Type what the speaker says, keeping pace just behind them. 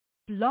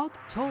Blog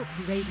Talk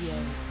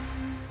Radio.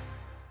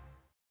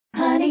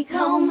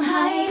 Honeycomb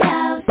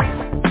Hideout.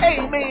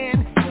 Hey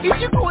man, if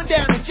you're going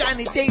down to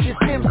Johnny Davis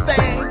Sims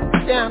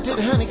thing, down to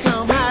the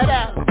Honeycomb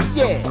Hideout,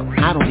 yeah,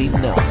 I don't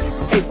even know.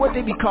 Hey, what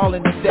they be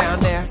calling us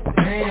down there?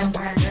 Man,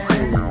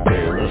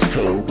 that's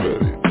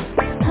cold-blooded.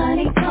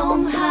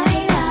 Honeycomb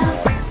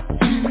Hideout.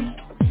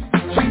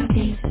 Johnny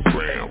Davis.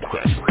 Graham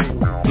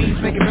cracker. He's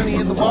making money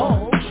in the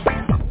walls.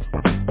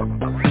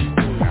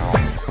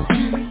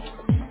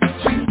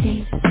 Johnny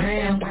Davis.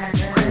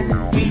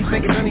 He's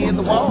making money in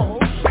the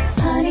walls.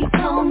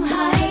 Honeycomb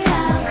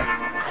Hideout.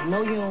 I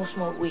know you don't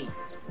smoke weed.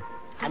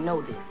 I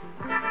know this.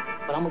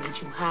 But I'm gonna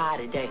get you high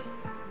today.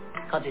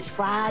 Cause it's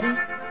Friday,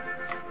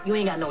 you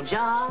ain't got no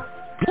job,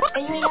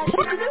 and you ain't got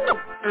shit to do.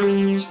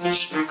 Please,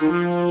 Mr.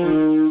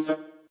 Groove,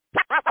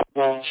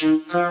 won't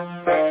you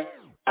come back?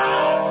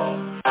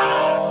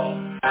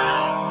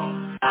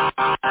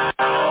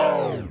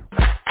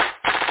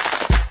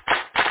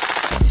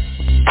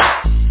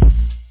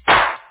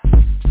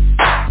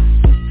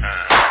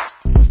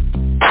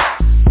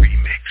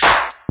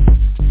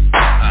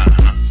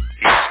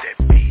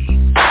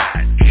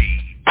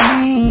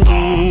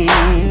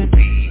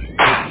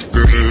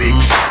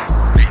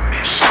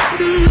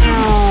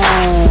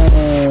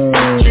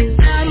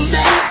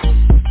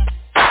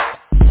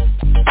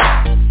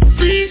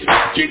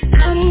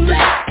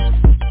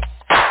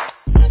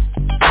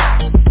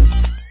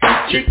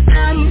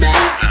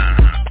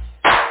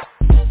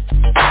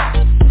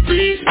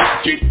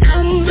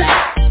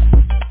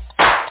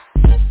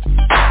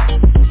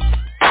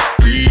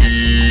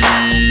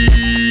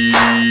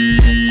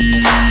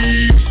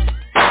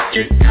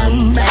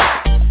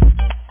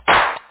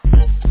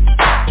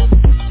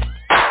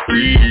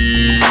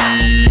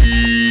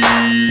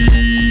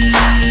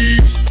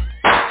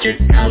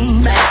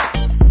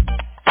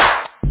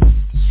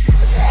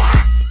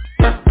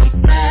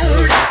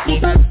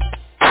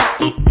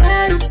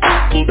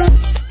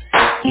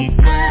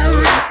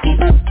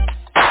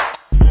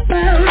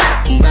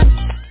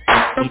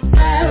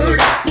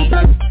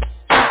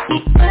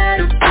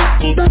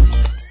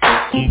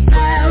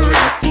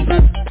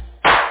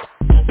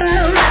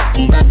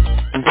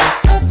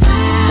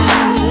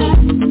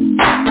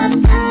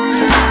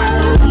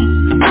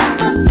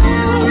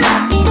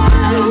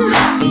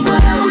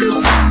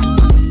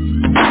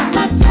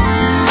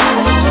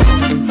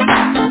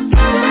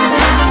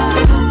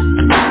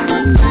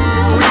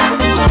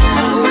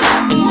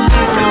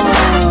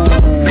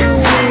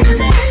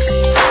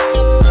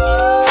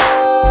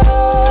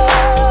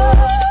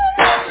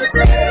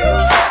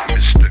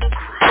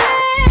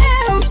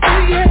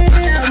 Yeah.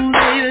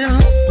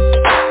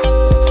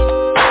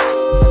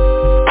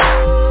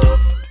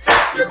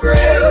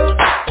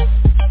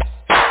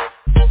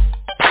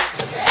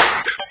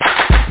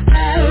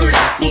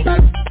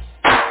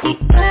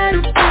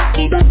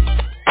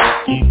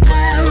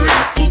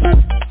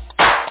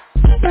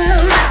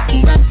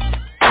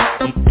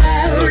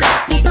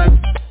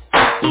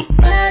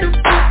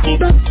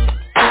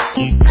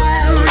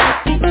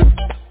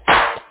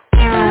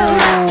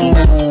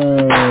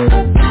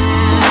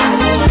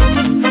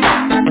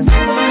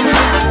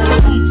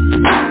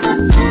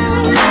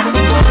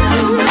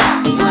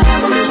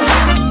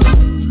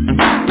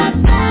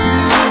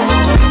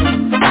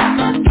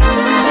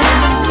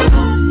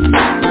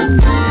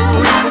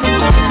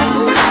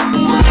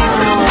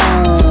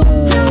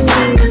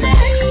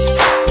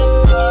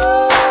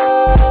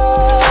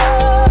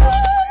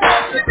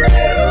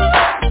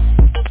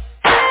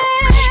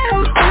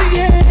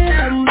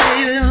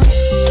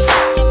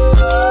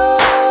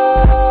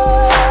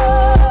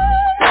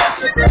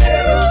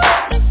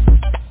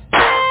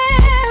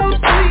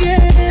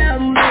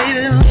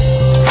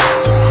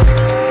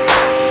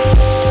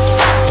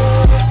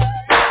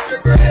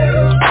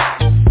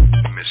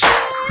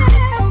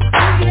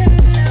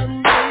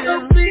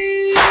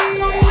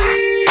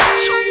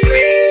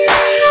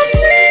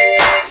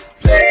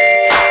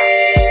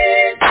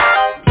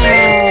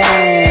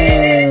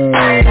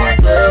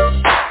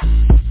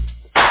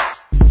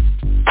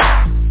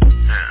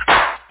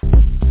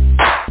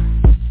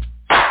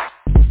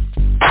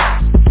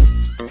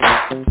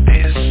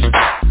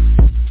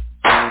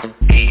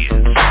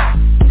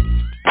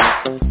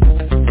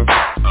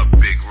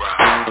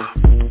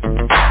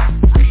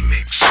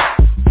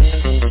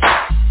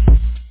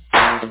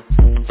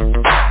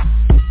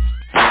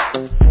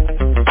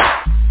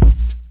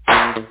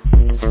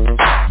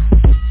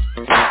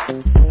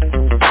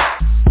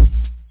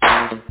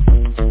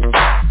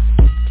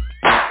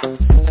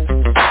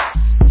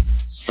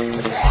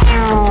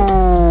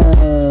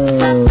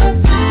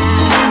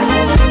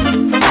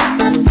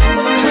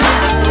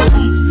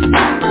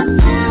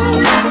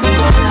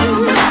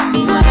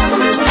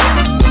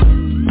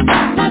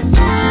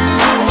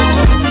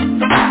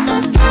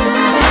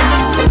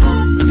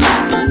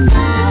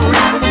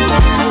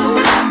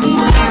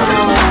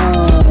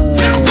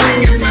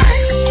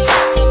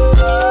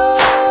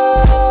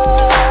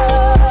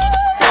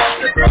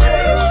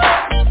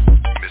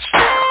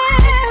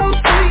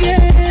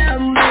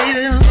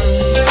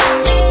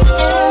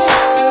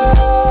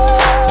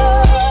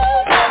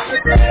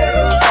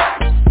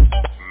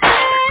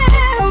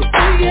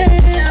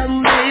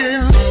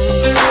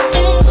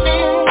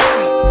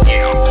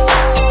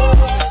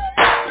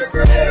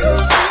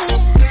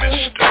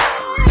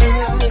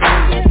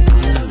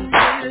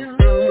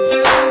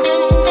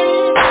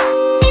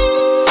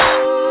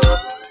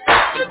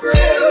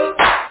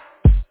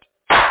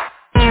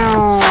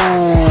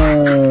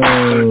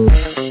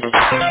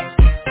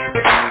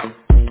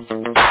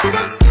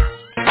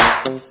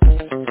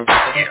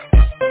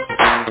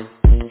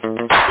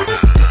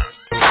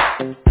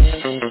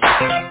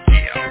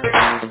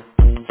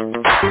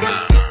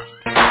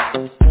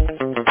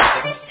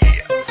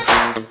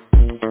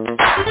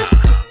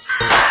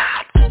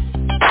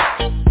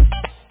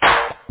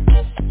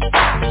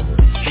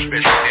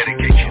 Special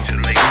dedication to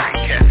the late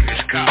great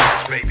Catfish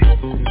Collins, baby.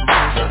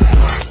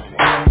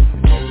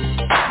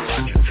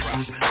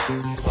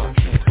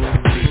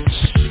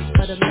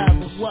 For the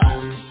love of what?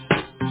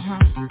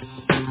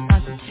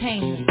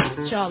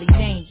 Entertainment, Charlie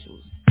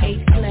Angels,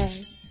 A-Class,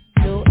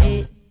 Lil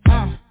Ed,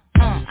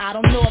 I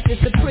don't know if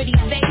it's the pretty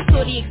face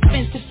or the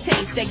expensive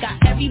taste that got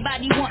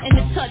everybody wanting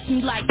to touch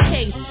me like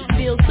Case.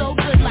 Feels so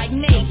good like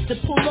Mace to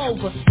pull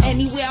over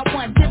anywhere I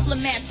want.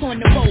 Diplomats on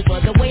the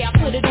rover. The way I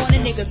put it on a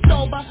nigga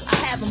sober, I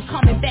have them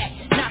coming back,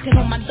 knocking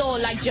on my door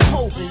like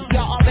Jehovah's.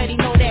 Y'all already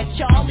know that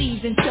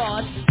Charlie's in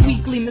charge.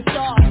 Weekly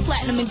massage,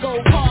 platinum and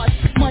gold cards.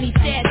 Money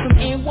stashed from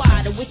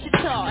NY to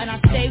Wichita, and I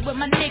stay with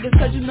my niggas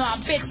cause you know I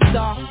bitches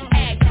are.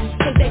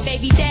 Cause they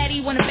baby daddy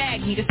wanna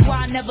bag me. That's why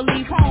I never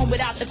leave home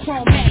without the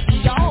chrome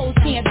Maggie. Y'all hoes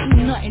can't do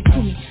nothing to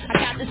me. I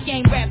got this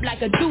game wrapped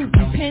like a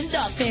doobie, pinned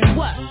up in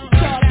what?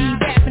 Y'all be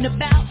rapping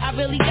about, I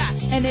really got.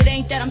 And it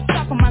ain't that I'm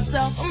stuck on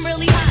myself, I'm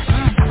really hot.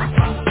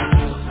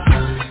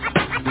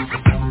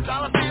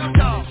 Dollar bill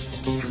dog.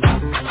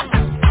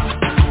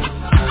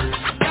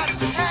 Got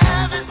to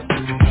have it.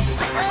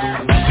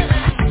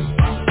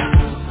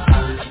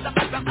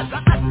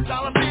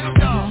 Dollar bill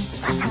dog.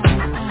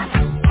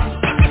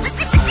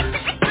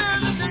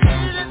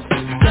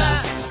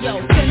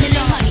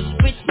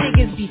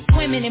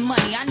 Swimming in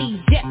money, I need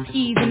jet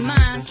skis in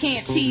mine.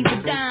 Can't tease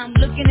a dime.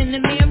 Looking in the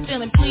mirror,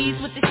 feeling pleased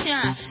with the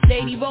shine.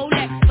 Lady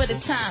Rolex for the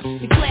time.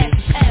 The class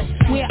is F.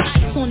 Wear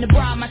ice on the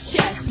bra of my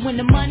chest. When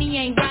the money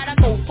ain't right, I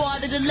go far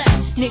to the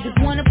left. Niggas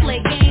wanna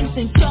play games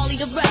and Charlie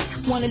the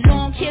rest. Want a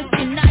long kiss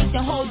tonight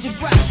and hold your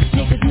breath.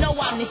 Niggas know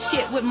I'm the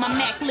shit with my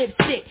MAC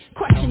lipstick.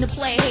 Crushing the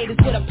play haters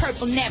with a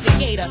purple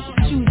navigator.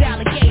 Choose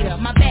alligator,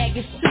 my bag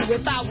is too.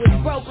 If I was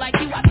broke like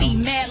you, I'd be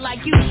mad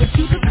like you. But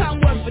you could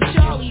come work for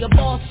Charlie, a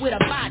boss with a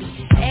body.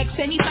 Ask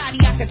anybody,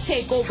 I could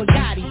take over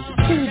Gotti.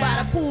 Pool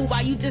by the pool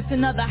while you just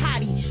another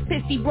hottie.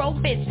 Pissy broke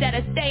bitch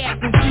that'll stay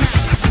acting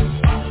snotty.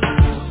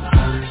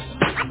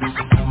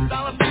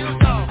 Dollar bill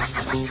dog.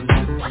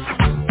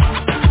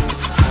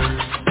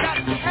 Got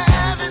to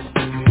have it.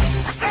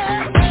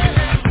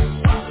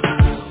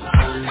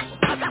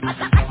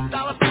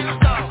 Dollar bill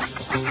dog.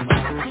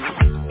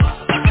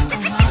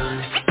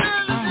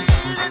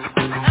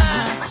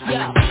 Yo,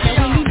 and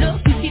when you look,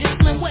 you see the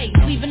slim waist,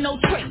 leaving no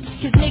trace.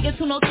 Cause niggas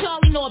who know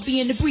Charlie know I'll be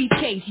in the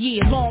briefcase.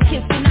 Yeah, long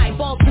kiss tonight,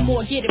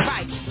 Baltimore, get it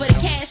right. For the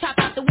cash, hop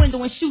out the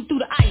window and shoot through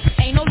the ice.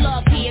 Ain't no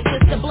love here,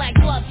 just the black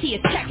gloves here,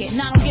 check it.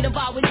 And I don't get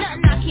involved with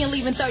nothing, I can't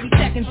leave in 30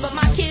 seconds. But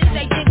my kids,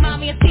 they think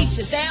mommy a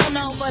teacher. They don't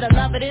know, for the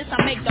love of this,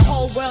 I make the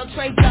whole world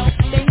trade dough.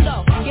 Then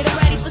go, get it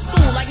ready for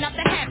school, like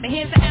nothing happened.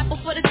 Here's an apple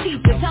for the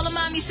teacher, tell her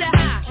mommy said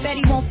hi.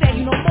 Betty won't say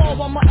you no more,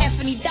 one more F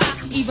and he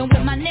die. Even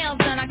with my nails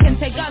done, I can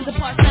take guns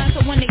apart, son.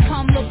 So when they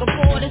come looking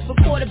for this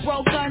recorded,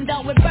 broke, gun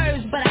done with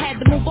birds. But I had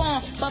to move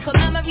on, but for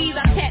memories,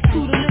 I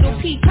tattooed a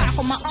little peacock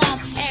on my arm.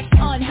 Asked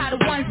on how the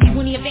ones be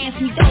when he advanced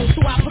me those.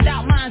 So I put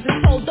out mines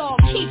and told dog,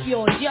 keep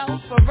yours, yo,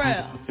 for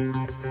real.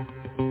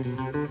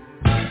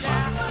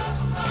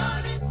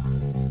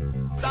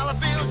 Dollar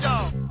bill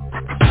dog.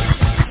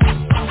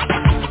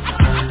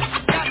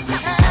 Got to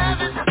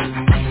have it.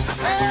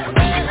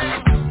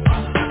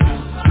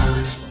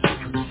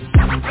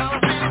 Dollar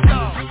bill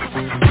dog.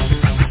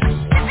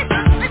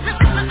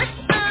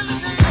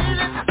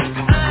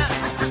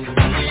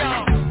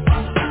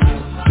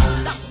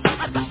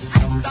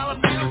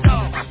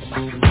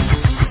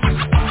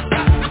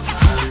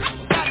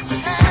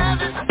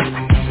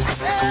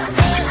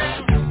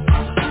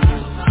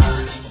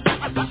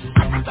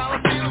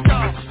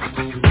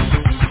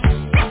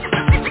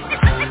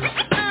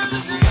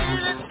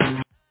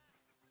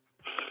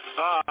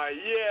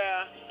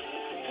 Yeah,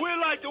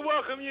 we'd like to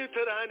welcome you to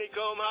the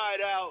Honeycomb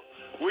Hideout.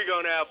 We're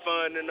going to have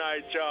fun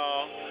tonight,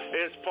 y'all.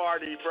 It's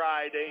Party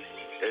Friday.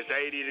 It's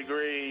 80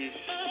 degrees.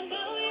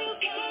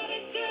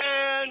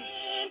 And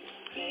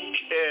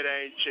it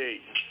ain't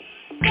cheap.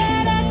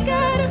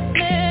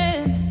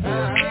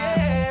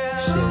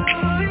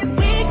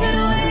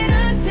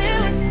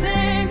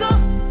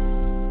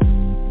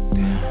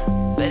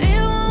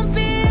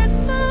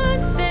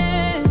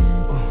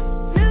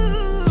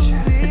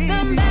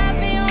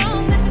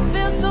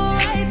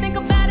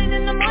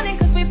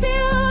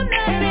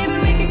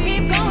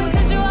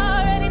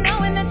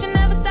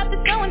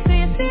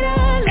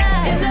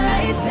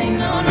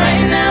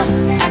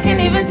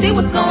 See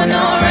what's going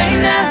on right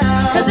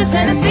now, cause this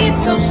Tennessee's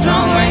so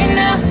strong right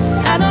now.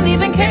 I don't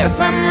even care if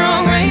I'm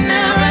wrong right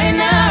now, right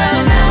now,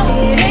 right now.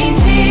 It ain't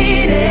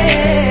cheating.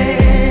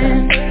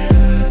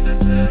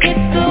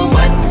 It's the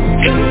what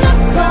you not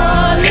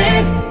call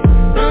it.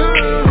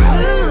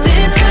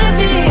 This could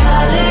be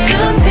our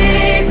little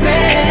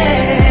secret.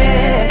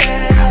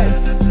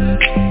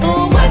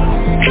 Oh, what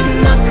you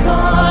not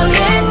call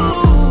it.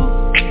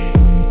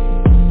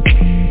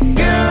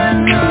 Girl, I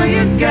know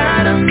you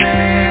got a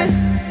man.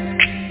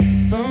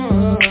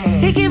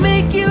 He can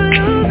make you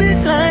lose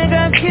it like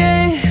I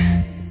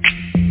can.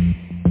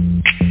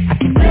 I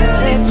can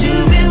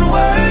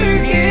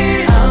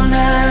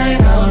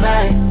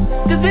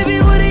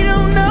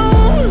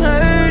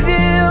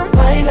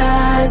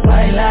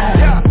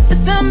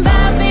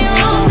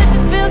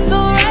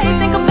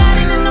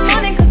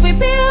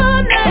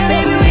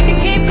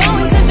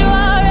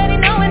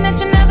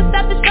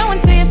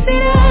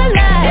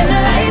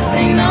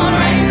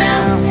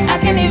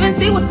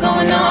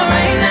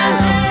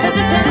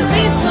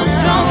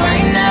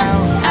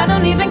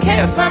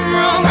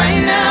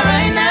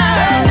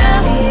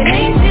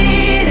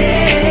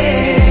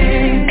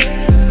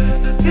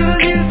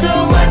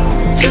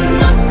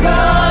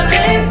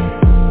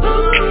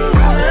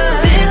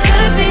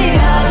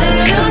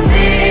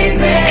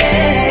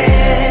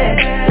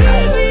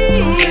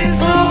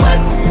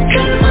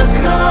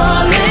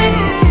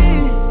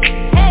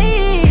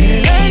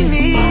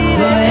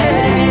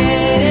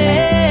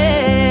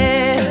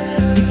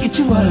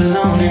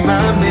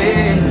my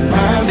baby,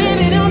 my baby.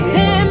 Baby, don't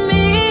tempt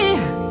me.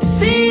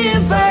 See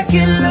if I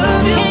can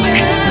love you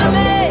better.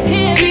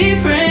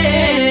 Be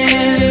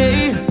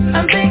friends.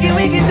 I'm thinking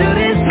we can do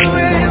this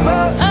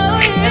forever. Oh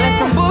yeah. And like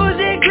some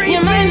bullshit green.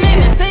 You might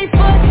make it say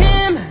fuck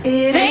him.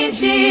 It ain't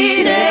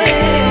cheating.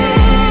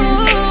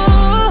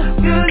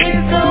 You get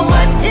so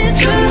much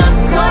into my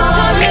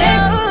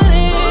calling.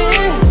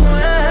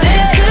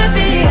 This could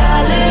be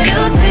our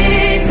little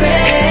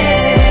secret.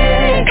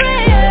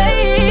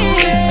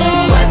 So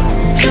much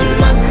to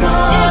my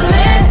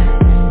calling.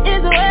 Is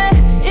the way,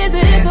 is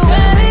it the way?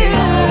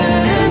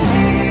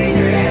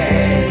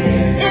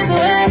 Is the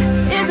way,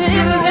 is it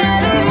the way?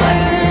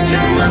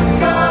 To my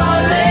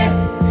calling.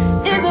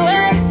 Is the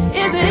way,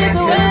 is it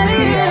the way?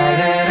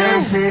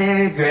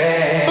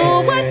 Oh,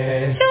 what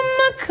to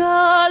my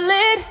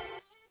calling?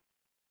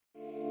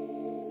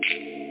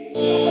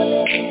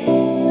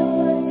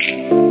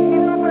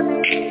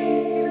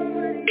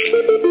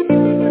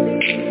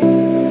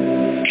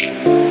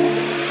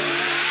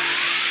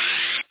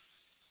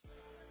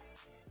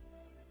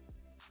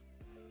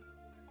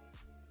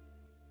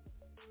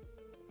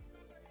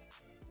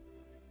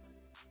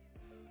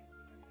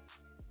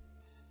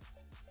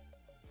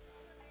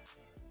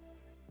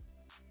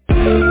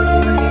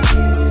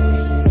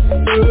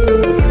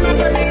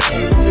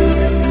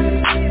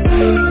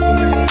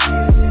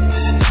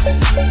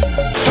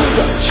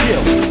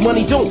 Chill,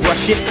 money don't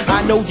rush it.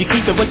 I know you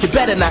keep it, but you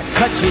better not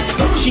touch it.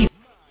 She.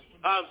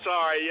 I'm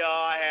sorry,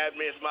 y'all. I had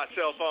missed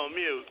myself on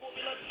mute.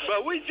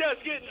 But we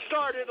just getting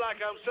started, like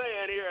I'm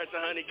saying, here at the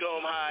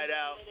Honeycomb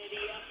Hideout.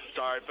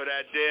 Sorry for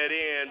that dead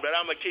end, but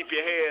I'm going to keep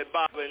your head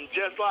bobbing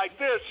just like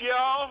this,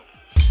 y'all.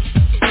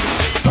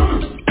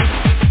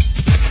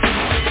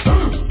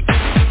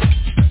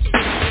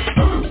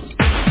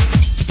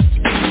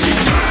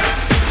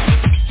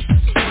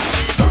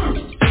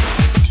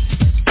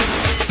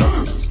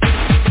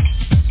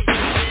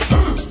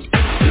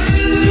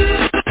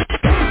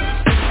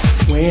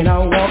 When I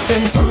walked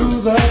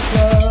into the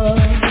club,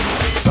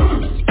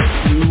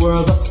 you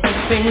were the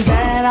first thing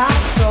that I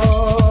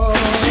saw.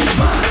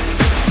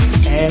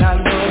 And I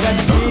know that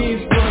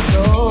these were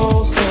so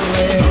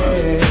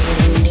rare.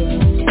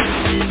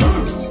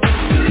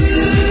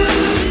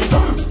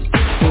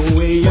 The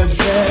way you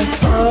dress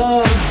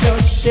up your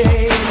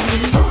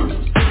shade,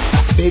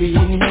 baby,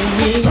 you made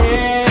me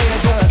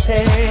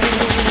hesitate.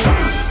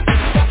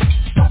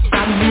 I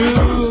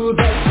knew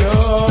that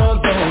you're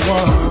the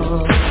one.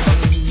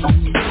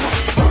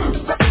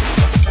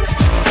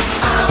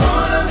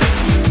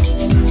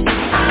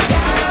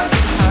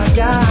 I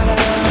gotta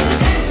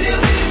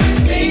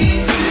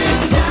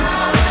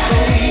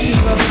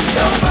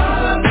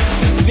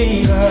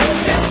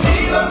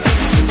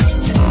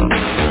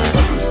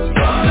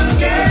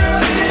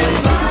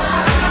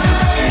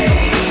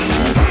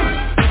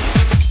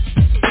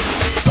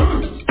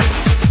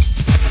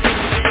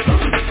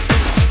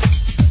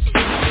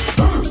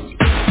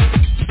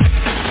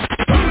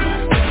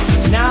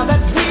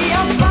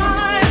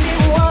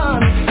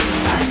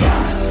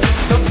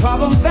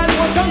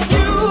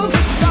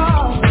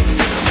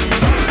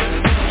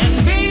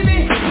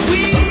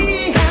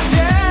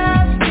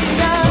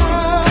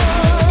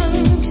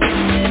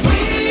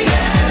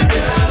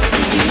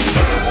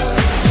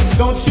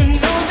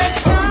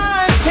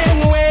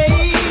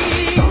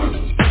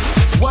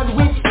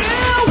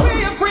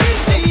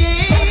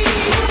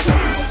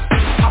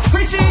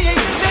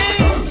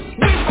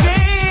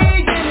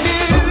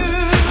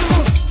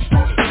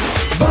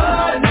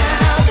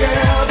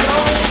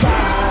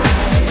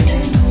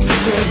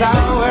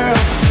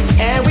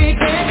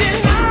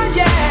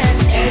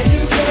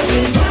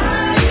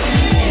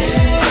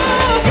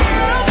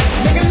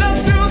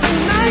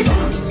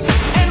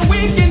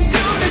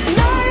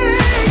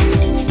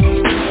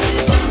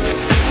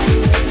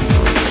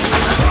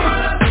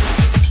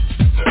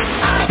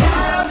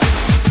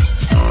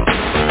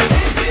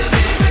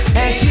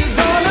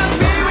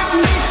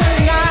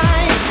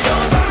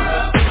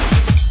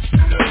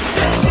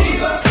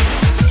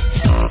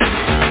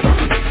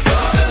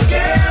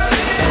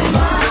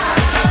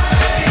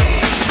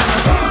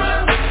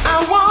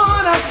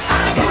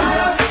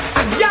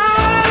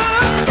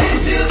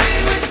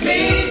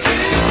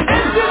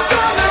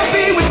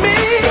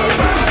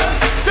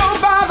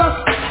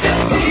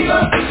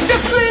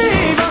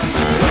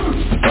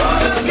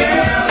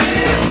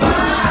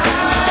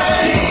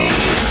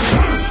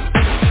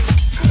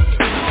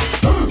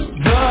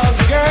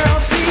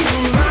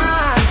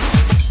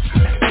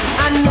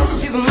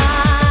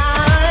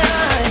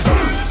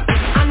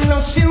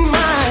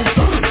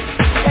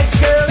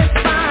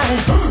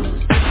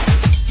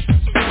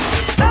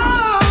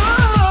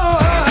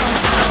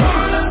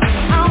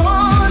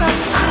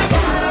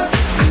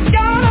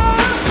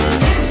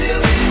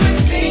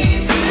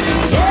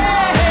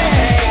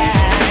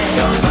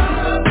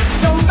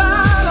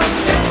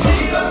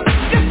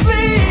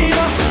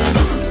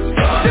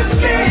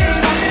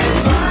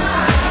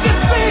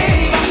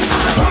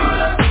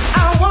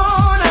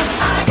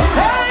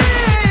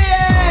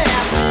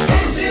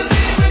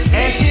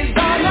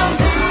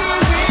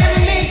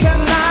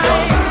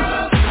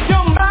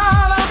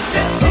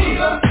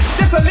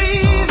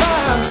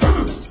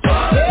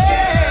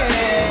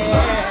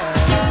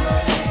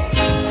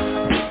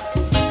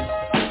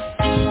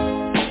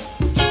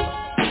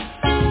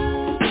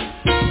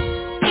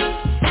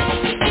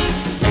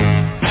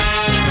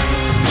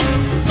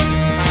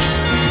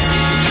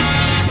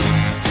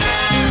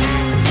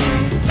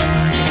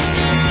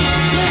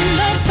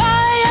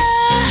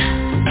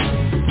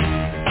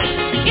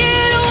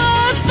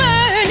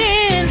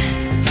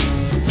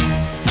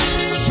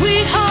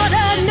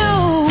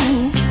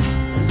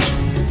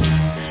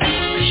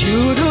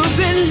Should have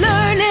been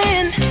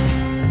learning,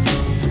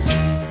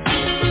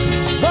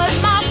 but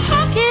my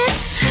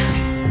pockets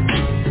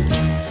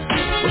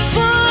were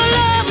full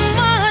of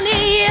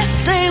money. Yes,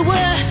 they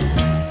were.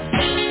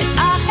 And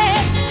I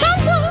had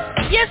someone,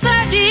 yes, I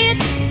did,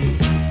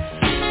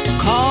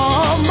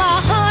 call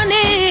my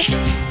honey.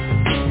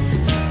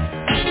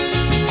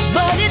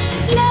 But it's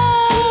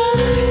love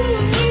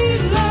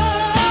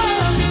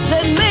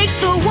that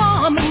makes a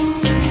woman.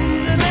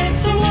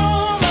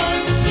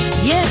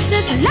 Yes,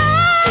 it's love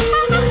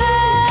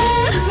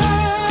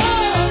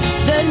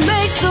that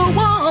makes a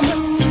woman.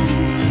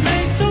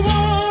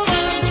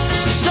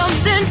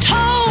 Something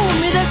told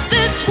me that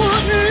this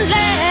wouldn't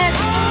last.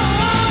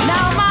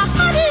 Now my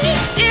honey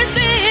is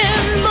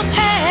in the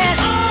past.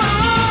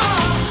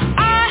 I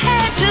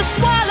had to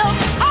swallow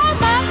all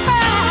my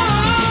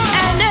pride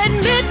and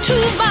admit to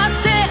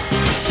myself,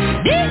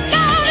 deep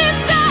down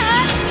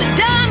inside, the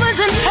diamonds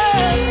and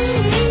pearls.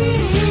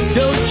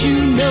 Don't you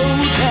know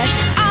that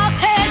I've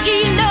had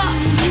enough?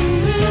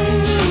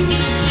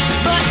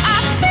 But I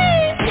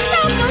feel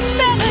like a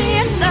seven,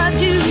 yes I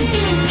do,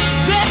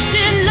 dressed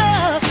in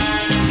love.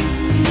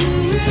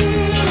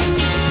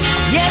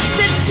 Yes,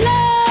 it's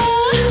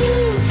love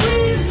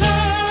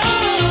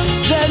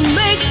that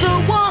makes a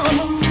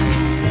woman.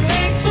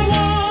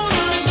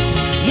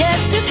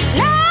 Yes, it's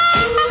love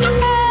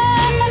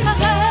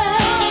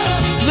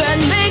that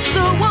makes a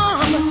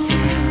woman.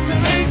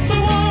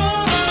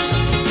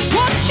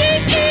 What she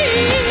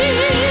is,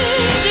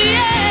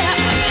 yeah,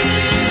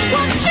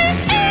 what she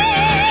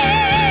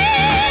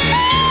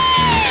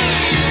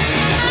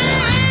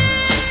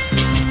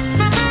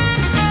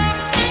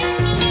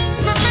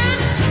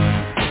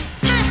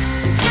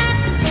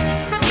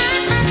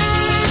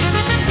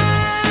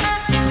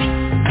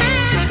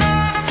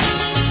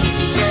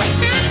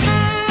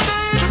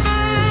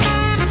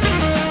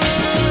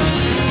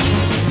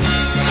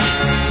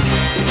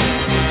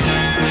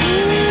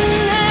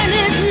and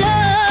it's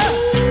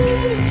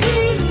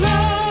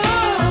love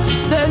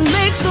that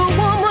makes a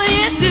woman.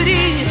 Yes, it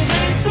is.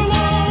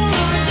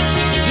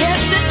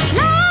 Yes, it's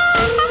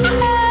love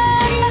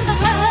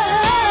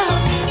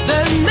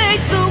that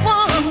makes a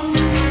woman.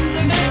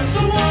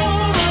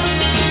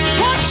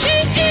 What she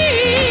is,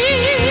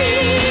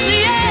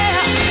 yeah,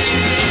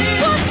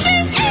 what she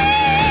is,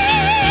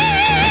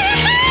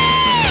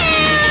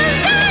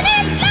 that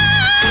is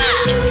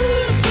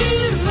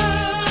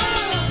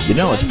love. You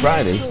know it's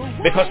Friday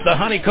because the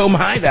Honeycomb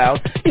Hideout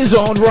is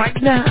on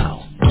right now.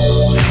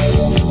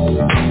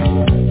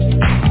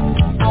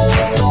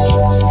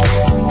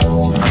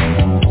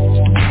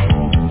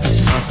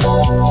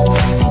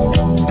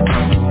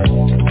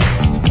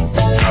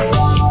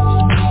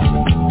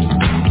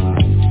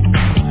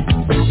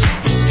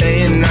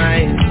 Day and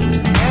night,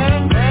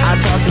 I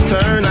toss and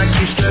turn, I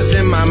keep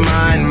stressing my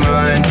mind.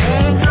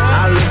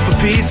 I look for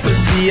peace, but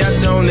see I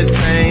don't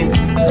attain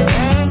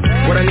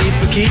what I need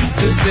for keeps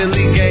this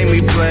silly game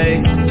we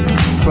play.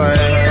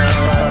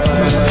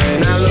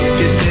 Now look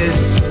at this,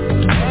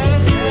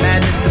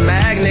 madness the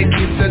magnet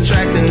keeps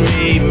attracting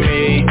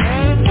me.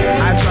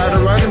 I try to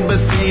run but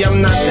see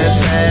I'm not that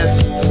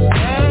fast.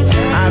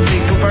 I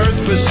think I'm first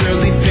but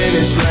surely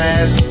finish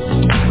last.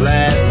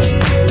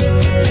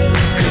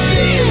 Cause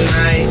day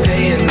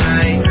and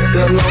night,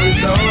 the lonely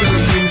soul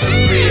seems to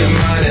free in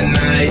mind at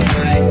night.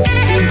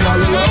 He's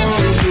all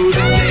alone through the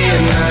day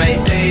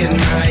and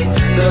night.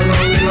 The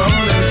lonely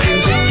loner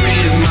seems to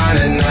free his mind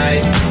at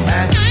night.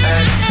 At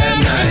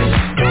night.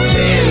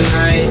 Day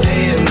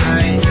and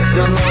night,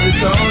 the lonely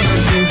soul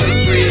seems to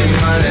free his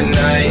mind at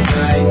night.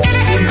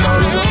 He's all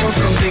alone,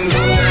 some things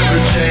will never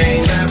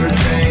change.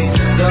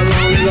 The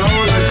lonely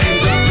loner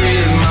seems to free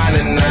his mind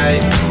at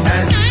night.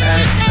 At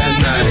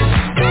night.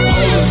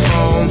 Hold the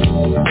phone.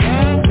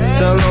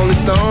 The lonely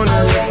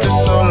stoner with the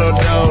solo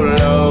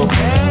dolo.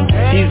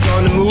 He's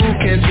on the move,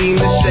 can't seem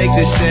to shake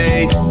the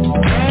shade.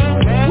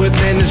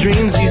 Within his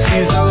dreams he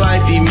sees the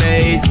life he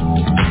made.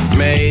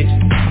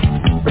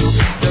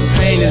 The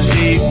pain is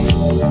deep.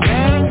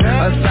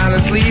 A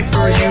silent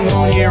sleeper, you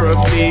won't hear a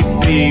beep.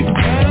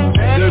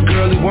 The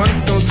girl he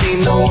wants don't see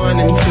no one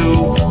in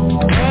two.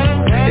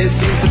 It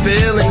seems the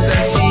feelings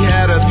that she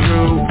had her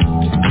through.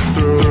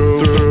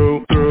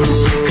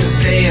 Cause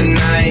day and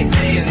night,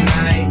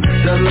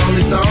 the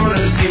lonely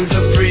stoner seems to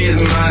free his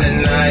mind at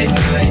night.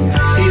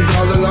 He's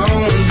all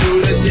alone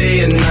through the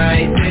day and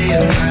night.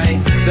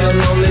 The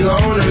lonely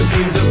loner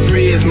seems to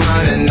free his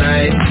mind at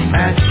night.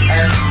 At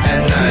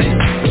night.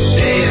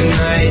 Day and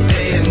night.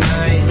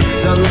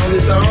 The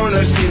lonely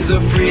loner seems to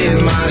free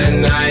his mind at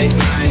night.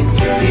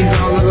 He's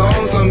all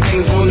alone, some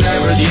things will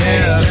never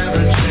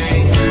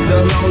change. The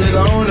lonely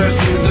loner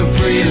seems to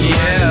free his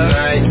mind at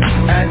night.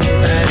 At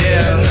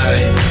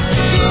night.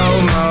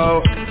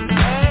 Slow-mo.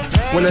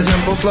 When the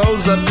tempo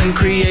flows up and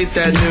creates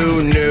that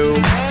new.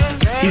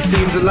 He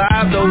seems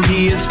alive though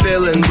he is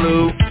feeling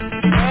blue.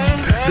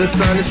 The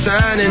sun is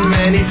shining,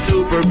 man, he's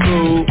super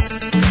cool.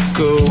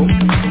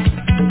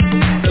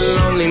 The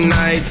lonely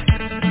nights,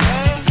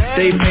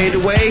 they fade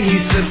away, he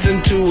slips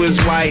into his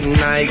white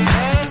night.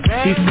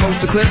 He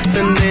smokes a clip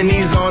and then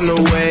he's on the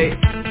way.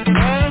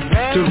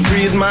 To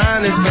free his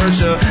mind and search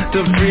her.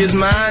 To free his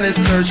mind and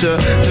search her.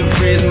 To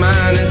free his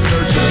mind and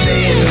search her.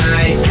 Day and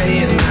night, day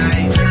and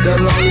night. The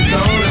lonely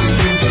loner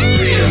seems to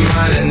free his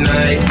mind at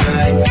night.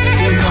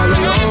 He's all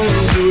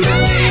alone through the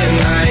day and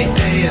night,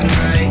 day and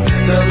night.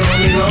 The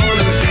lonely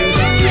loner seems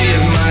to free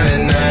his mind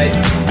at night.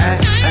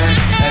 At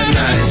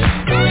night.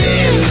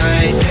 Day and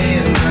night, day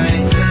and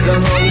night. The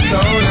lonely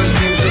loner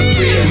seems to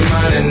free his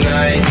mind at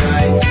night.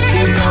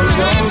 He's all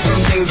alone,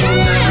 some things will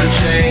never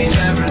change,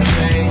 never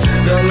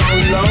change. The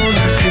lonely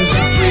loner seems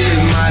to free his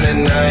mind at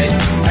night.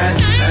 At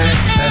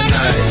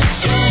night.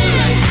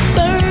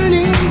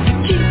 Burning to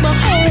keep my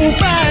whole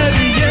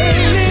body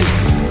yearning.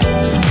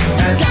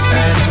 At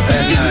night.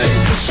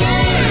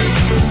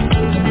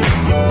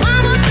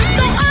 Mama just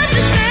don't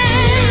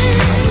understand.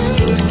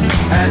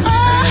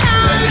 Oh,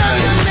 how I love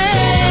you,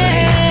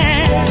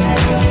 man.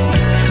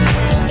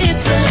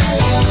 It's a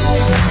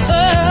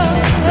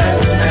at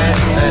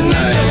night. At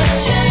night.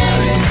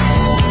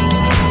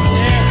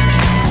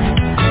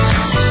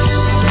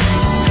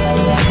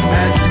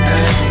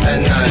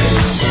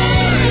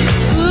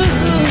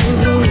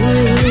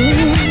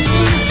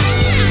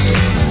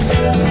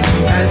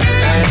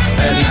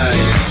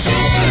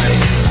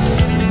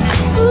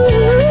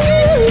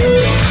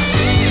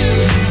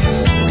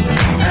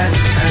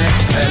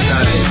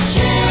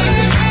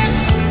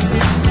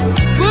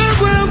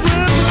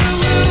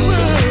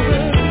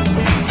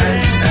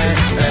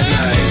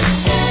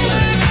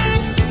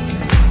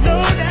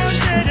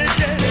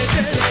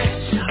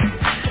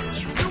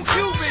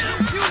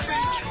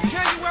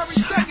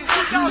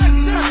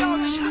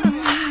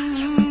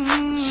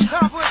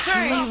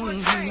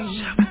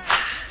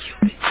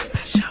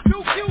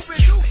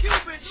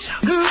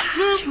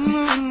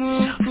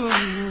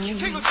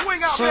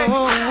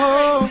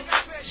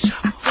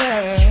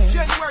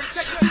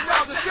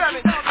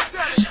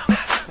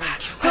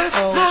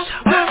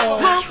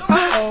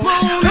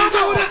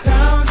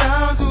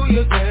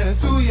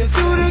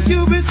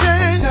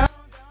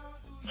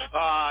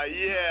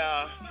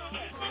 Yeah.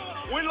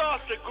 We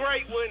lost a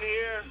great one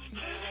here,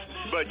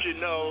 but you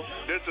know,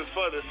 this is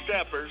for the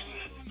steppers,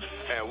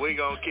 and we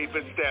gonna keep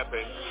it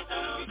stepping.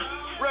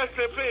 Rest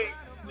in peace.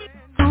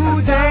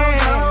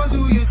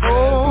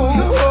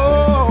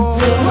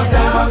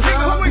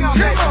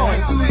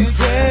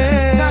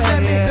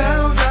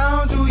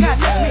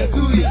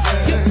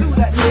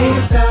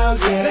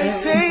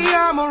 They say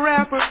I'm a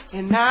rapper,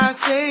 and I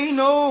say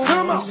no.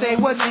 Say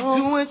what you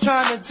doing,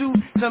 trying to do,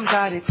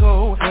 somebody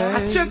go.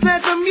 I just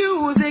let the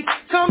music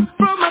come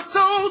from my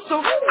soul,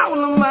 so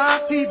all of my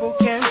people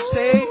can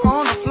stay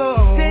on the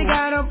floor. They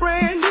got a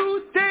brand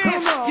new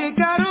dance, you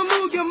gotta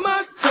move your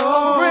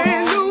muscle.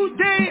 Brand new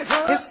dance,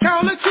 it's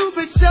called a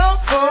Cupid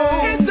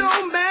Shuffle. It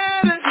don't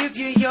matter if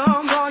you're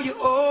young or you're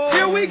old.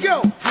 Here we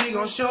go, we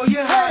gon' show you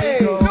how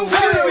it goes. To the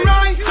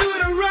right, to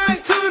the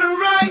right, to the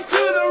right,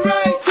 to the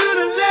right, to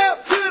the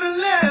left, to the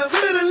left,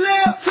 to the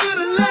left, to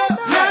the left.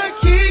 Now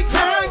kick,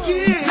 now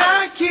kick,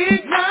 now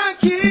kick, now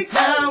kick.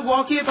 Now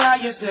walk it by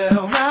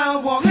yourself. Now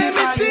walk it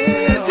by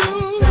yourself.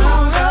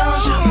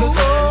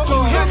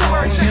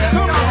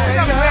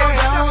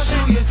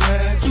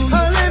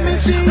 Let me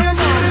see you do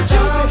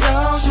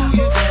the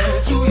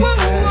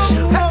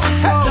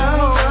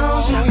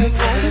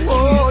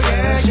oh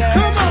yeah,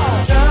 come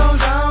on.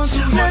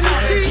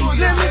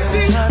 Let me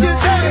see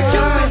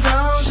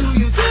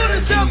you do the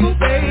double,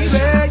 baby.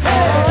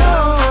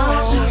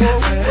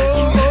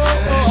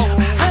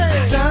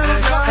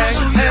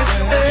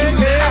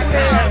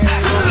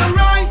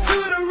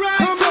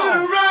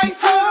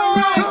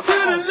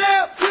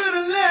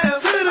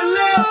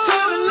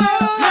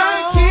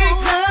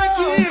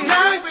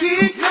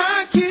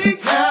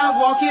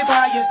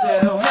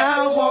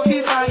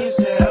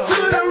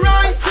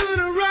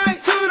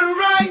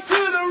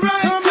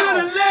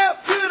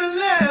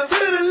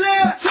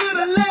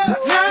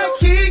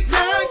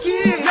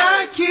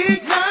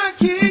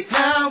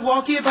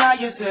 walk it by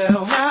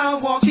yourself. Now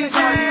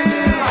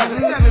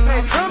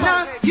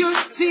you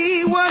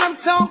see what I'm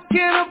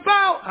talking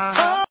about.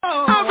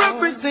 I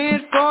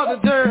represent for the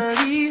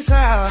dirty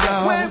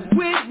South, where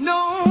we're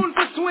known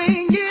for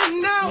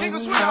swinging out. I'm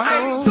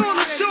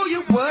gonna show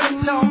you what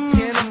I'm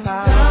talking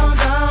about.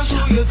 Down to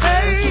your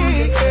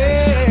hey,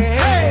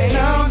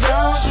 down to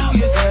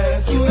your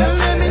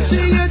let me see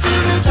you do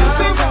the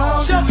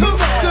shuffle.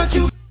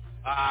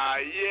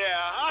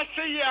 Yeah, I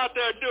see you out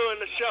there doing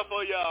the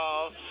shuffle,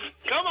 y'all.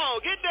 Come on,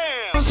 get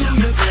down.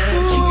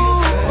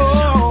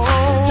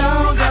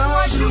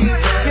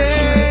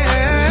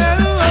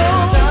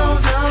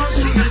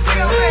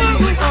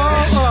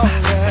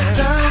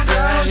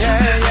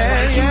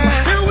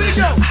 Here we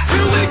go.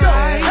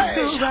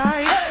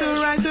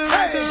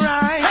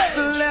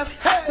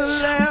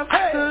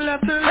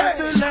 The right,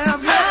 the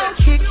left.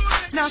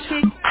 Now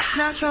kick,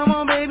 now come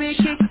on, baby,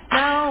 kick.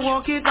 Now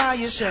walk it by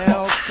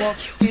yourself. Walk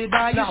it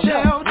by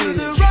yourself. To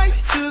the right,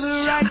 to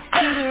the right, to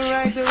the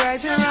right, the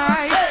right, the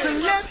right. The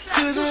left,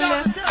 to the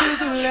left, to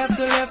the left,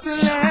 the left, the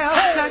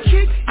left. Now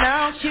kick,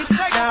 now kick,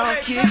 now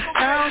kick,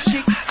 now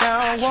kick.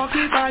 Now walk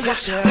it by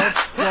yourself.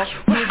 Walk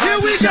it by yourself. Here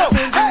we go.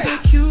 Hey.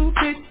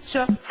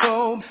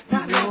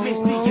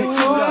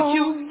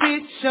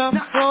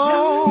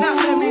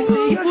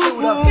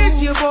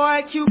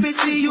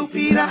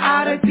 the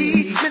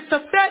oddity. Mr.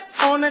 Fett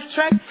on the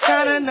track,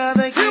 got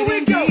another hit. Here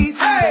we go.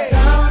 Hey.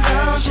 Down,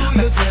 down, do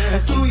your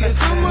dance, do your dance.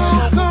 Come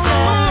on, come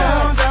on.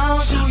 Down,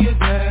 down, do your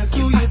dance,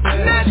 do your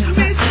dance. Let me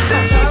see you.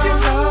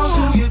 Down,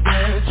 down, do your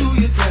dance, do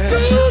your dance. Do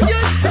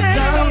your dance.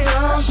 Down,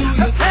 down, do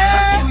your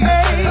dance, do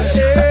your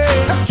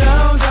dance.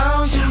 Down,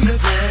 down, do your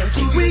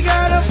dance. We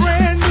got a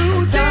brand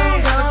new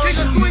dance. Kick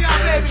a swing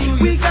out,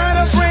 baby. We got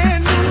a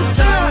brand new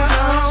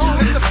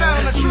sound. It's the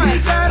sound of the track. We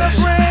got a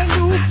brand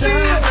new feel.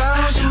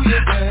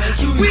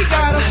 We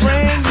got a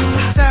brand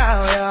new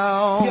style,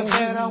 y'all. You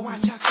better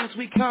watch out 'cause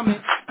we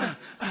coming.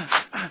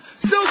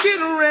 So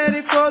getting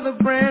ready for the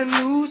brand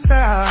new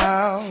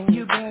style.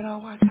 You better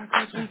watch out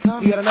 'cause we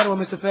coming. You got another one,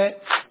 Mr.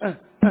 Fat?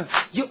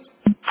 You.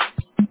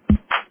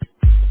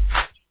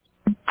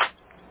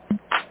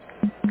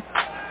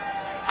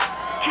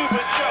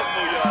 Cuban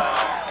shuffle, y'all.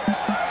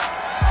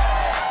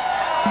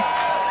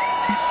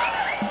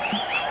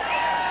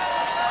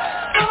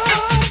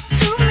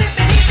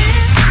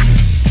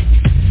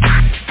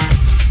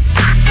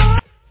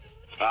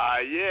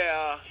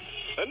 Yeah.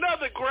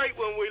 Another great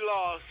one we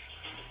lost.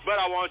 But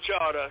I want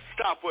y'all to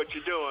stop what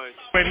you're doing.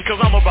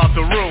 Because I'm about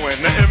to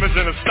ruin the image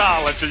and the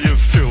style that you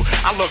used to.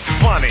 I look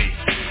funny,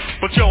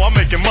 but yo, I'm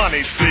making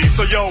money, see?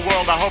 So yo,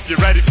 world, I hope you're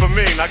ready for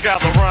me. Now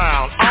gather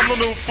round. I'm the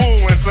new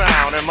fool in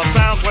town, and my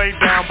sound's laid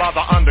down by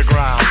the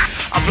underground.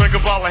 I drink a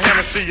bottle of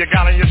Hennessy you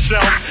got on your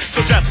shelf,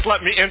 so just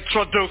let me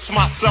introduce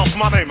myself.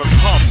 My name is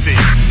Humpty,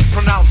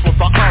 pronounced with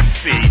the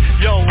umpty.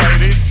 Yo,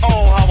 ladies,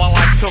 oh, how I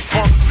like to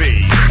funk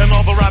thee. And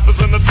all the rappers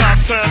in the top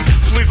 10,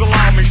 please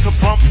allow me to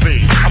bump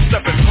thee. I'm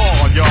stepping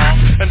tall, y'all,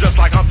 and just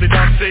like Humpty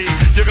Dumpty,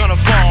 you're gonna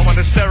fall when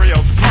the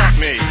stereos pump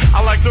me. I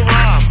like to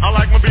rhyme, I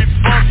like my beats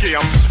funky,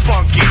 I'm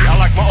spunky. I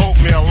like my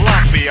oatmeal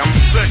lumpy, I'm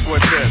sick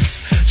with this.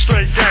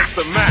 Straight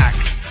gangster Mac.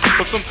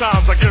 But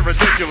sometimes I get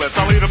ridiculous.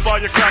 I'll eat up all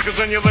your crackers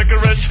and your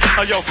licorice.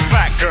 Oh, yo,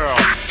 fat girl,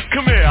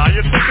 come here, are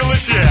you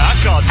ticklish? Yeah, I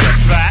called you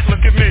fat. Look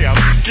at me, I'm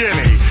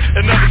skinny.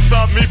 It never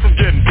stopped me from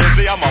getting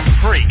busy. I'm a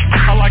freak.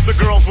 I like the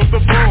girls with the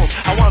boom.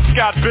 I once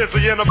got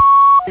busy in a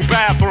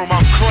bathroom.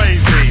 I'm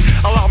crazy.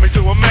 Allow me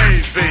to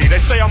amaze thee. They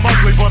say I'm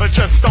ugly, but it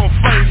just don't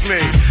faze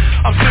me.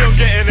 I'm still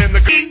getting in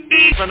the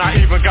and I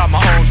even got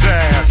my own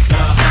dance. The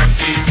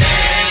Humpty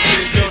dance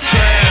is your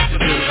chance to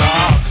do the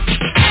hop.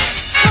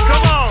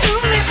 Come on.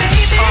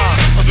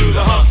 Do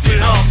the Humpty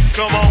Hump,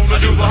 come on, I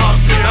do the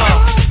Humpty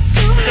Hump.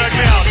 Check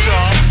me out,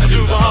 y'all, I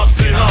do the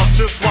Humpty Hump.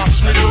 Just watch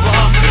me do the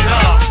Humpty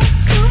Hump.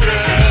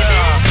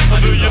 Yeah,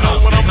 do you know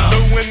what I'm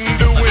doing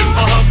the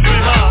Humpty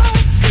Hump?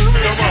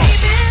 Come on,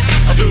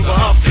 I do the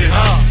Humpty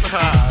Hump.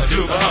 I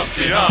do the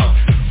Humpty Hump.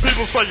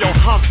 People say, yo,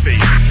 Humpty,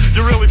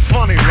 you're really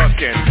funny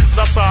looking.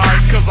 That's alright,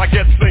 'cause I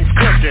get things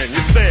cooking.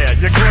 You stare,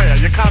 you glare,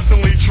 you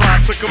constantly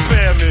try to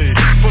compare me,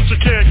 but you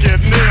can't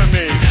get near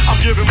me. I'm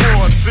giving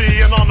more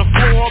C, and on the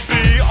floor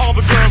B, all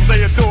the girls,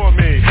 they adore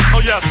me.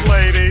 Oh yes,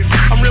 ladies,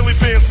 I'm really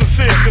being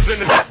sincere, 'cause in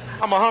the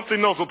I'm a Humpty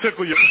nose will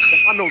tickle you.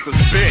 My nose is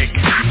big.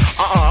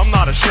 I'm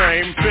not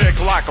ashamed. Big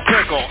like a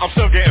pickle. I'm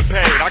still getting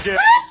paid. I get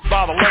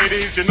by the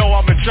ladies. You know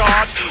I'm in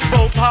charge.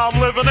 Both how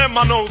I'm living and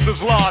my nose is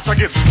large. I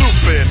get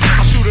stupid.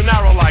 I shoot an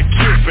arrow like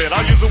Cupid.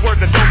 I use a word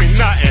that don't mean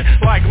nothing.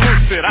 Like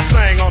lucid. I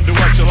sang on Do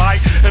What You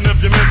Like. And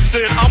if you missed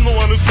it, I'm the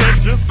one who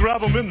said just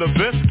grab them in the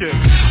biscuit.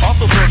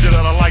 Also told you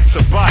that I like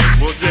to bite.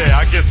 Well, yeah,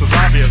 I guess it's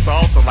obvious. I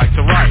also like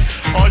to write.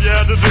 All you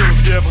had to do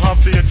was give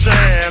Humpty a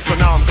chance. But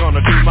now I'm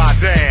gonna do my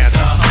dance.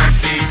 The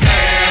Humpty dance.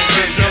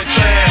 It's your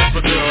chance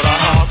to do the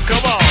hump.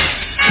 Come on,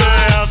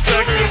 dance,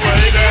 sexy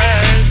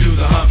lady. Do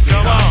the hump.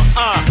 Come on,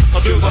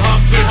 I'll do the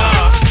Humpty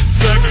Hump.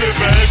 Sexy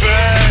baby,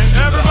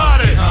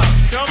 everybody,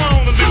 come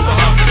on and do the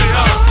Humpty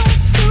Hump.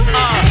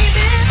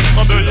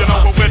 I'll do you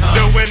know what we're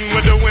doing?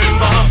 We're doing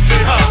the Humpty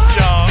Hump,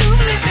 y'all.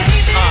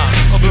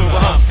 I'll do the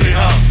Humpty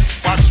Hump.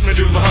 Watch me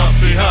do the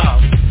Humpty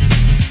Hump.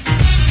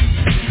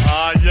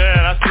 Yeah,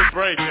 that's the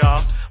break,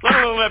 y'all. Let me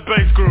know that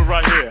bass groove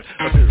right here.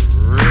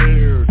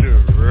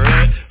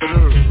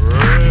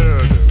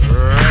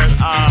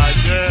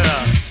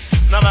 Yeah.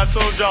 Now that I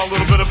told y'all a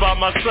little bit about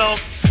myself,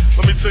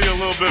 let me tell you a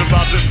little bit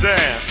about this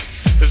dance.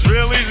 It's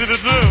real easy to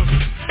do.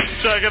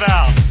 Check it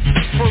out.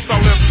 First I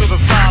limped to the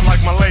side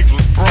like my leg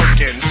was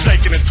broken.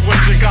 Shaking and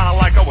twitching, kinda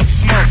like I was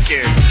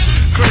smoking.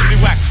 Crazy,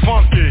 whack,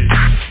 funky.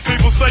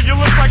 People say you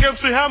look like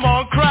MC Hammer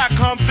on crack,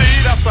 Humpty.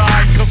 That's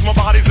alright, 'cause my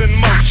body's in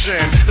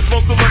motion. It's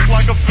supposed to look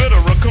like a fit or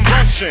a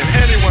convulsion.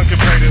 Anyone can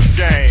play this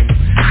game.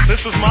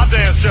 This is my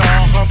dance,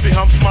 y'all. Humpty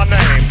Hump's my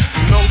name.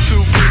 No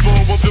two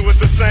people will do it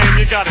the same.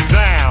 You got it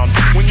down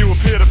when you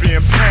appear to be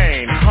in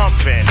pain.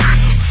 Humping,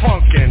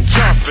 funkin',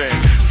 jumping,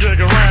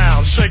 jig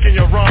around, shaking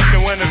your rump.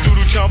 And when the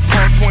doodle jump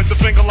punk points the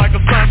finger like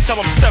the sun,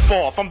 tell him step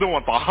off. I'm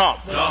doing the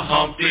hump. The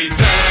Humpty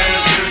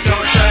dance is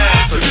your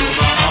chance to do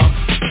the hump.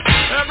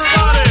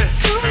 Everybody,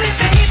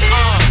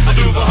 I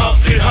do the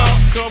Humpty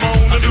Hump. Come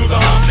on and do the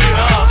Humpty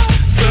Hump.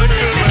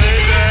 Sexy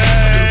lady,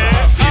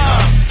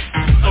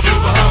 I do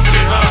the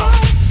Humpty Hump.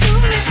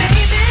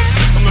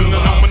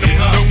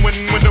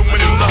 We're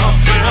doing the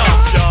Humpty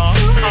Hump, y'all.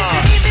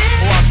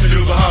 Watch me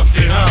do the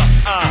Humpty Hump.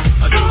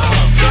 I do the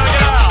Humpty Hump. Check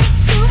it out,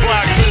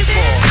 black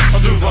people. I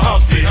do the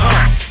Humpty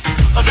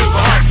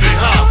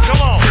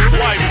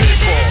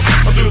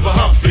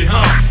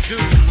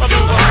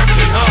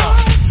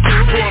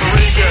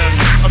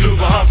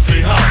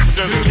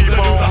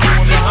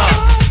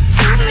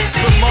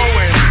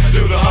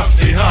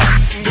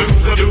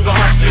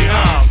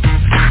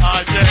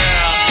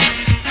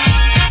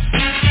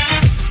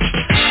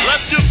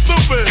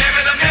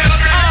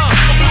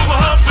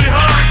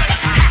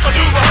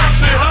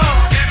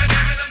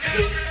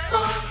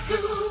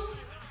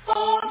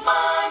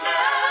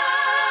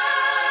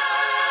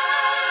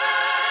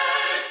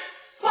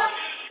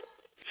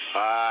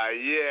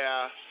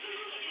Yeah.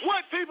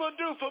 What people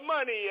do for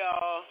money,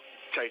 y'all.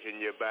 Taking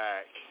you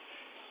back.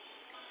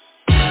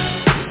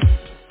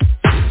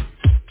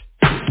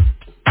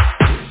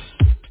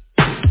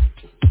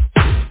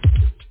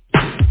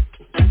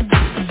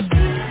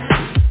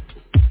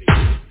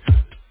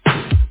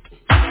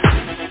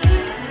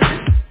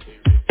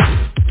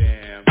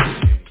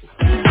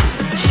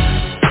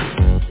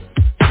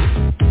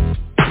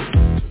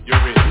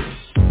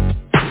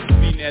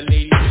 That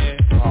lady, man,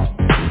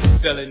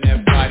 selling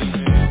that body,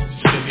 man.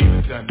 Shouldn't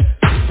even done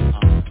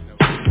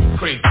that.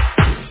 Crazy.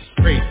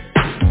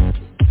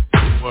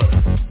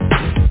 Word.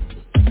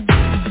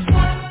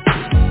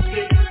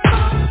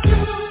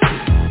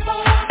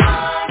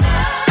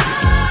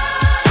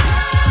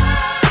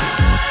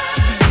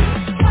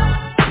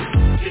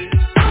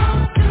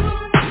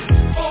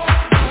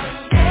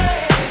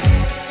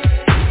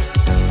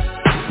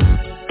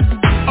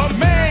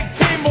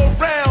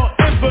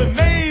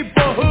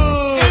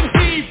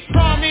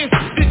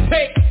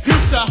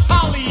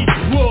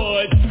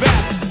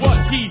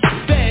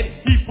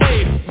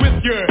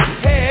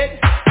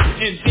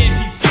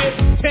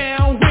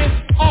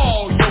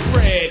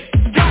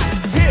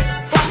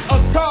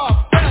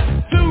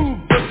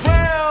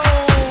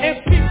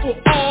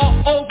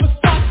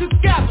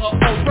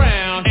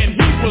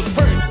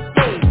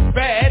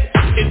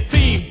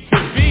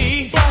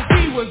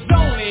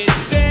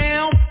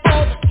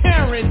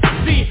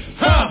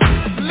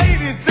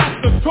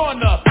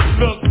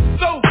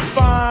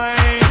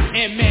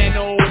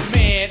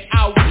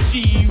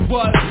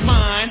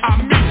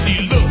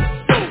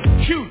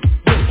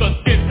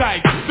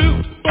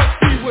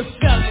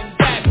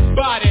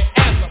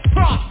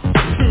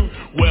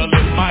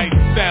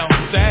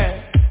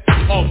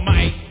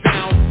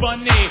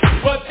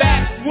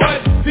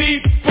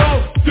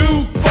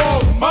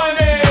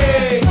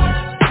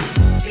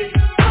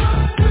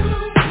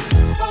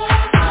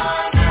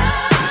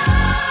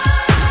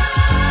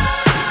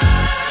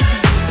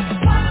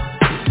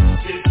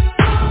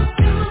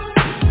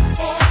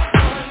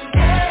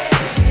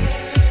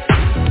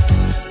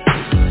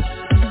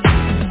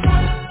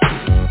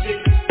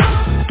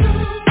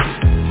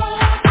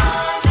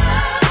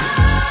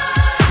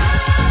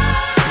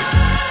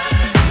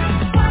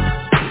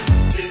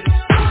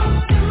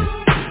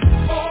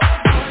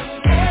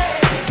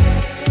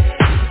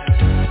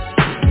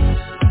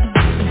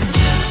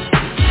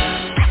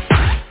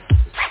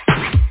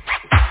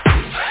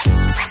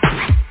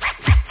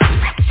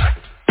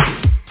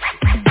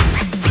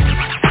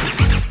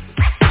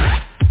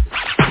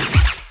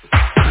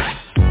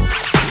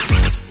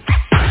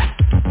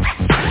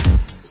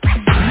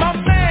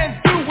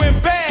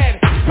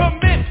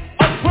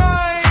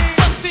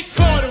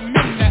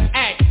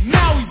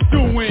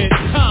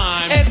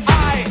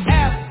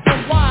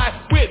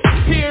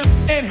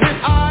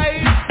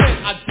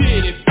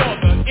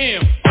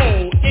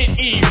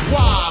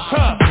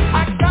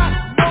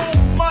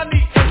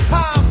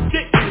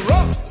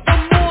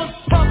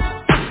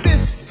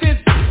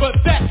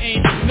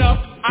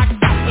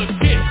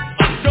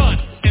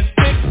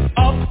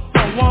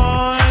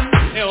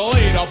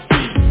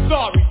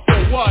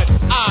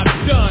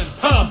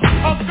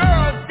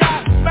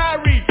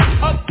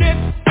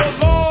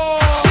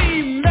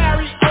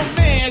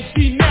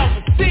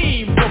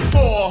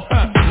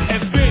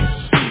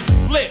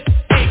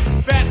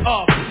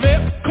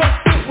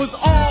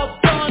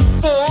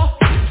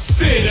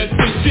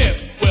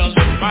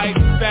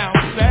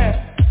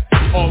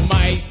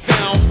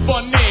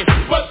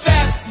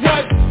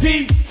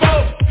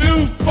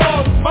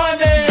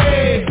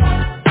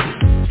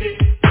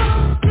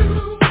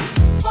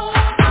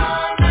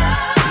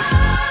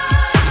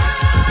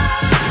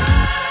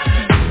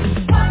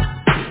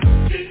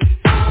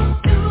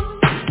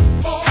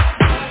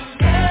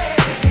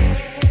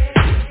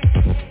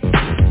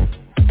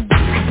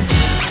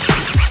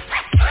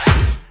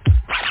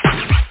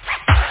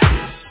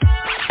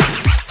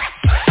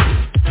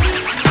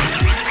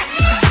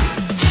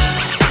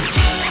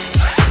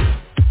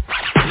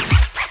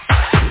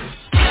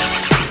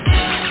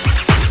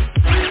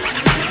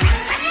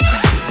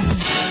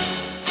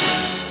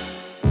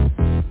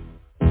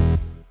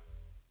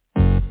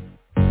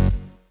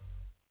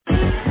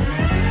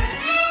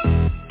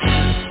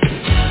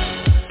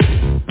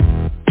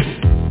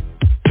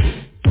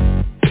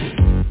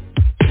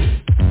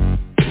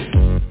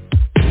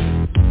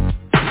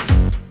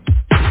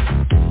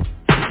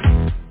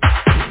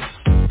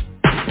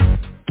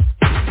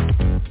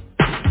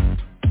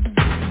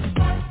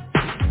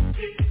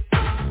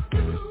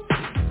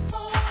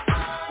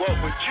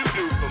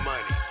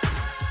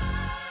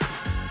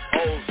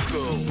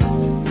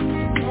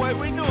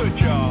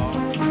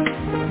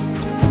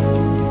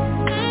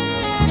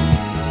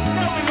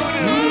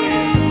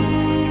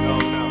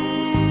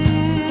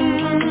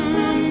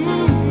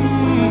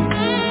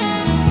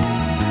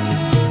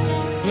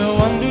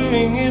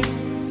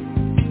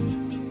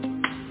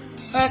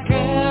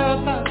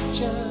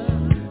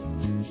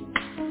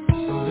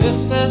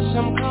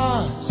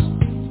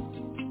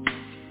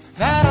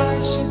 that I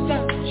should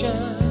touch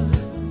you.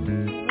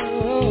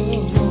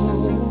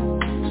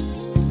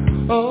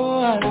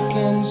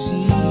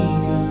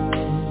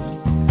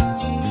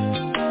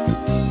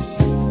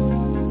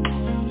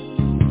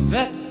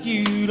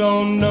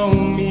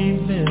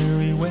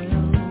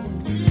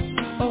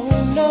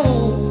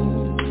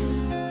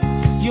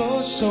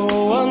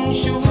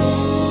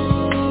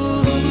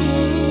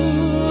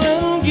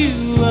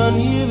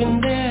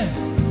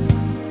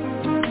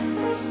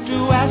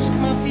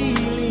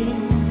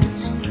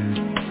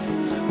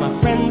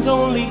 friends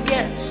only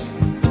guess.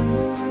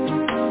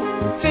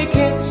 They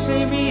can't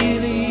say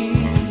really.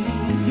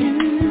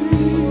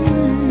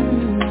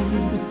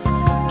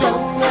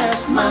 Don't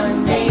ask my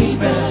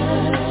neighbor.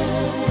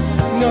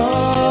 No,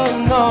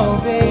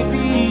 no,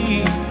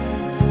 baby.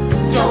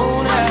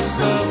 Don't ask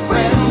the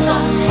friends I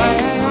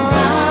hang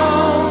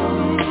around.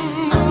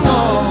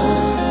 No,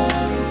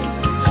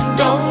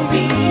 don't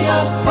be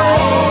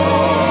afraid.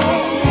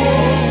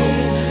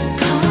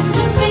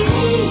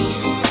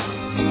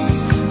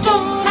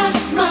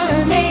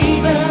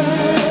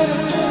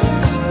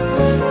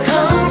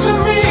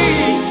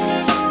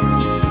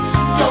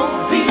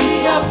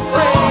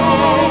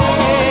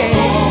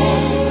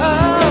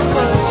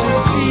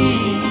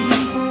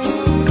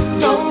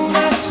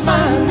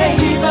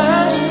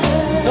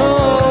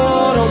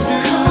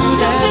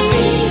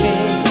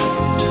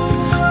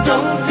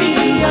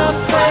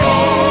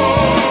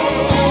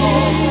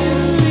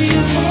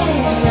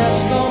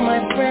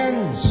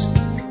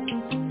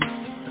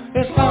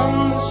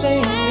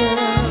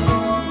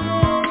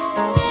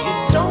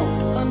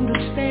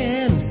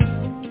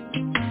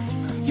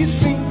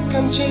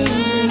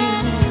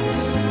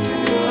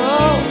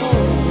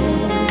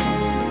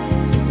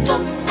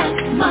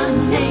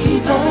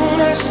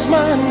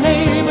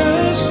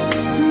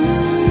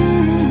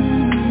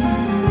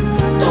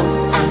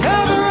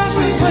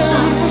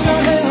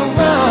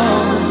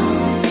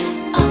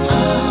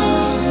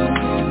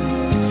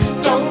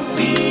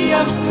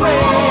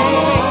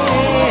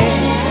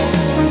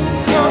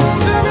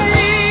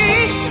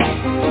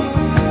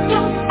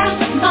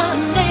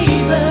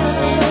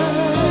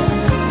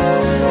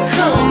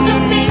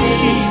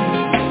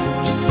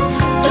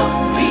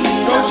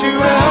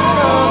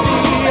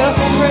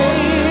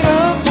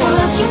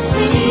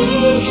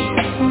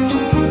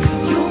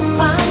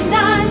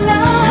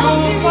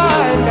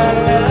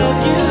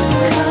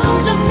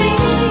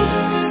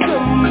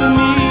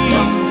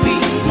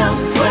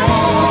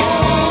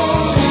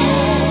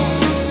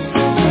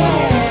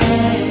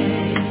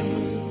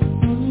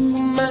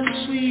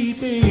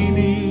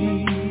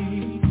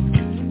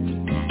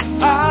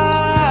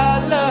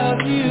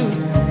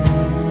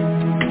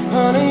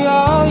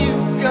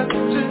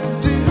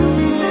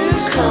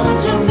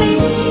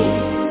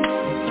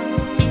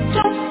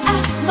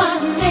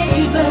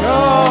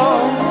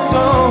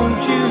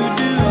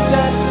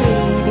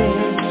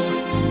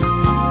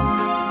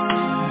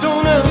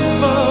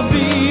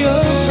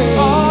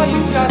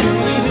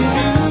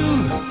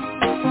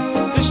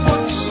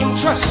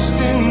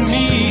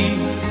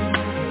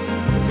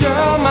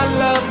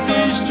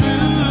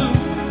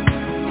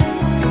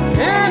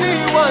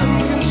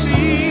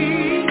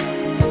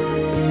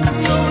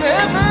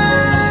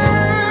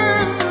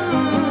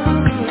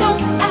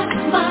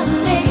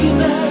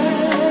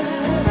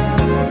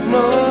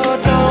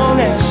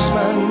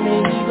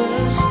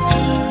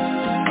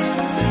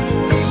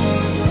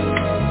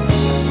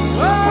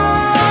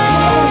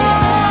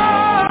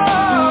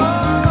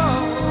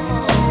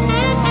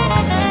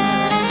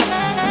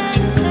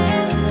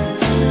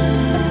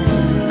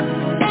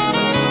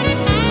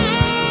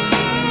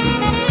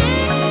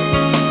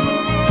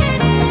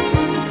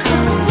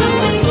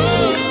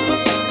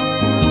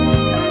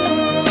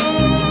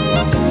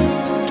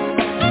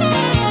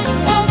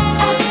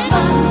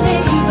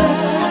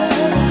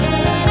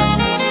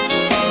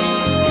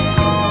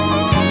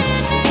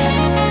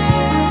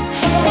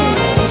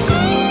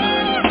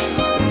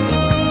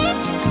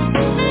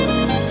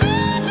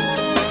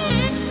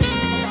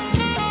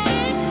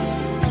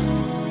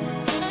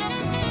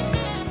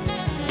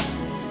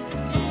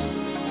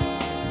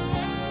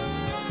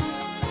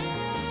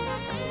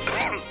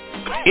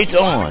 It's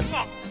on.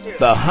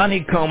 The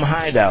Honeycomb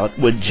Hideout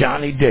with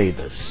Johnny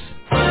Davis.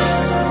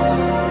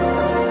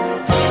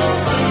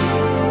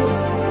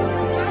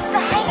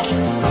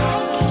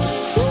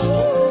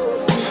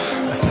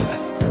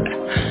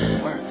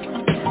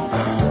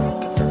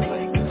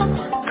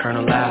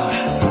 Colonel Loud.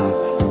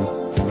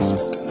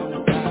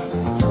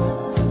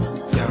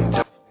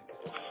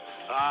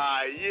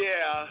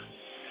 Yeah.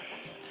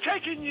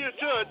 Taking you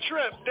to a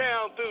trip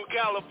down through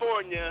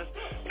California,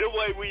 the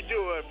way we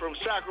do it from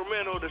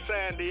Sacramento to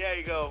San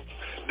Diego.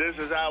 This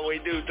is how we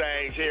do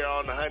things here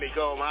on the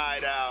Honeycomb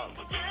Hideout.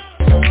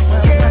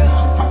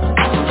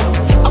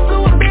 I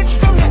flew a bitch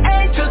from the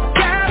A to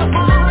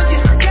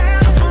California,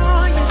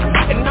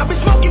 and I've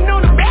been smoking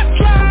on the back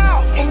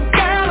cloud in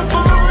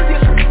California,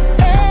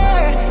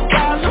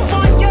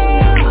 California,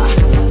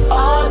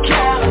 oh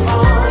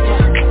California.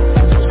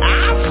 I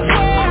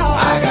swear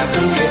I got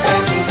to get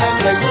back in that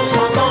place to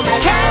smoke on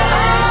that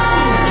California.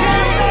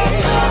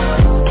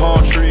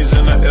 Palm trees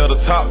in the air, the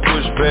top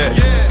push back.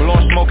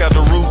 Blowing smoke out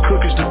the roof,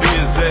 cookies to be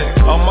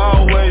exact. I'm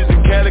always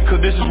in Cali, cause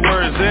this is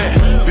where it's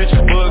at. Bitches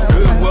bug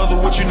good weather,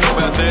 what you know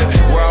about that?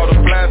 Where all the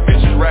fly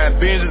bitches ride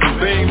Benzes and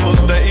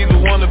Beamers. They either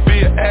wanna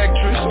be an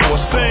actress or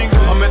a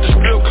singer. I'm at the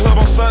strip club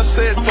on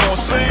Sunset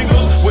throwing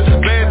singles with this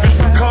bad bitch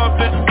from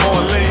Compton,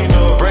 going lean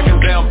up. Breaking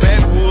down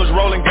backwoods,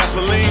 rolling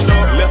gasoline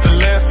up. Left the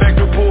land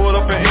factory pulled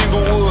up in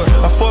Inglewood.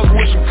 I fuck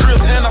with some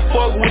Crips and I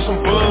fuck with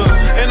some Bud,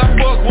 and I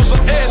fuck with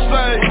some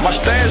S.A. My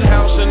stash house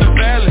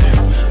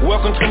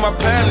welcome to my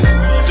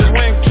palace. Just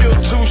went and killed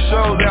 2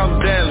 shows out in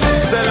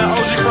Dallas. Selling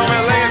OG from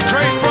LA and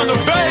Craig from the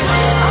Bay.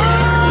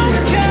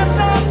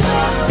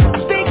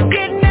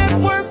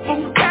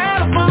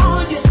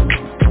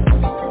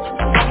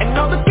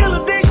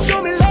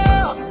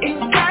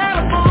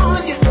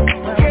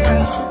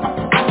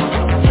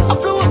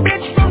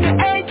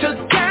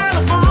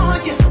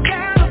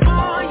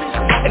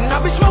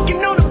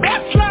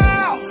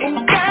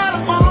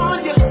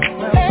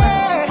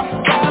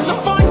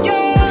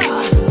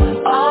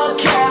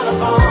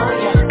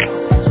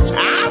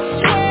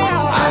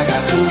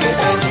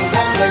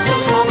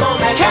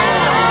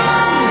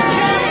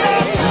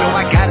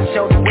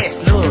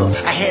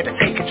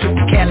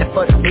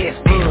 For the best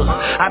deal,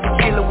 I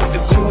been dealing with the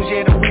goons,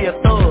 yeah, the real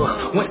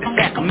thug. Went to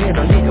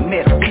Sacramento, nigga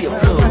met a real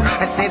plug.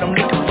 I said I'm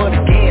looking for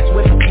the gas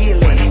with the deal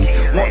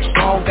at. Want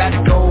strong,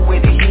 gotta go where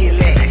the heel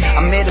at.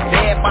 I met a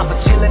bad papa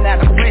chillin'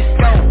 out of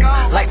Frisco,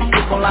 like the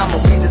sip on lima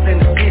readers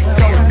in the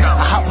disco.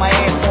 I hop my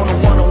ass on the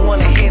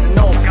 101 and head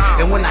north.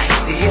 And when I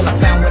hit the hill, I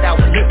found what I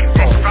was looking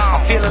for.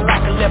 I'm feeling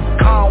like a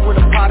leprechaun with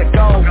a pot of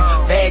gold.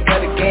 Bag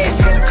of the gas,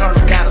 yeah, the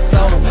colonel got a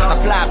soul. I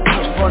fly a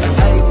bitch from the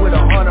A with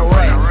 100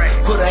 racks.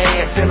 Put her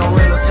ass in a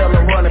rental, tell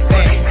her run it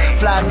back.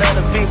 Fly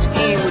another bitch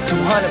in with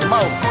 200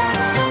 more.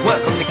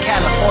 Welcome to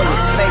California,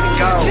 say the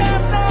go.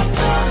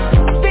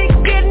 Been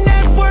getting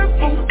that work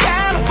from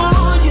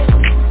California.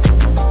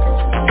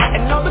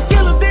 And all the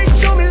killer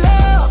bitch show me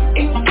love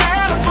in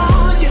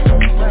California.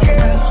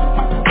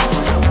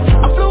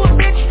 I flew a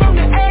bitch from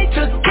the A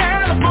to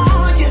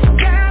California.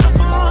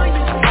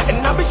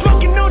 And I've been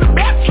smoking on the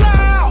back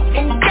cloud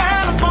in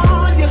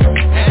California.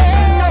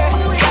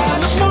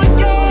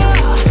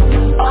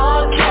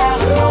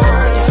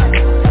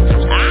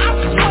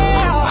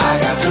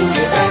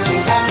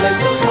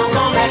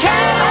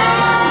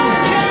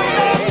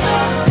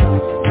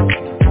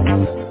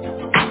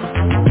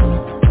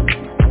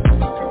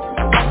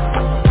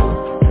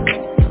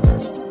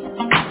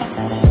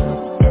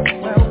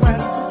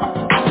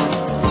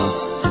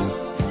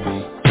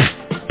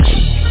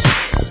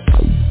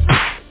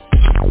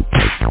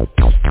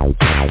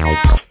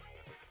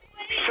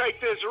 Take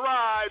this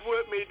ride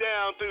with me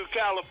down through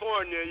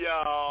California,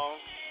 y'all.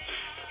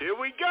 Here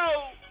we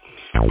go.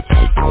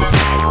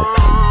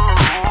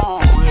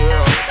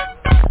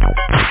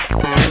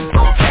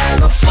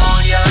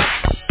 California,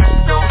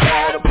 no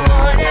matter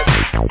burning.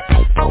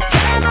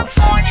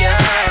 California,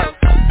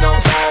 no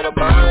matter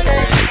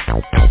burning.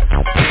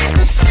 In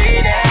the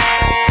city.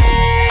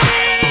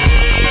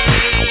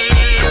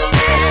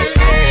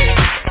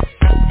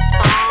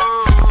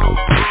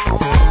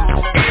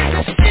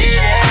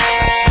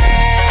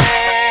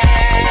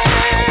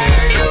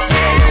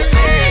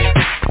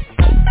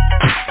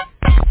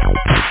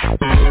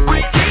 We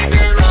keep it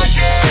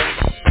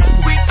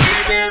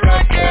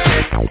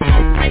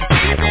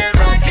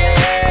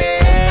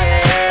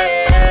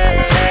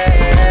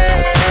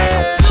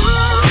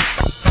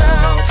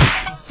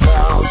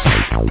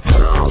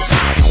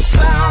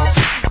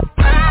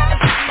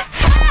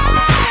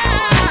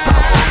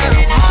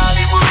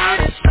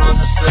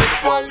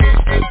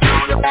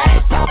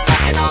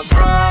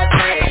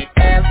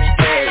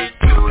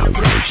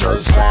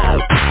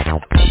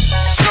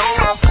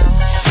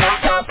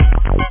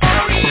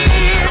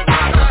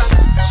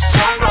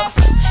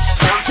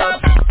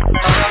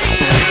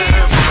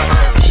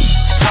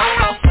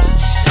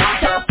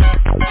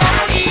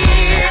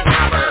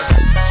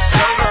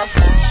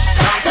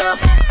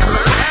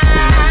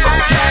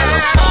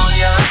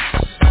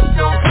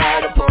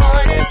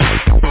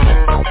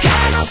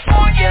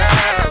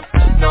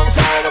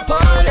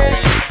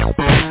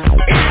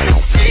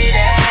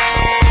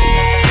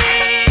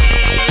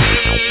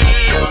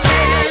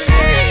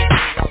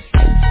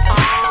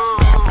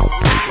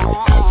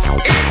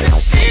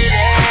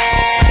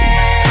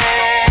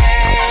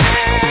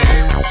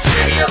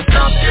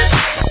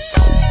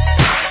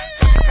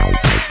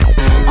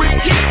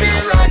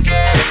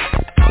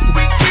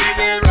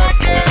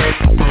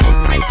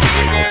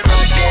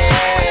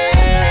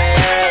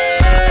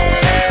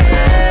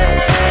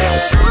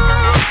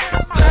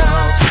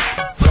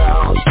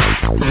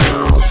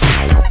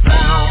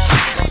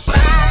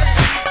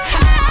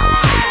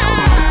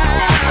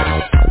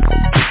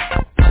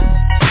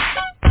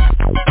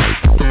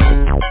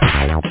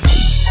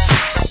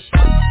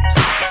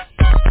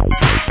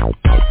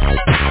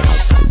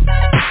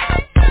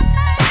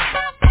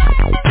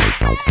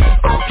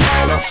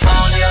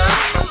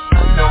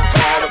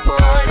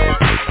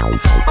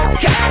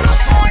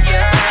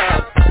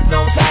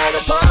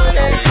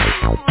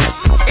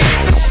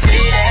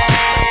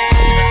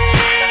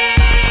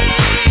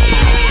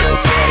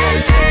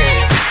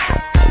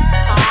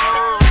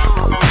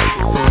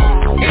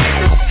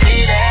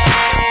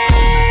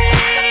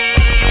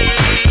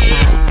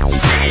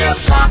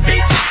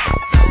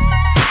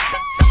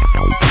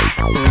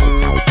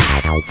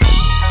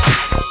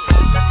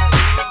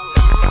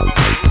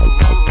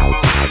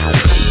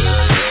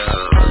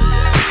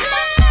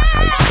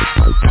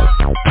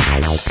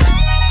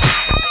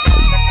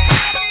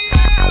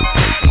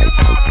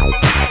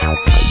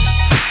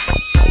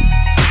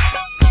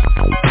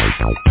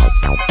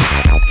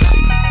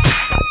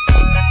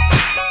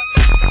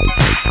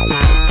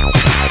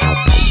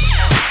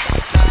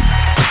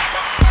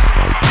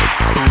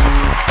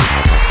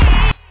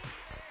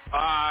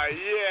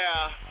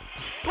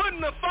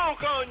putting the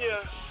funk on you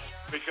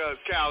because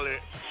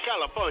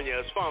California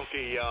is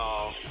funky,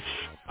 y'all.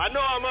 I know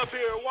I'm up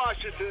here in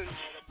Washington,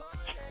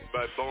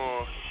 but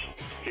born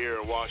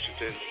here in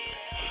Washington.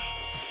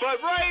 But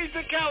raised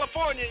in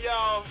California,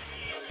 y'all,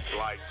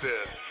 like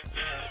this.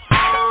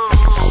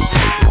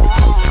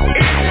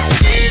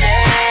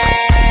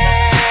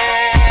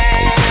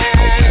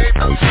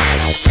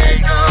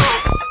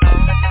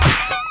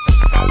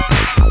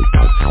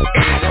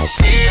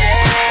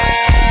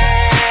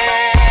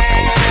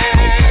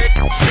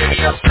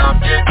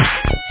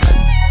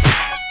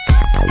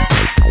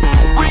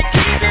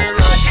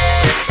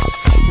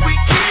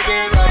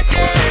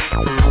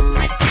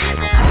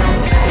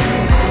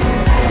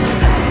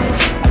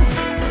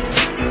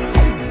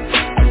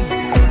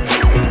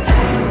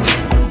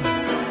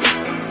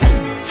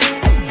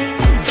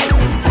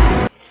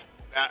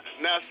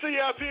 Now, see,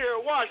 up here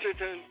in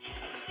Washington,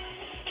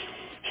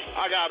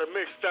 I got to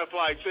mix stuff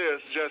like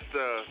this just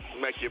to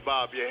make you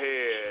bob your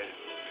head.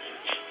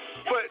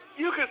 But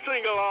you can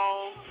sing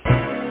along.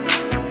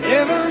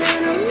 Living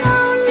in a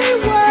lonely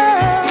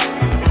world,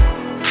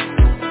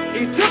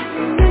 he took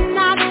the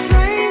midnight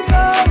train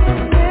going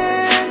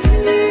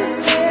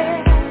anywhere.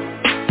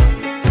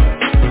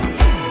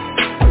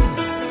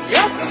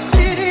 Just a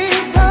city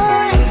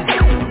boy,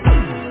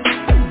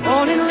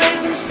 born and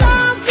raised in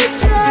South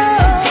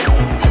Detroit.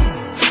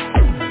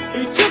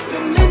 He took the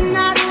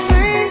midnight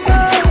train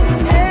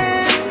going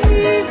anywhere.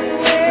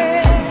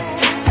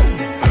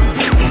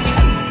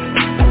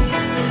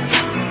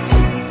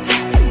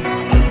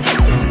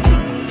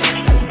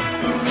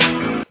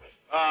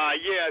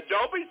 Yeah,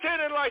 don't be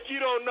pretending like you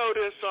don't know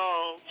this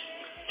song,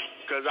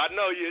 because I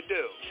know you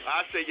do.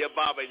 I see you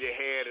bobbing your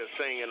head and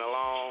singing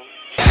along.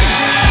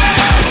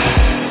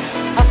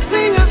 A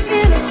singer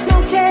in a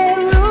smoky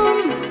room,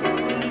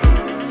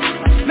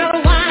 smell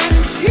wine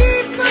and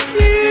cheap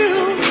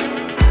perfume.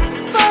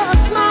 For a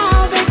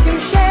smile they can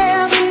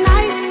share the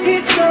night.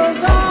 It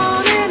goes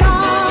on and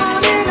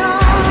on and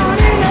on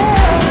and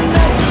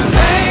on.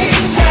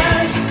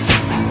 Strangers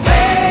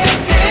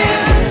waiting,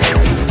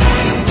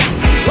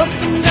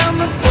 walking down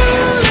the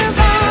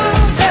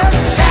boulevard of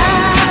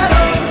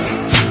shadows,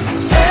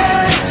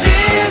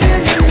 searching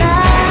in the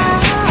night.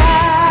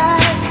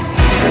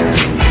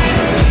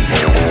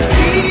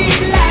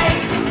 Street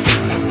lights,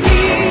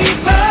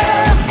 people,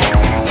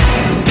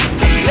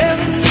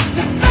 living just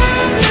to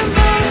find them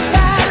both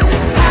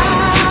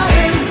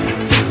shining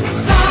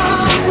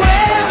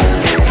somewhere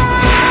in the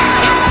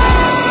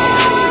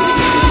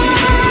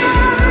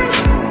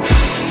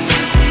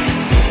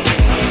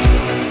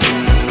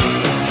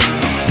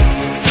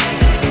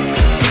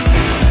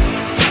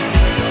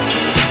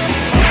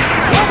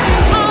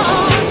Working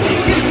hard to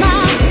get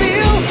my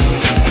fill.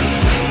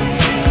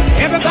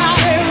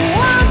 Everybody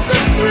wants a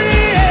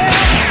thrill,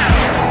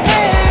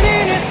 and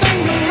anything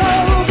to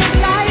roll the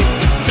dice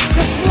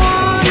just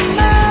one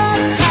more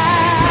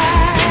time.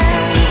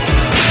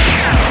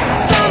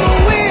 Some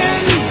will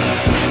win,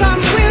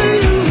 some will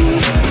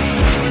lose.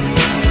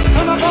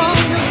 Some are born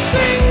to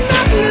sing the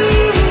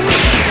blues.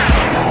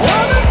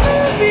 Oh, the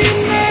movie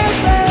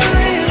never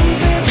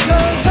ends. It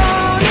goes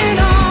on and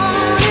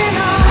on and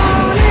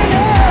on and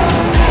on.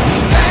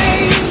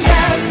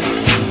 Strangers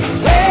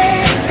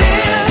waiting,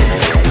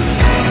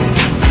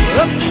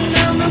 looking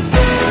down the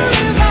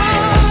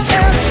boulevard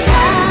of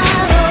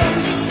shadows,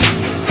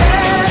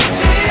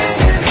 searching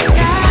in the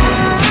night.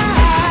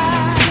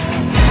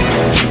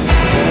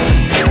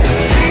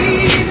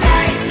 Street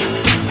lights,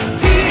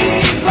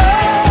 people,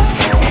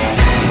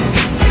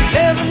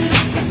 living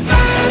just to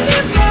find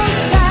them both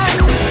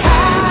shining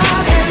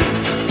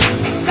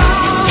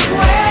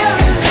somewhere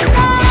in the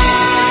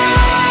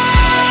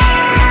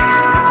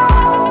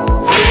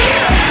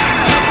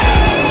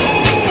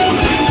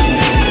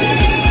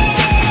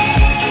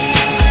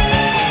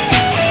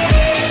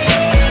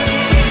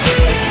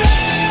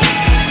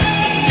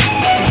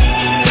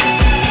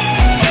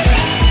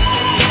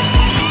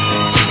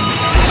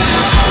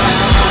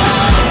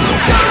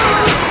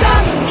Don't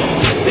stop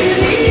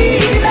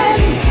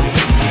believing.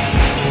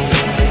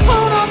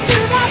 Hold on to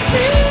that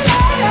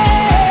feeling.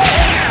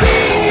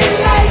 Street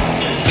lights,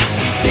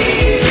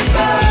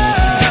 people.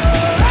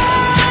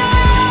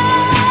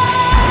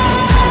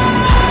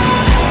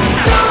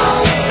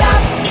 Don't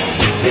stop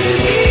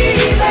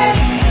believing.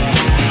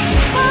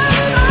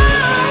 Hold on.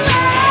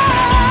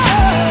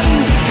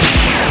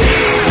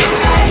 Street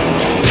lights,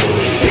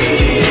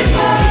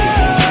 people.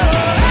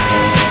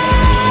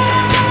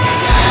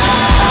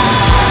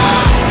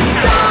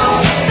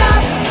 Don't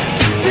stop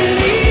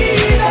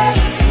believing.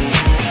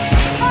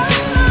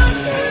 Hold on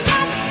to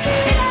that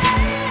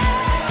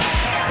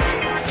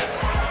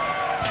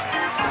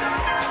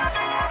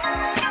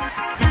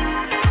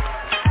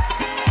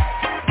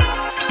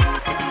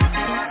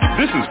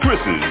This is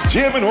Chris's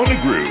Jamming on the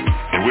Groove,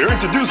 and we're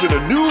introducing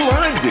a new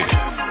line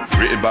dance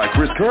written by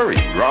Chris Curry,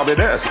 Robin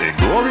S., and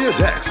Gloria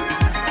Jackson.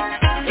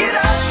 Get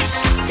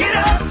up, get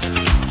up,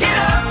 get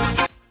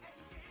up.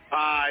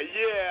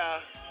 Yeah.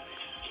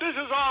 This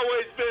has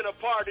always been a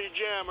party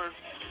jammer.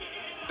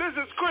 This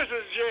is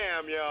Chris's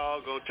Jam, y'all.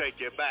 Gonna take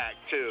you back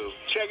to.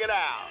 Check it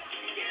out.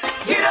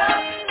 Get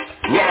up.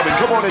 Robin,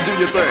 come on and do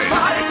your thing.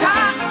 Party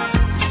time.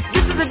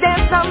 This is the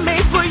dance I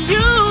made for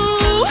you.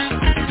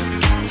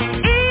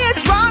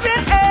 It's Robin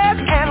S.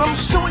 and I'm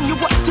showing you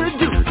what to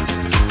do.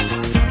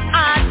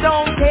 I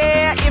don't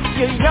care if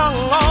you're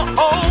young or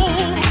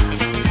old.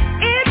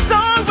 It's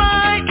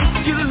alright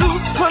if you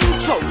lose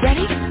control.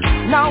 Ready?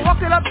 Now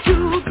walk it up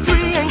 2,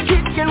 3 and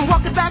kick and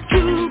walk it back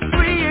 2,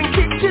 3 and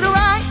kick to the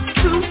right.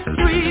 2,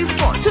 3,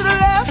 4 to the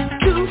left.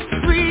 2,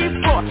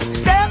 3, 4.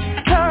 Step,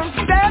 turn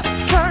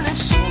and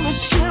shimmy,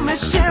 shimmy,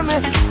 shimmy.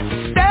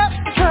 Step,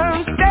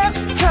 turn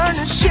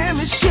and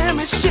shimmy,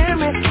 shimmy,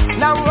 shimmy.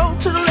 Now roll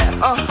to the left,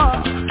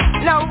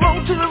 Now roll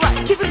to the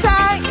right. Keep it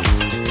tight.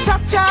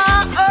 Cha-cha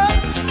up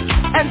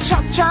and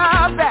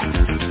cha-cha back.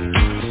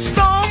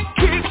 Stomp,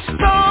 kick.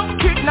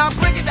 Now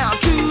bring it down.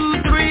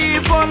 2, 3,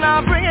 4.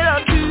 Now bring it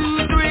up.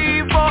 2,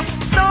 3, 4.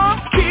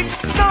 Stomp, kick.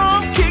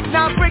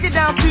 Now bring it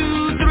down.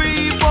 2,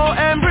 3, 4.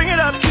 And bring it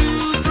up.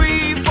 2,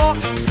 3, 4.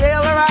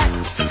 Sail it right,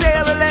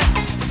 sail it left,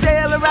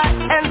 sail it right,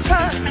 and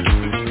turn.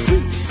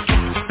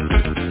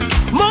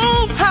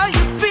 Move how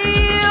you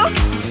feel.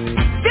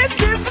 This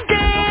is the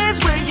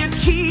dance where you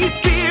keep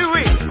it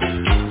real.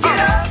 Get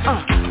up,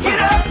 and get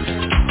light.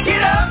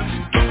 Get up,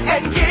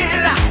 and get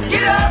light.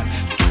 Get up,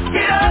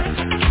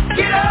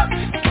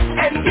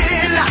 and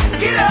get light.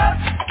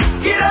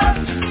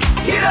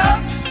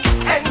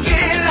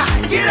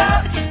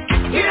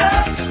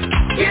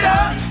 Get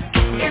up,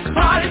 it's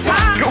party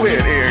time. Go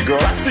ahead, Aaron,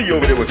 girl. I see you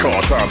over there with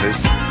Carl Thomas.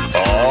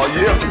 Oh,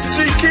 yeah.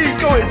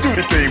 G-Keys, go ahead and do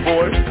the thing,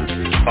 boy.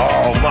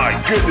 Oh, my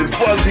goodness,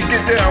 Buzzy,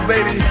 get down,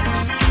 baby.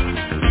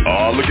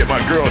 Oh, look at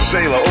my girl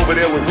Shayla over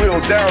there with Will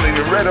Downing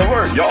and Red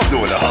Alert. Y'all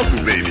doing the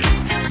hustle, baby.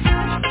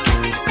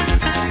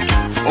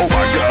 Oh,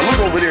 my God, look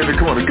over there in the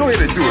corner. Go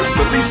ahead and do it.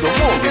 Lisa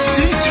Morgan,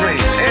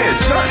 D-Train, and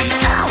Johnny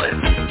Allen.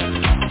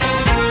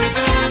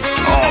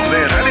 Oh,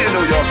 man, I didn't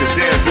know y'all could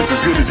dance just as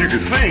good as you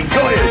could sing.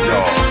 Go ahead,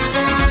 y'all.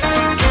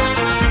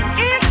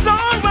 It's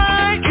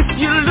alright if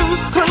you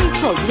lose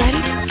control.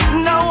 Ready?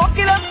 Now walk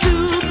it up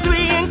 2,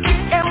 3 and kick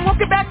and walk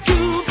it back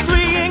 2,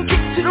 3 and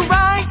kick to the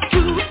right.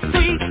 2,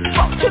 3,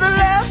 4 to the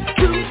left.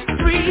 2,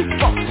 3,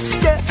 4.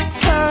 Step,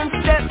 turn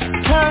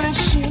and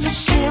shimmy,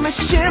 shimmy,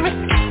 shimmy.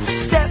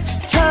 Step,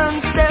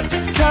 turn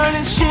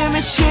and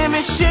shimmy,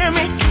 shimmy,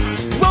 shimmy.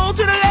 Roll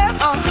to the left,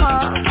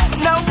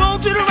 Now roll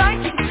to the right.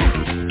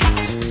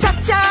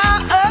 Cha-cha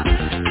up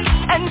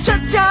and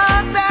cha-cha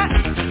back.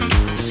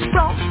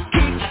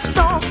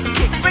 Stomp,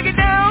 kick, bring it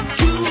down.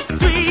 2,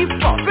 3,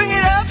 4, bring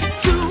it up.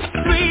 2,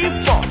 3,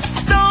 4.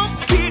 Stomp,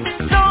 kick,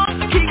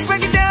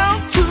 bring it down.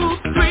 2,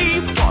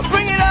 3, 4,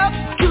 bring it up.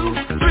 2,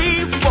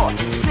 3, 4.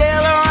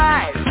 Sail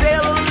right,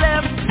 sail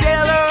left,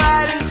 sail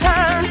right and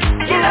turn.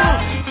 Get up,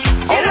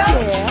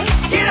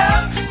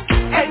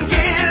 and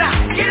get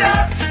light.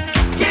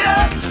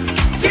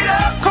 Get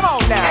up, come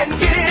on now, and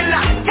get in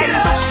line. And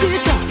don't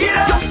sit down,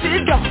 don't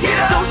sit down.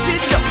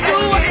 Do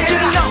what you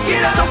know.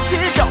 Don't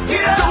sit down, do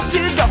what you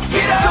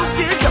know.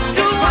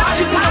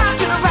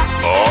 To the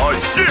right. Oh,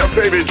 yeah,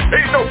 baby.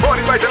 Ain't no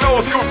party like an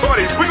old school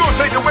party. We gonna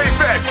take it way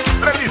back.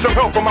 And I need some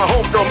help from my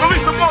homegirl.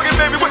 Lisa Morgan,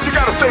 baby, what you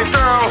gotta say,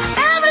 girl?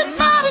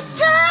 Everybody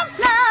jump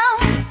now.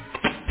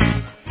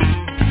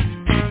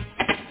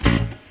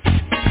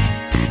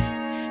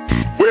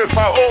 Where's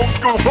my old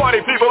school party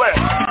people at?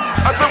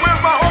 I said,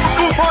 where's my old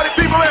school party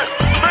people at?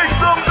 Make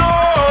some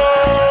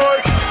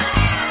noise!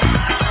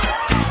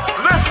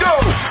 Let's go!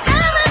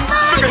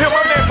 Look at him,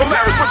 my man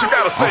Polaris, what you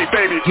gotta say,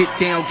 baby? Get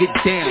down.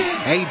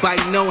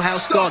 Everybody know how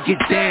Star get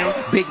down.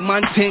 Big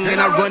Montang and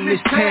I run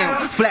this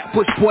town.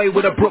 Flatbush boy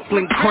with a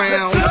Brooklyn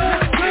crown.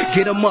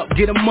 Get 'em up.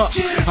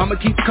 I'ma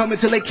keep coming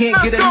till they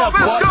can't get enough.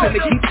 Bartender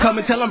keep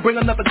coming till I'm bring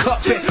another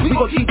cup in. We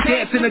gon' keep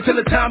dancing until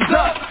the time's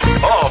up.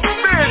 Oh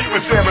man, you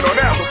was jamming on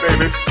that one,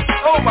 baby.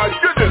 Oh my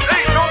goodness,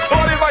 ain't no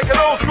party like an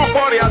old school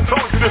party. I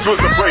told you this was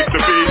the place to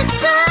be.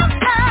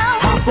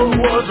 Papa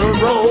was a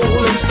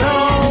rolling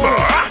stone.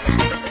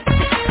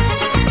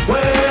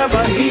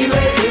 Wherever he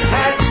laid his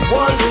hat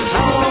was his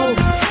home.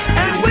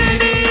 And when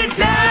he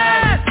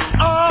died,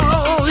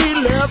 all he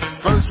left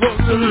us was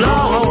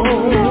alone.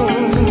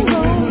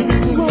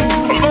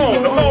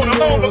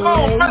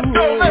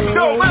 Let's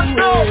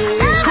go.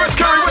 Chris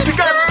Curry, what you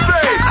got to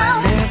say? I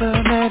never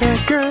met a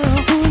girl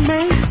who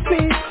makes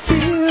me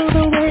feel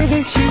the way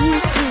that you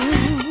do.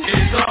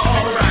 It's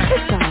alright.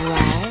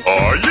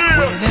 Oh yeah.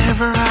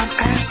 Whenever I'm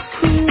asked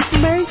who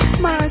makes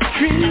my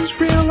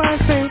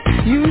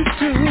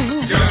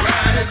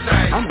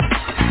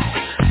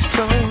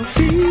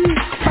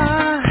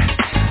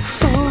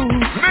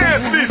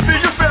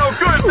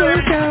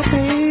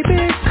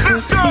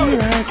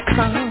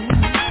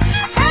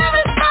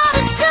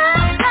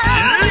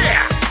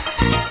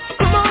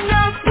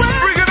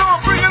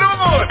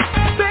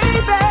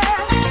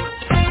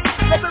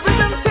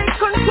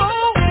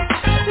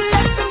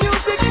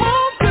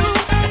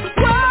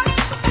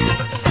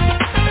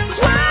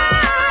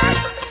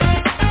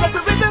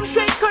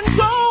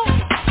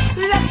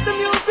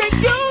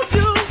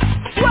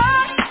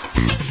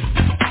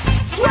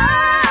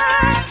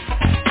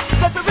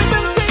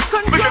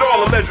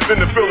in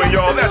the building,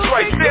 y'all. That's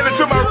right. Standing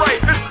to my right,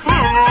 it's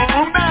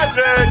Blue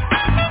Magic.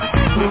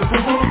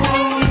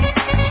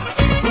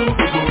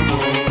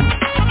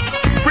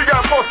 We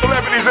got more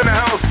celebrities in the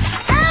house.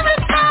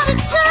 Everybody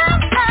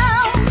jump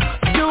now.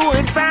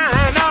 Doing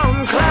fine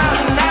on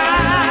cloud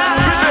nine.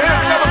 Put your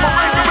hands together for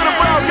Ray. Give me the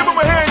crowd. Give them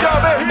a hand, y'all.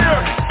 They're here.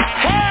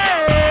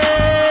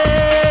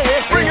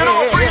 Hey. Bring it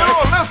on. Bring it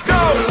on. Let's go.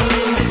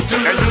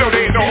 And you know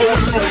they ain't no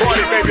old school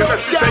party, baby. Let's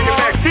just take it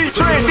back.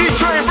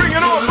 D-Train, bring it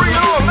on, bring it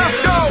on, let's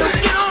go.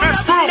 Let's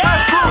groove,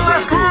 let's groove,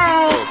 let's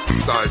groove.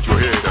 Subside your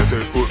head, I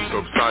said put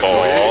subside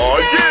your head. Oh,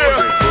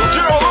 yeah.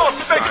 Gerald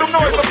Austin, make some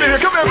noise up in here.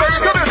 Come here,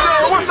 baby, come here,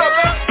 Gerald. What's up,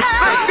 man?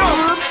 Let's go.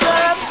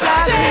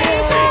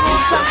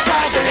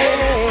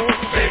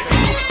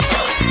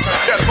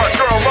 That's my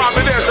girl,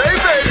 Robin is. Hey,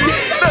 baby.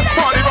 Let's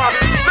party,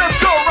 Robin. Let's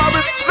go,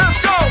 Robin. Let's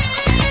go.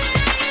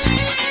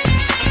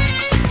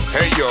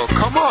 Hey, yo,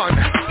 come on.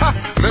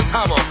 Let's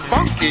have a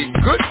funky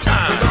good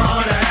time.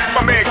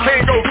 My man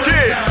Kango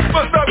Kid.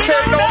 What's up,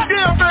 Kango?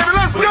 Yeah, baby,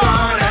 let's go.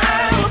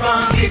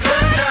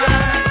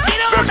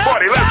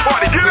 Let's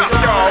party, get up,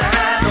 y'all.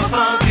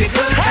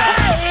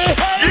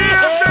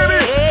 Yeah, baby.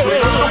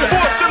 The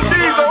Force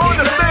MCs are on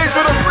the stage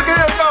with us. Look at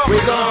him, y'all.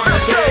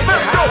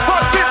 Let's go,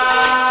 punch it.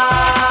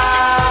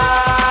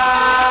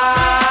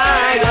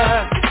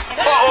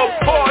 Uh-oh,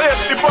 Paul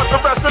Anthony brought the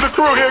rest of the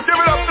crew here. Give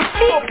it up to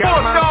Full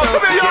Force, y'all.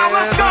 Come here, y'all.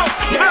 Let's go.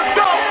 Let's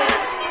go.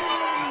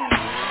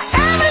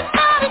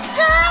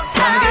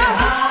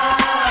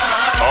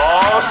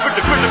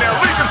 Now,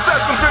 Lincoln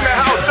Sessions in the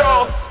house,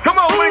 y'all. Come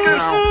on, Lincoln.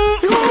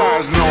 You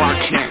guys know I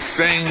can't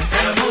sing.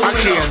 I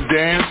can't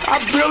dance. I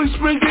barely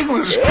speak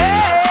English.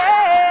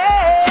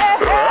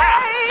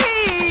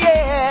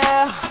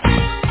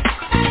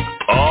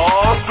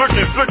 Oh,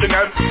 Sookie.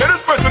 Now,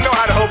 this person know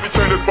how to help me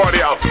turn this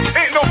party out.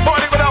 Ain't no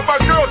party without my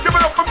girl. Give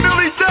it up for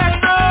Billy Jackson.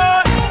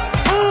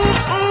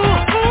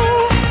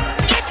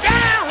 Get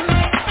down.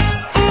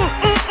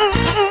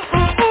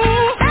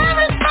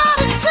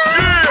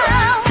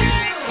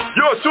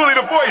 Yours truly,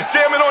 the voice,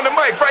 jamming on the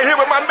mic right here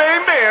with my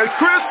main man,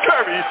 Chris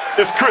Curry.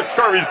 It's Chris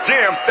Curry's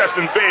Jam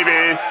Session,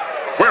 baby.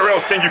 Where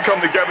else can you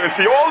come together and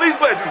see all these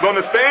legends on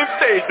the same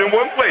stage in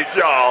one place,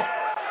 y'all?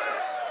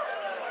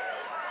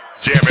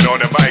 Jamming on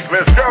the mic,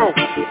 let's go.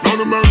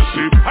 No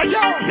mercy.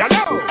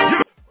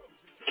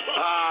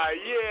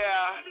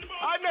 Yeah.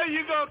 I know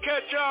you gonna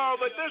catch on,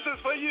 but this is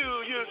for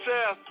you,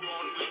 Yusef.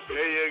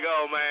 Here you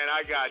go, man.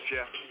 I got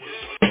you.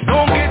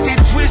 Don't get it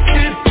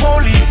twisted,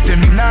 police,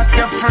 them not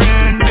your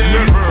friend.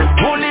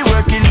 Only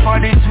working for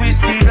the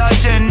twisted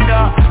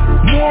agenda.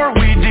 More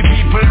we the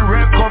people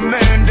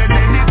recommend. And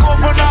then they go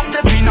burn up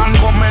the pin and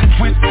come and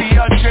twist the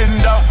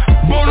agenda.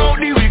 Burn out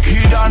the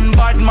wicked and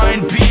bad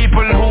mind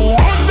people who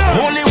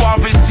only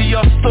want to see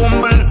us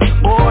stumble.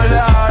 Oh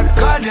Lord,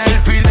 God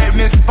help me, let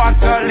me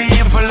spot all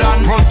evil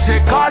and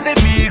protect all the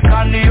meek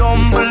and the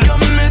humble. You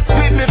miss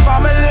with me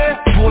family,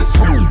 post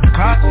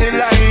cross the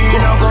line.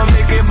 I'm gonna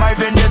make it my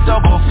vendetta,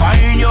 go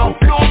find you.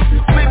 Don't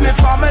with me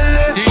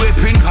family. The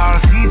weapon car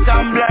seat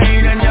and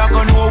blind, and you're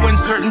gonna know when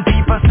certain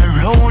people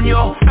surround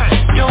you.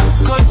 Just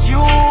cause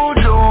you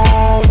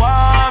don't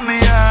want me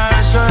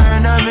as your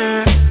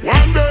enemy.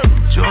 One day,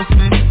 trust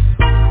me.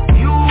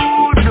 You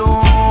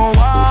don't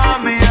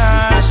want me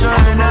as your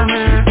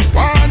enemy.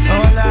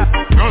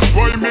 that's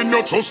why me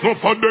not trust no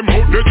for them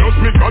out. They just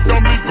me God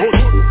and me gun.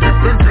 If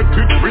them get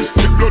it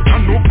twisted, blood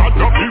and no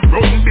bother me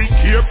run. Be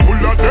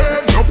careful of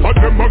them. No for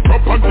them a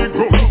crop on the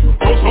ground.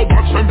 Just a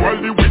watch them while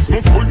the wits no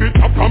pull the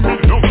top of me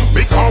down.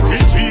 Because we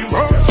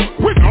serious.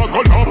 We not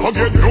gonna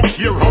forget. No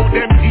care how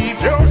them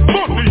evil.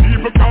 But the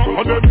evil can't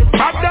for them.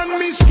 Bad than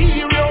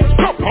mysterious.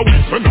 Stop how we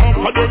send off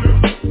for them.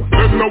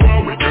 Them know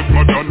how we get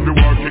mad and the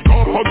war kick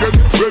off again.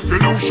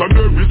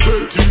 Revolutionary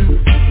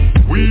setting.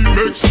 We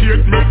make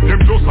shit, make them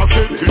just a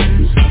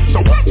settings. So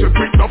watch it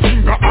with the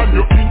finger on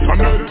your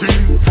internet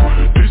thing.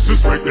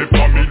 Disrespect the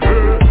family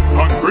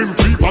and bring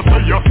people to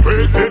your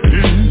favorite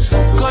things.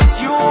 Cause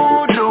you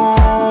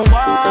don't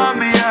want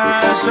me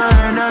as your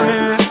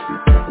enemy.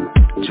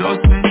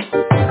 Trust me.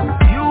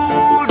 You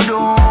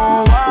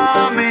don't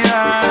want me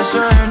as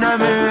your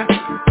enemy.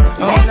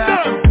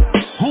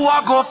 Who I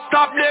go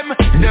stop them?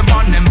 Them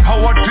on them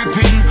power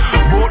tripping.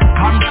 Both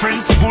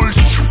conference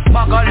bullshit.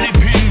 Bag of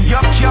lipping. You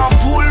can't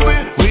fool me.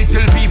 Wait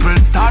till people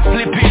start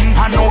slipping.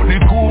 I know the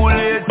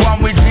Kool-Aid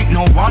one we drink,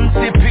 no one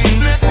sipping.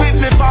 Mess with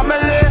me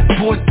family.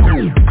 Post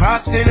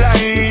cross the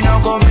line.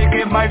 I'm gonna make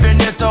it my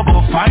vendetta,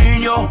 go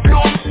find you.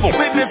 Don't fuck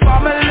with me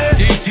family.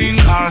 They think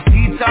our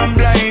seats and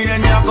blind,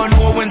 and you're gonna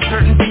know when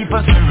certain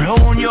people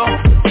surround you.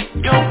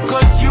 Yo,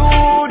 cause you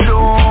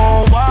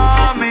don't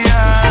want me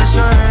as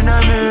your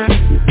enemy.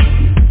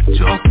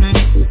 Trust me.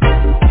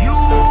 You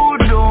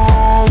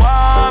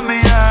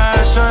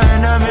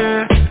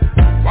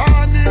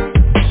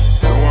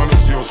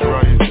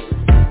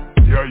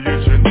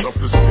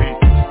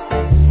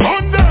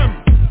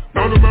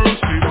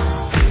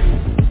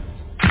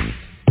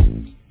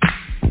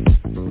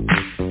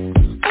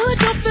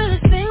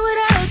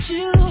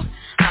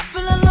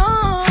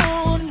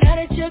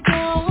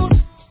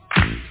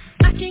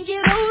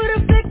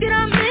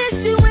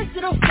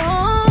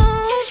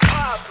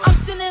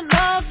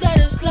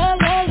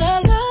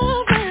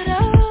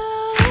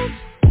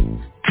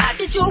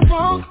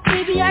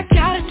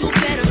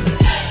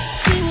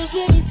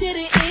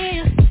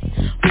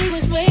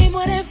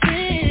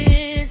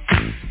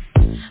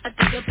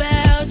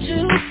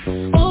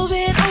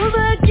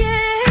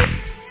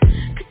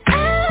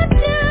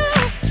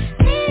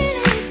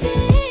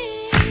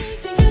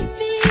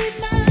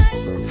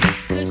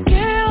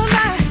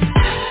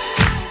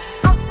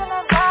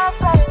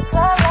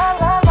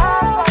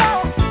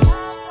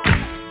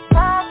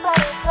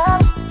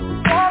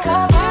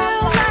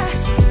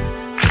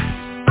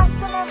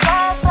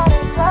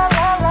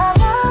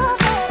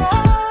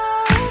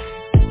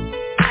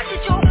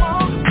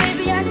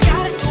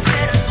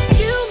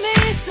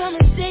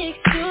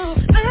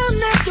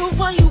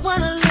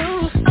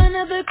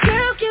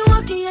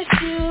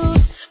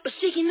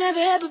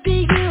ever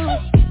be you.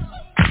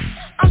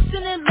 I'm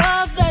sending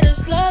love letters,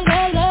 love,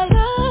 love, love,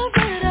 love,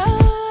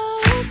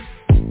 love.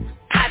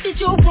 I did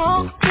you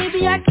wrong,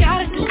 baby, I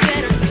gotta do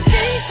better.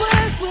 These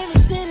words we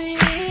were sitting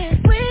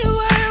in, we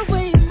were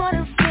way more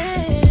than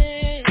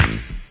friends.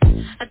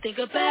 I think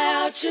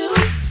about you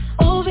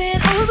over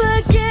and over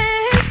again.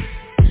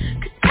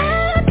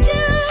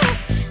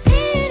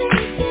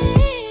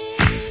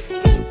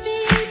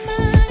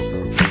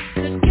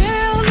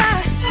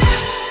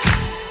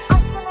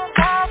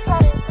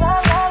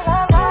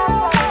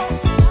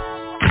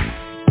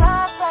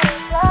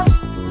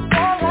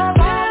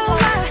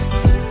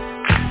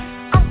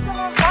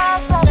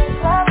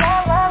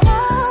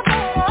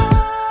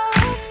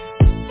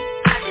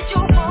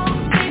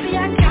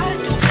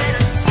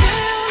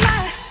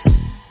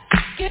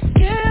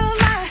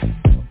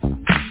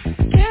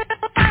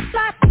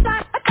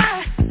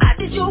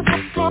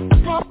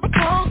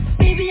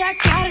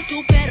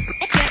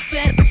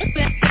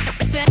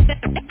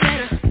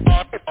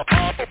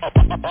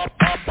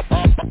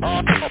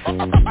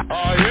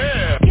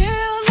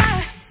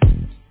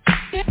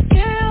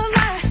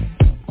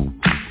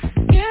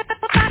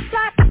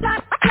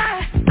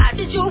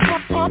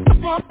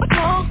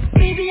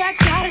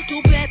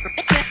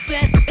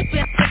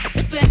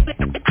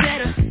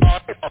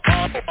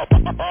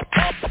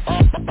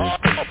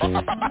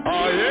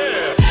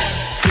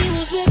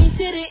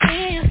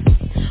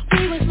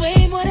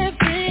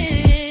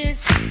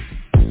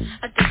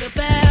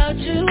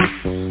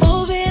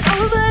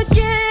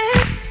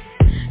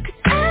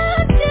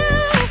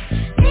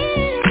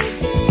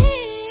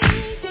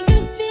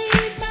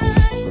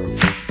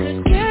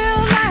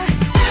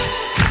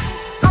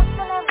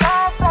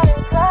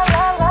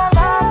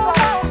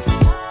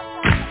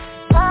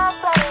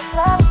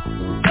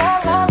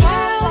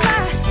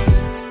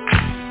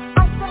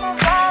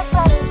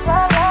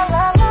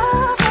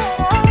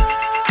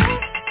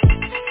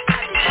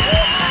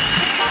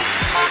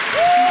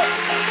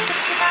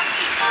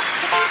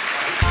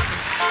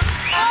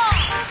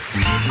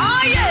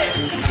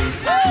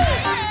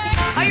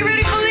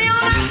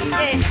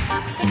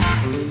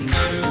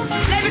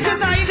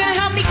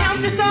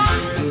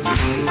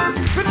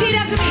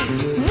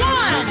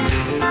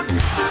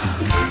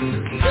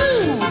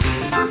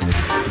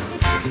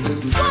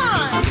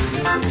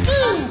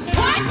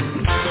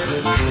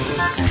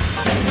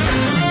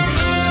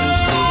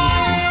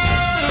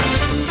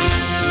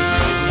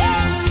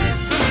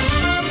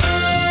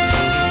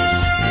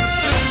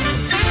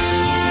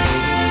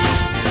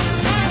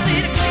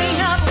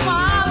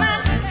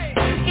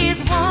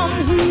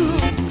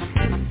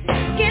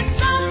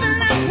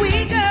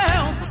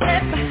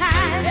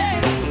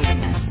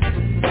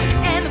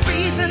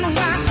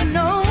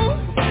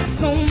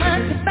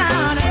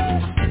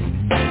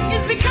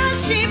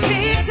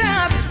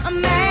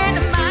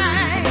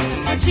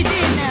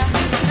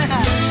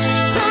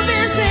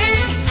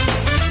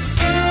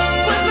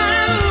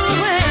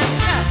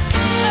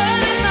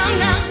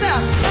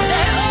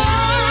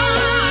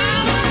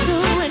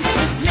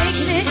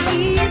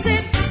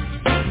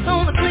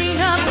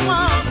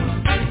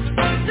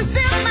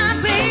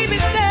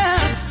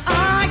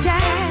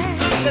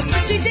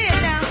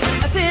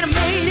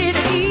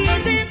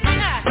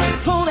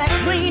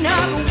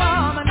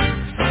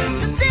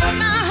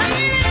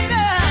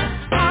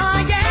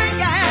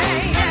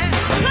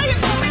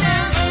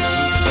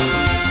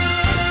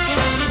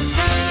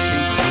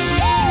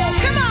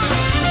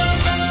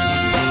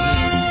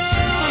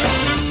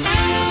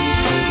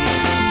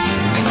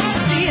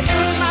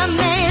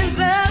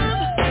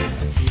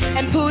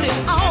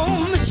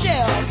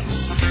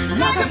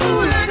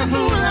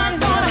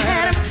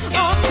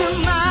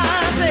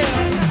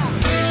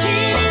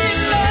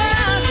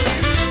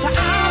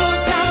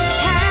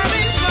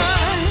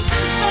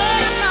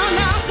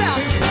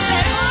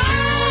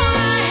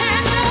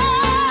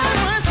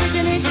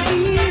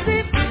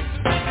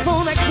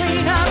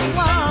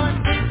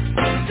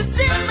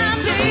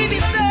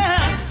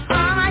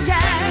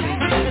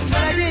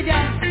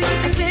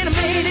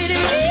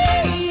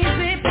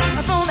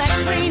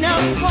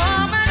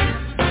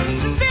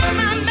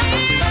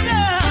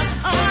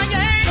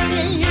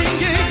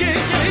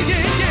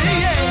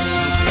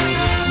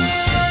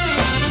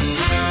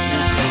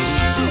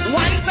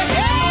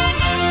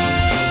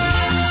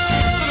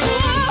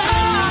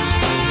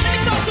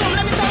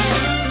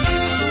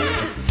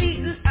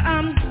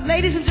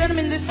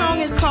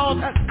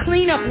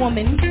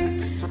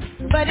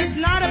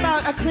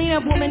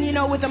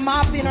 With a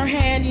mop in her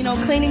hand,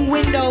 cleaning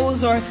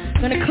windows or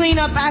gonna clean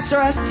up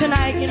after us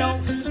tonight,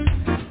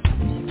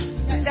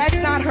 That's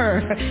not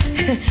her.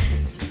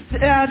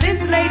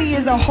 This lady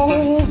is a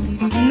whole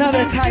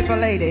nother type of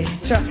lady,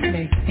 trust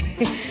me.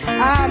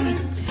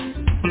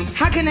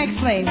 How can I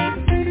explain?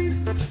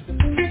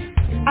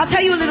 I'll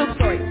tell you a little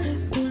story.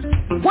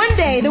 One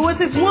day there was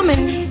this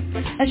woman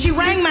and she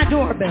rang my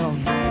doorbell.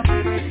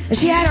 And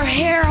she had her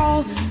hair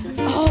all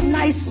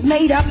nice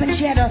made up and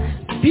she had a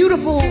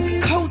beautiful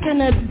coat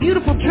and a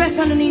beautiful dress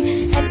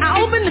underneath. And I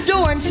opened the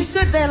door and she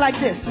stood there like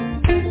this.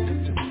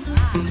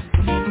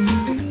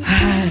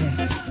 Hi.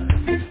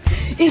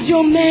 is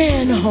your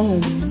man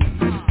home?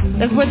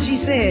 That's what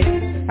she said.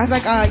 I was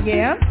like,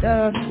 yeah,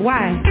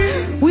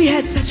 why? We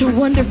had such a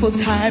wonderful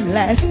time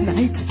last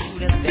night.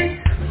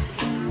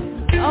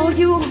 Oh,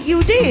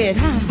 you did,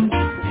 huh?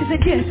 She said,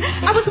 yes.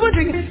 I was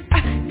wondering,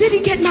 did he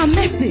get my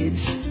message?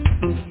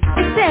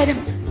 It said,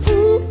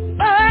 ooh,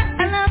 boy,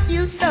 I love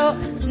you so,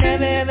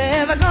 never, ever,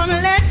 ever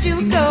gonna let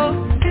you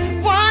go.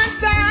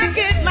 Once I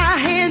get my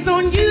hands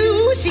on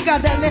you, she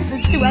got that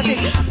message too. I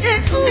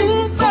said,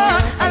 ooh, boy,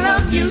 I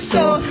love you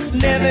so,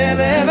 never,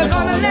 ever, ever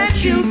gonna let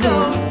you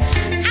go.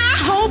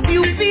 I hope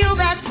you feel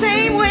that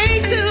same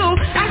way too. I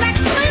was like,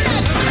 clean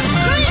it.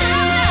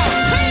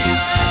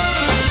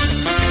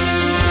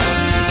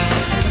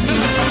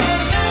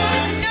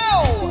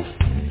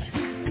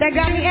 That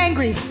got me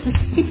angry.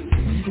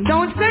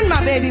 Don't send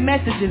my baby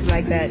messages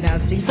like that now,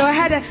 see. So I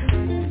had to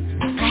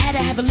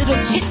have a little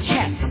chit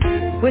chat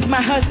with my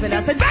husband.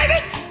 I said,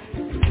 baby!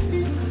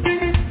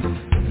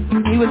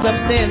 He was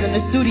upstairs in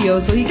the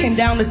studio, so he came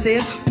down the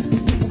stairs.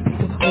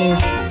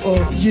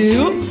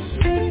 You?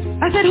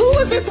 I said, who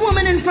was this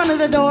woman in front of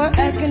the door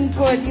asking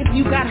for if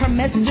you got her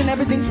message and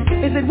everything?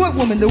 They said, what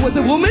woman? There was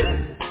a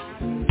woman?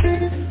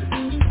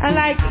 I'm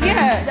like,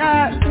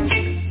 yeah,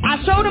 I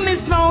showed him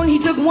his phone. He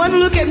took one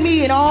look at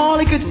me, and all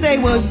he could say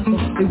was,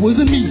 it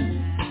wasn't me.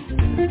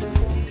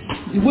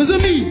 It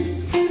wasn't me.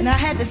 And I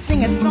had to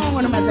sing a song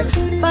on him. I said,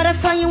 but I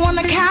saw you on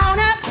the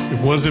counter.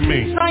 It wasn't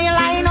me. Saw you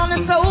lying on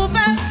the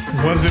sofa.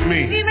 It wasn't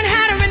me. Even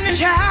had her in the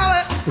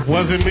shower. It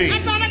wasn't me.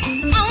 I saw it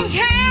on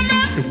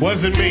camera. It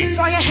wasn't me.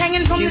 Saw you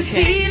hanging from the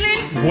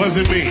ceiling. It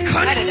wasn't me.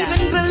 Couldn't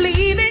even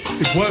believe it.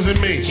 It wasn't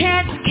me.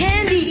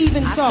 Candy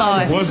even saw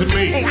it. It wasn't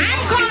me. Hey,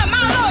 I'm calling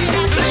my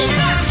lawyer.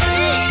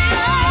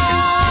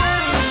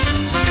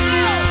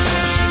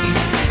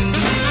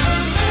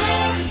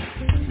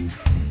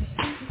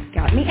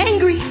 Got me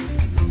angry.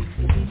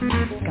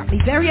 Got me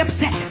very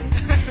upset.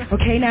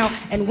 Okay, now,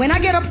 and when I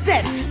get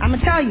upset, I'm going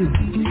to tell you,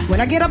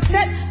 when I get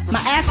upset, my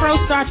afro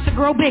starts to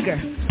grow bigger.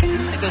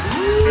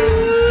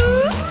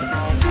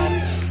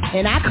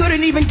 And I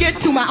couldn't even get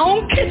to my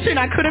own kitchen.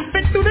 I couldn't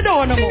fit through the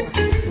door no more.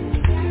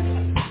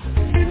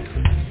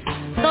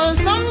 So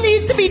something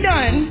needs to be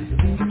done.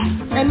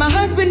 And my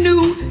husband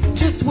knew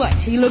just what.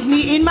 He looked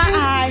me in my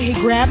eye, he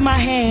grabbed my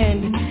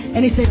hand,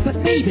 and he said,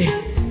 but baby,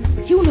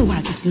 you know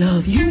I just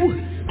love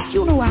you.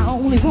 You know I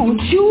only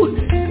want you.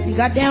 He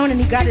got down and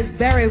he got his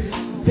Barry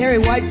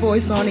White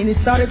voice on and he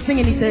started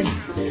singing. He said,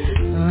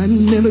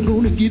 I'm never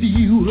gonna give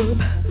you up.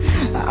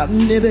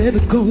 I'm never ever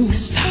gonna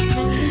stop.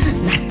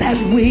 Not that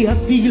way I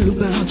feel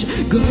about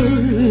you.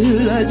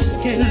 Girl, I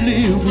just can't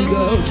live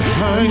without you.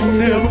 I ain't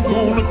never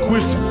gonna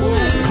quit,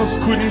 cause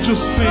quitting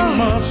just ain't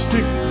my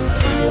stick.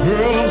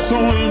 Girl, I'm so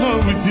in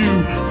love with you.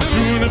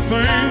 Do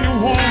anything you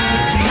want to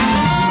do.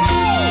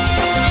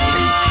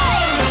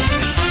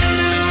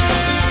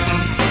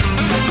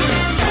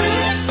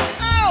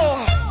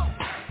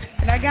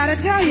 I gotta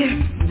tell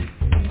you,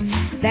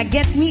 that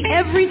gets me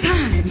every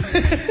time.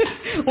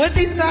 Once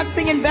he starts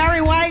singing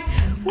Barry White,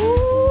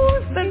 ooh,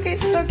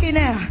 sucky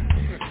now.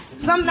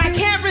 Something I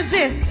can't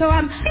resist. So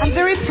I'm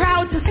very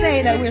proud to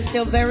say that we're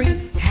still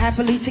very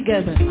happily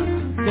together.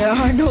 There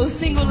are no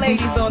single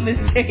ladies on this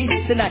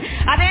stage tonight.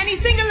 Are there any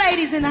single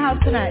ladies in the house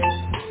tonight?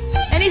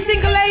 Any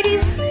single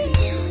ladies?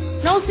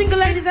 No single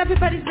ladies.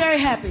 Everybody's very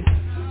happy.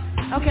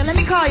 Okay, let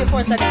me call you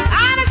for a second.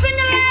 All the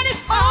single ladies,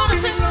 all the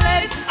single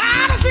ladies,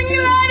 all the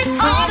single ladies,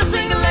 all the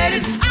single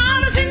ladies,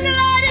 all the single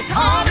ladies,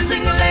 all the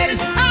single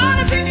ladies, all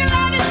the single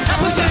ladies.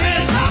 Put your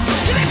hands up.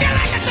 You think you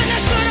like a thing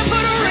that should've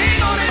put a ring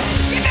on it?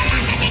 You think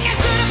like a thing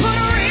that should've put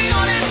a ring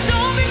on it?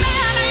 Don't be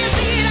mad when you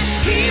see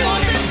that he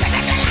wants it. You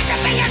think like a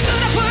thing that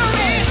should've put a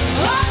ring.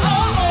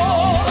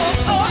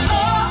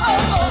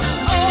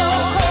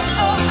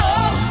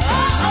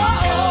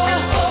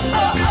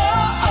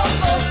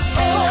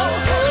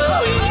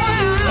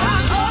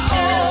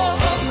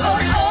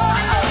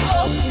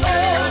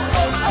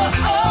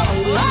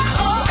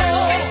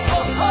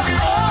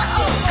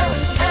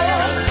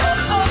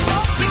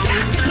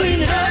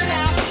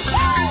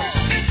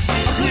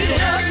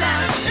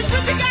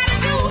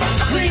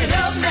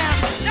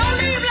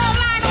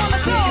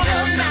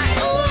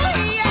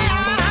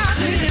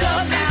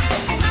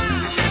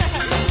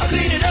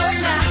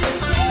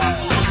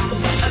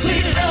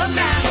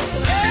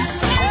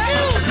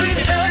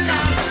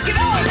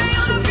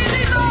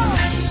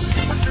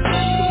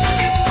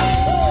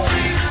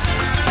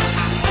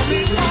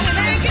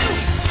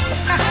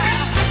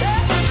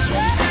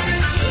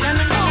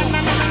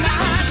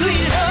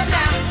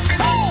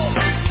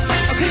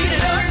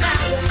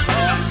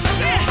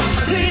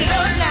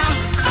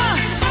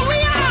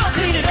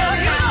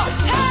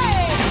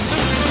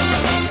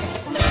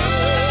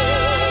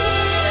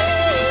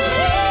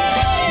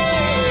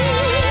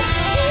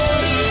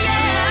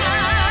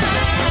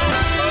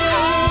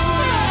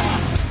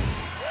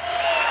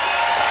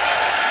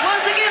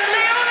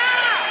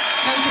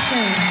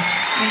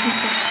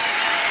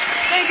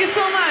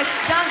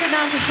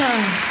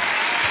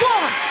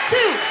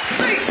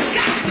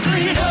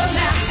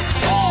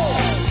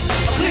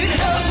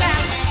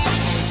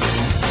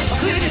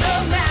 Clean it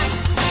up now.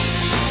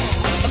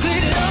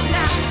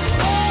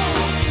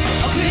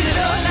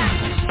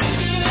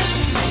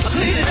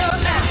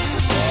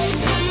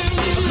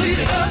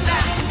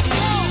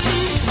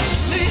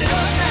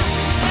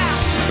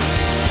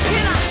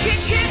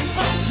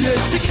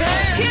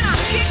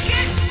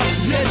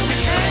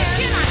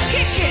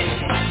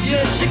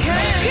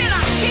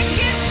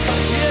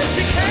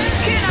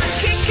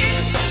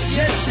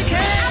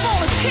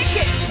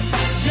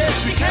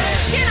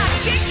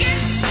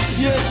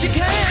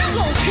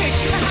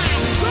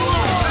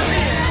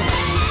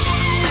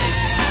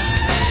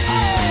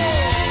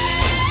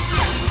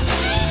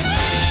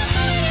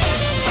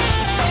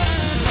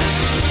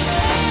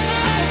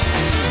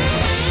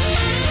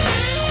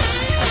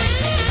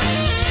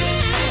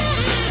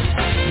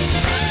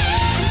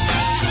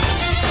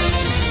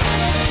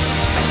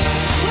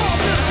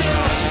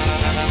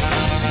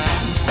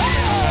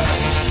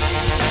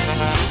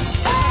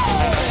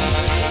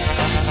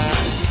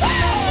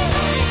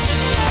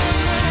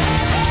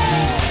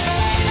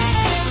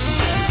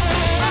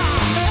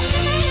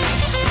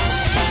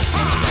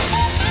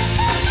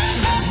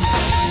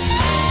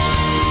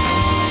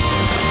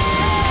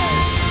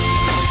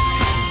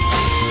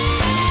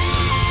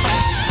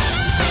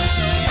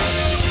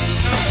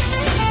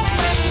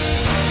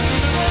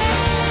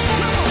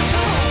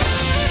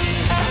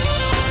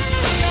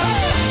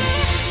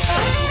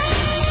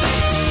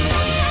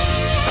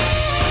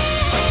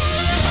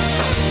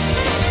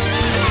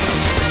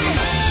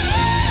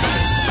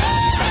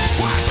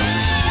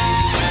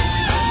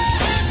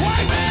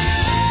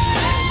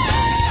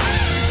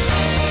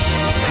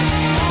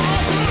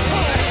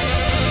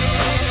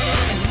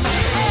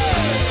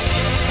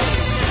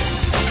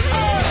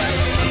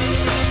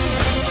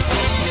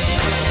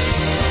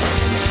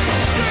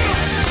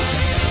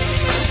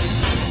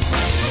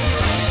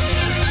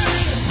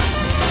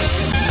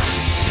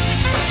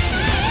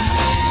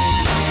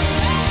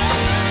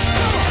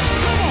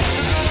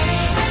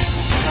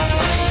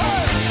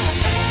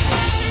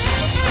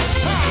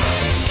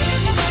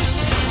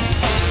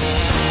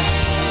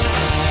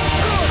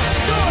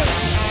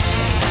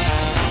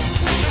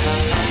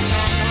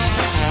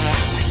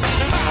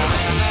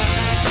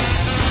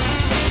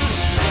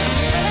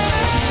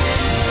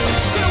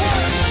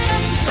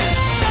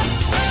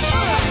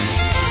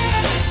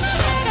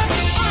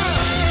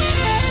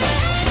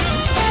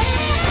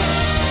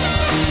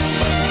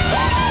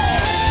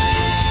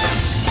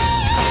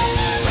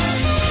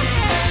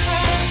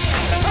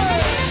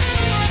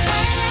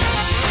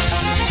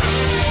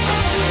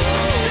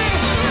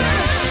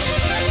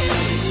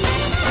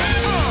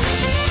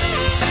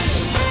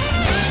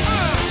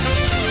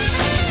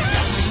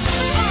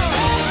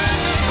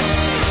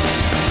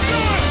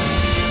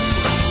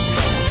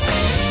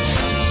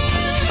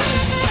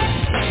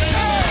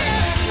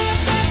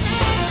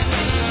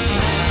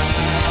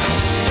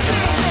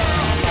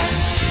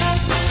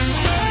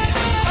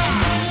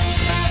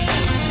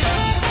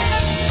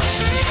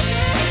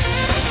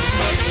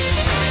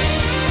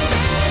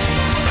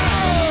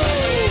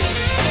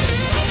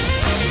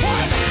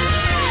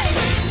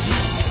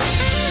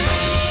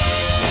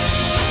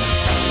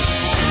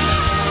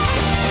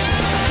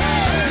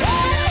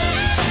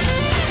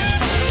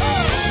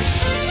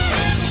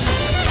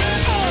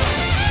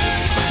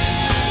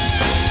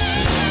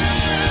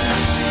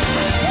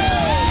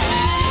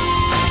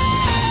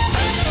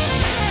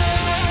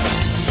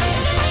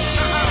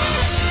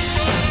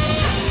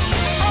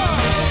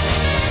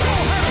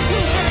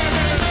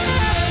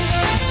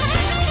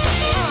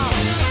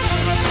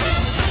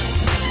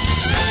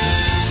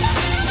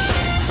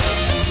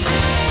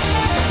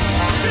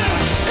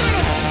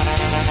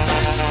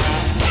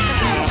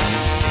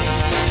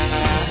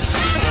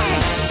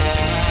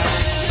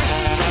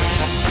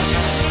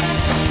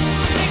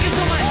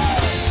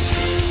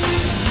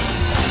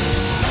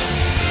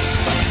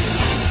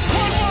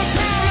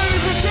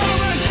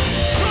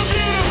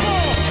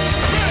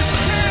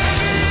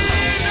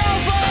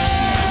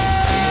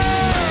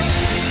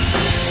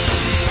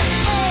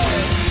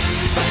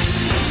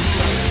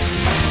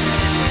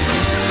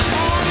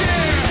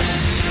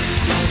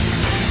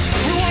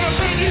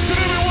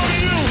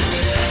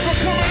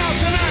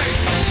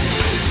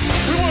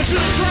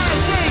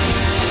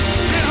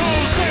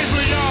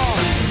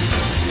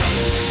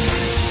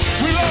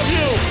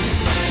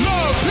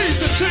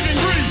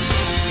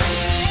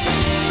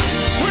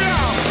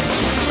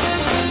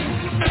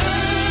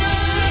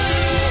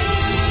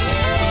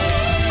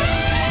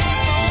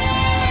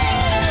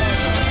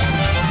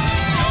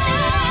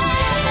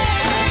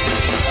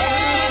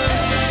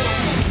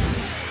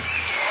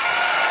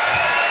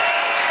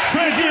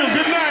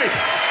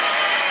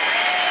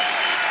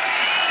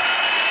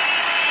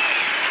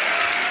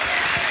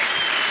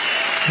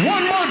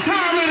 One more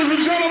time, ladies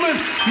and gentlemen,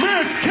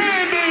 Miss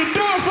Candy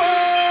Duffer!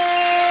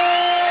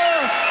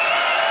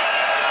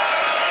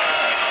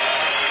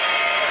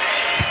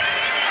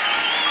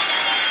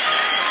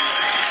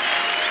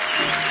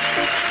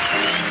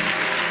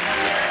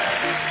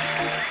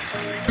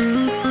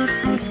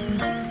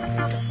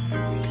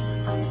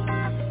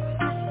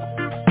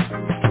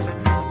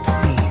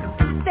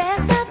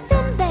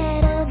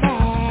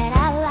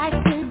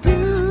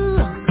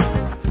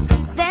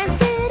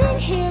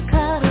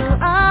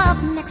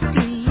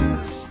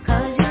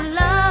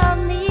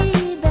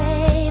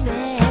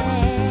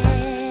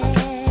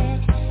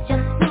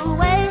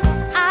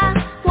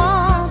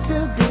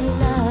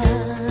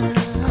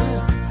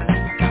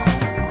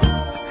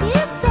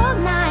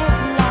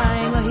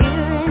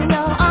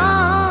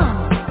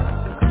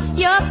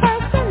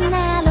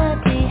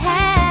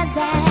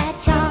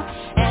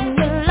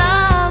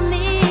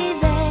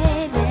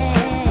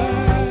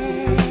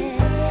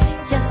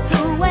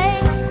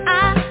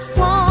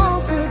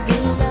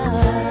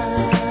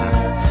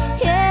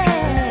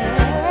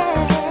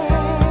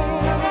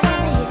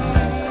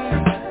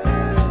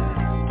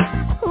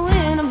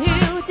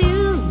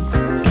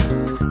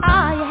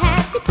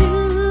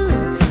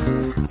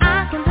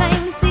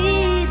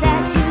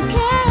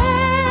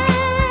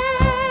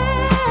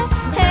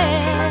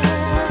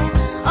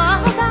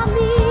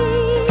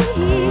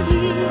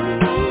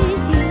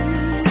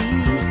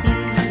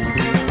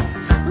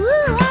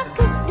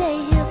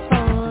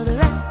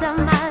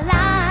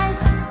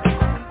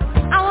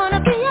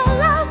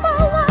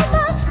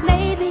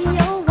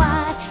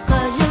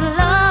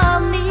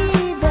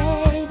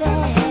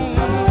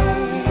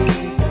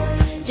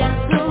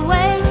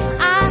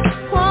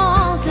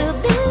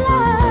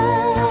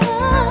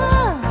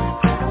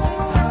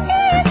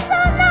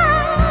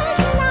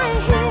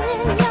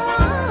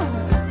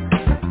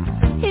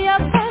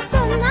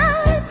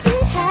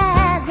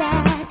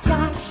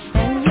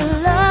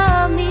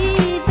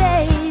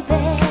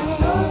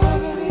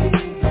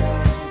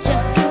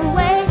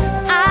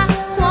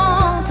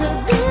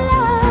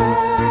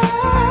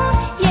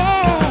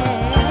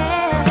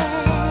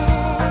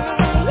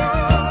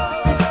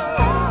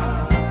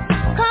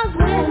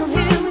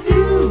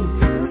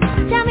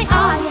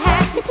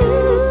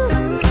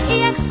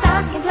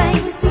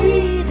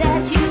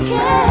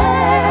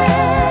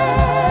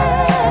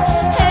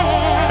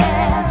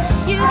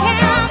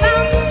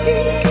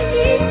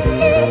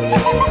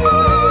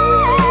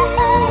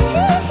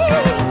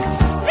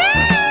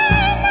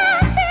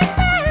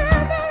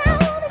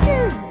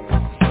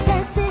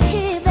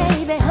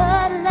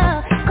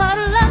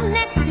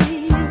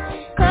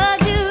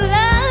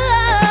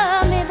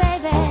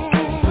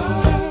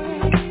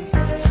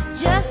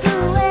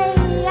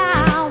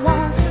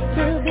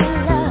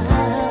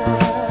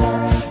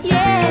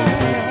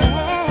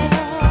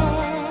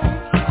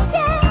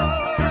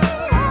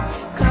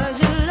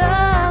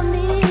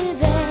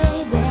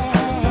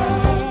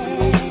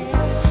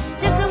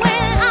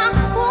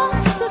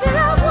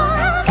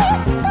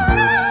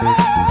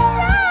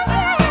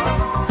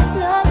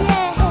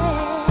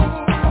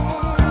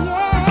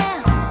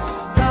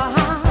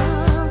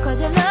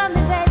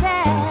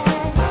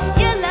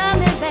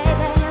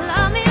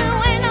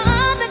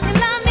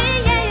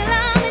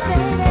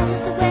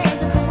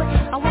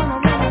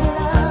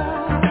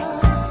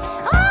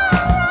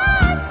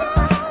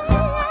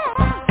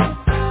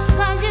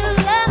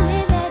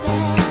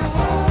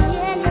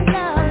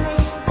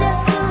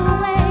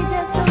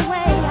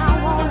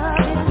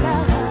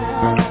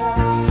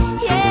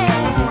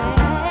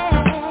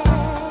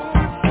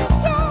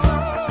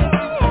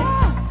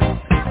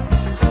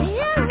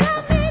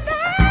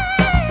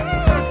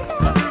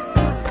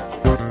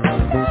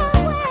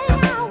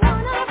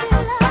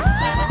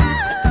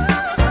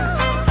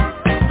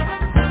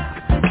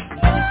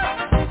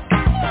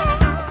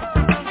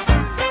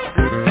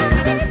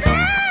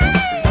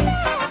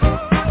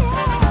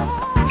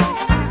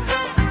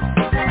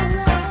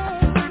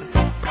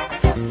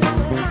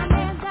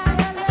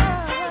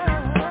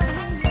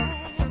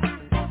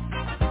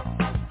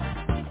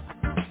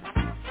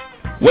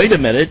 Wait a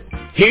minute,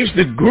 here's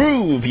the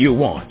groove you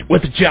want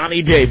with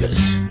Johnny Davis.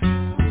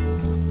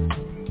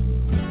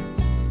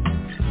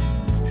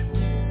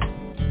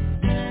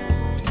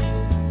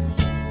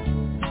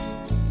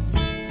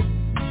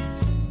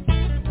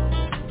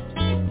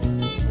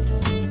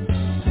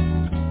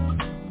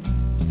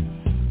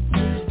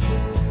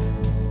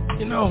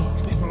 You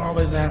know, people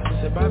always ask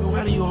me, say, Bobby,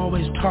 why do you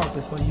always talk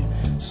before you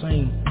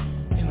sing?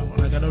 You know,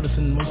 like I notice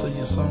in most of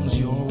your songs,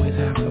 you always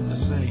have something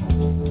to say.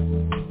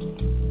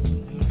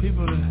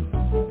 People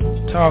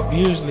that talk,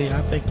 usually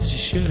I think that you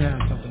should have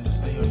something to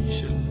say, or you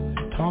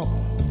shouldn't talk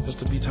just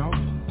to be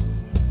talking.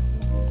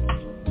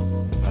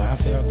 But I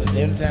feel that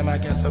every time I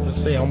got something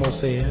to say, I'm going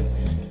to say it.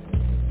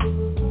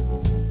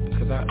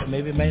 Because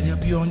maybe it might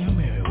help you on your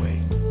merry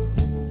way.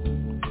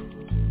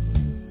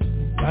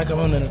 Like I'm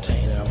an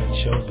entertainer, I'm in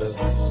show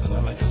business, and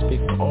I like to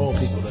speak for all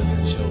people that's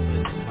in show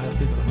business. A lot of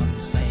people don't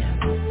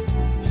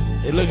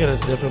understand. They look at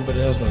us different, but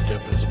there's no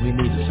difference. We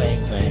need the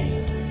same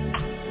thing.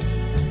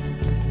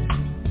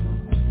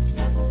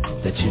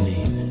 that you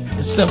need.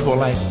 It's simple,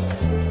 like,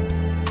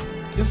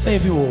 just say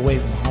if you were away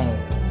from home.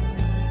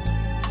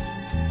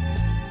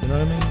 You know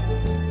what I mean?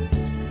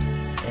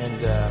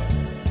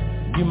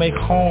 And you make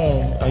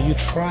home, or you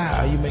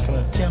try, or you make an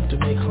attempt to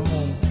make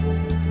home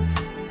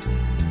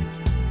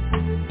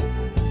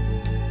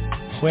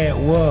where it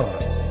was.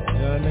 You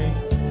know what I mean?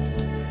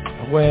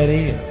 Or where it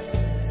is.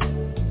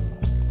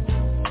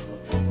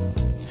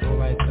 So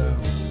like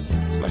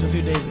a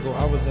few days ago,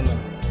 I was in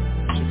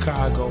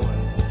Chicago,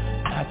 and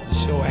after the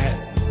show, I had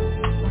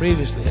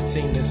previously had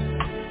seen this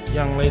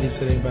young lady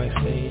sitting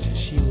backstage, and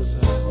she was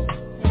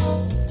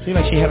seemed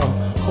like she had a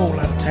whole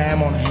lot of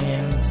time on her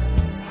hands.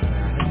 I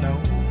didn't know.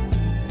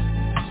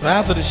 So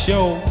after the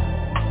show,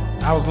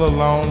 I was a little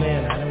lonely,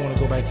 and I didn't want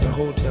to go back to the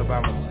hotel by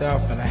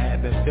myself, and I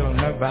had been feeling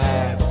her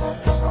vibe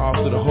all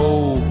through the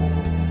whole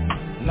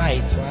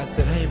night. So I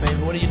said, "Hey,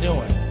 baby, what are you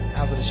doing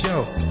after the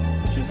show?"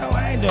 She said, "Oh,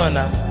 I ain't doing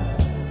nothing."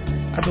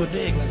 I do a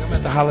dig, like I'm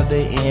at the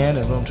Holiday Inn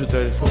at room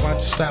 234. Why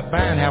don't you stop by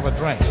and have a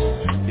drink?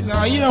 He said,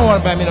 "Oh, you don't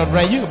want to buy me no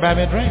drink. You can buy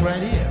me a drink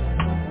right here."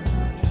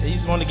 So you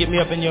just want to get me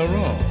up in your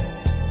room.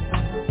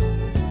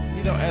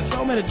 You know, and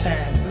so many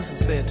times this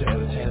is said to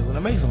entertainers, and it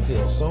makes them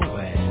feel so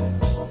bad.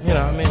 You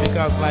know what I mean?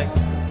 Because, like,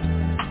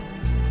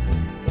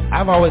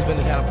 I've always been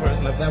the kind of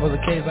person, if that was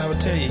the case, I would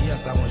tell you,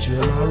 yes, I want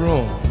you in my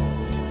room.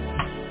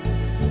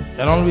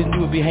 And the only reason you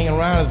would be hanging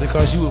around is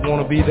because you would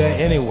want to be there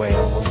anyway.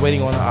 I was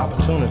waiting on an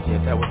opportunity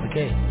if that was the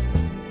case. You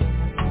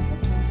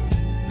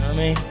know what I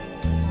mean?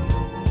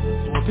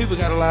 So what people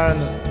got to learn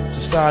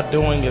to start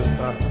doing is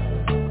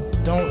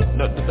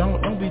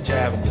don't be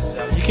jabbing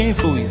yourself. You can't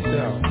fool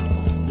yourself.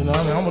 You know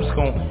what I mean? I'm just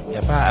going,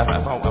 if I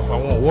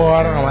want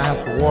water, I'm going to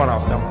ask for water.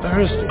 I'm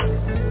thirsty.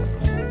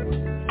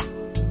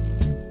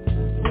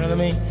 You know what I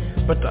mean?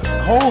 But the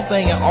whole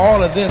thing and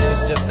all of this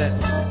is just that,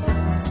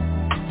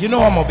 you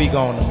know I'm going to be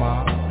gone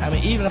tomorrow. I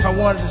mean, even if I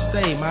wanted to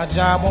stay, my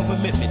job won't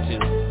permit me to. You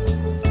know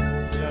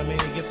what I mean?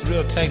 It gets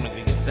real technical.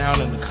 It gets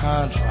down in the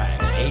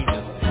contract, the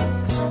agency,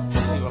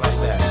 people like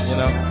that, you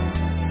know?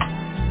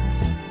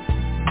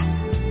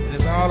 And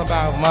it's all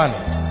about money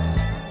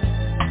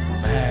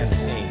behind the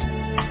scenes.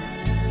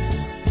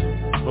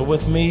 But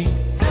with me,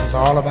 it's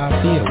all about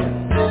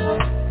feeling.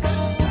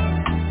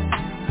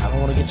 I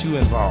don't want to get you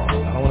involved.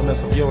 I don't want to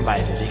mess up your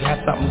life. If you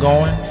got something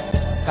going,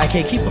 like,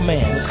 hey, keep a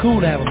man. It's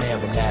cool to have a man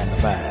from 9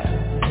 to 5.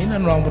 Ain't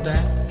nothing wrong with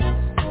that.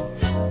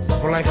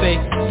 But like say,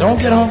 don't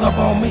get hung up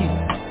on me.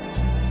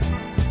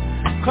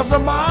 'Cause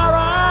tomorrow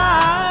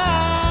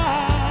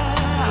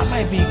I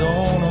might be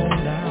going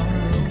on down.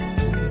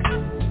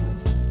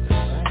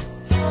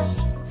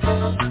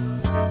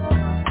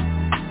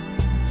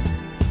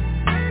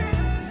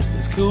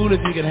 It's cool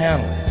if you can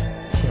handle it.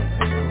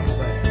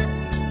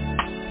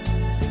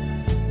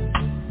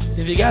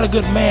 If you got a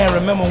good man,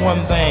 remember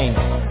one thing.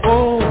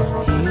 Oh,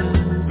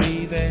 he'll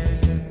be there.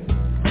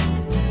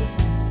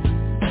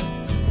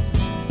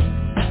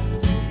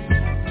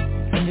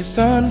 When your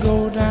sun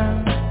go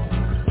down,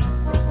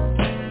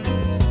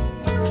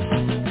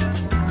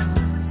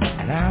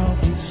 and I'll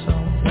be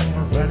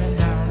somewhere running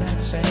down that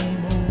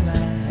same old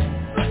line.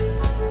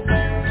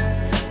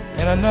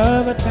 In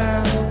another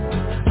town,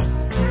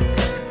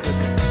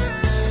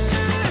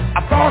 I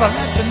thought I'd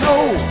let you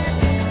know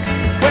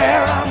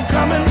where I'm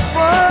coming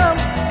from.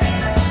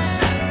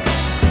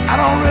 I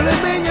don't really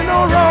mean you no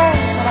wrong,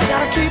 but I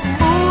gotta keep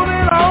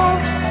moving on.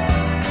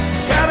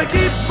 Gotta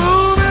keep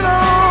moving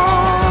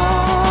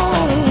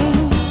on.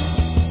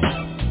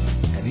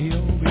 And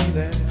he'll be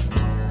there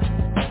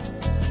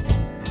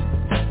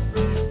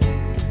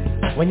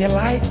when your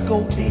lights go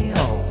dim.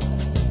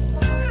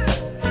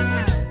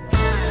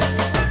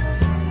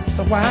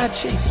 So why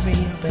chase me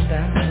up and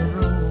down the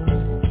road?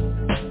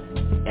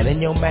 And in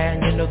your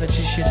mind you know that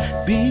you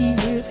should be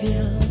with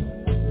him.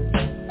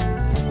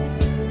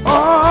 Oh,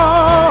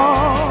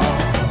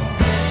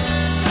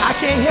 I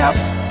can't help,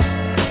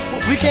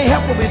 we can't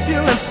help what we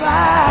feel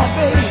inside,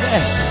 baby.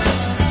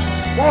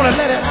 Wanna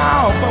let it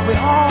out, but we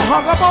all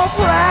hung up on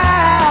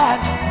pride.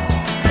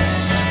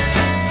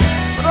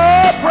 But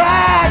oh,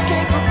 pride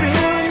can't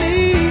fulfill the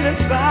need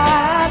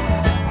inside.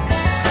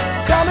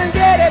 Come and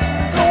get it,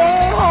 go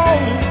on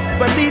home,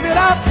 but leave it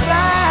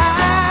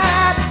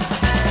outside.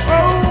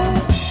 Oh,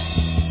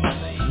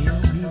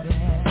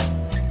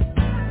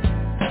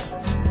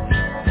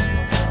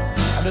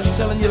 I'm just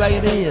telling you like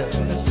it is.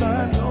 When the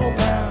sun goes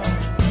down,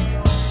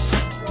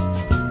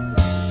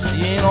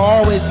 you ain't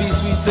always be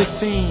sweet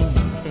 16.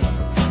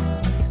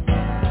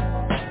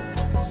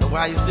 So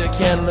while you still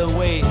can little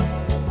way,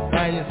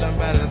 find you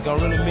somebody that's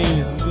gonna really mean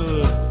you some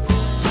good.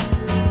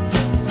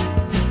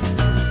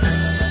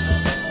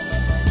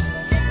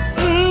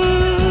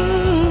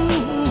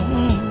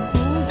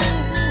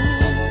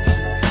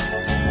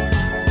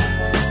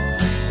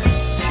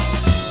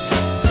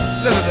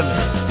 Listen to me.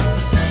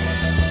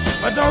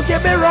 But don't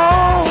get me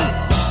wrong,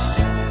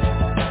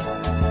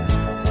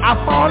 I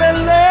fall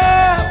in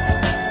love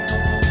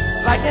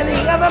like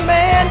any other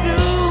man do.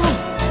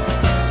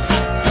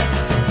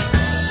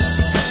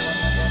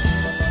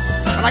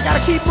 But I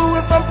gotta keep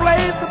moving from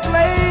place to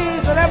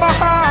place, and in my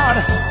heart,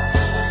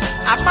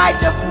 I might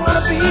just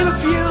wanna be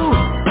with you.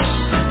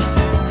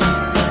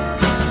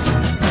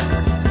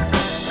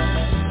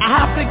 I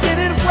have to get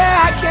it where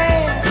I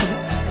can.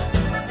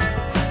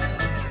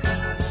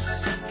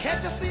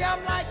 Can't you see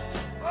I'm like,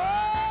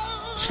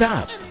 oh.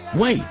 Stop.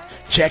 Wait.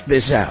 Check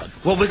this out.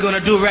 What we're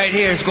gonna do right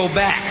here is go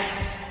back.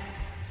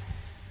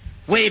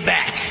 Way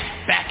back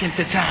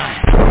into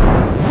time.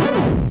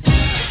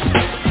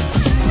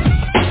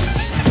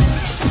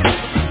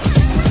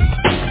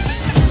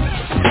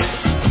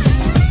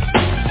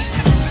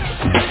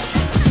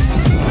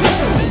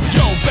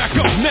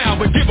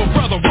 Give a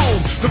brother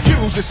room, the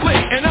fuse is lit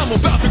and I'm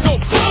about to go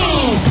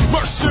boom.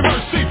 Mercy,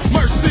 mercy,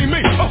 mercy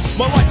me. Oh,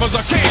 my life was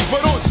a cage,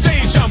 but on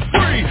stage I'm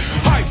free.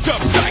 Hyped up,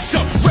 psyched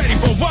up, ready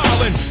for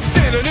wildin'.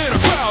 Standing in a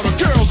crowd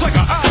of girls like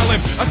an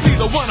island. I see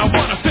the one I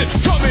wanna sit,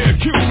 come here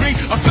cutie.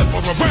 I flip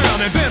her around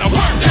and then I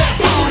work that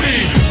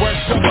booty. Work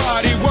the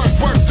body,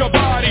 work the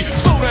body.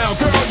 Slow down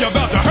girl, you're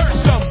about to hurt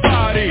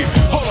somebody.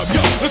 Hold up,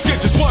 yo, let's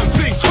get this one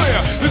thing clear.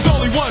 There's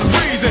only one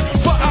reason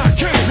why I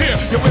came here.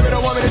 You women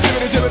don't want me to give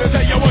it,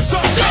 tell you what's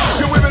up.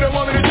 You women don't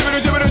want me to give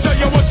it, tell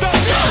you what's up.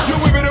 You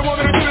women don't want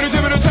me to give it,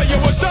 tell you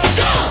what's up.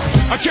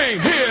 I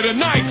came here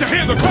tonight to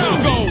hear the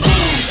crowd go. Boom,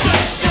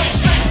 shake, shake,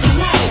 shake the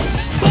room.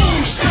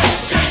 Boom,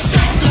 shake, shake,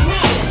 shake the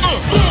room.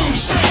 Boom,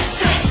 shake,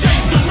 shake,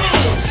 shake the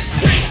room.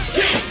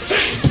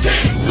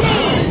 Tick,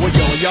 boom. Well,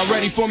 yo, are y'all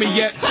ready for me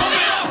yet?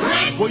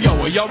 Well, yo,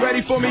 are y'all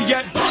ready for me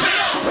yet?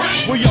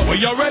 Well, yo, are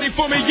y'all ready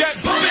for me yet?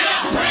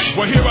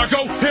 Well, here I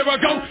go, here I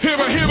go, here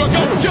I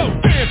go. Yo,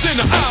 dance in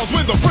the aisles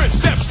when the French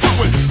steps to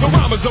it. The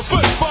rhyme is a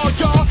football,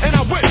 y'all, and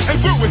I went and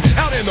threw it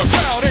out in the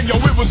crowd, and yo,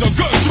 it was a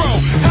good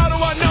throw. How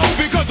do I know?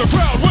 Because the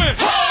crowd went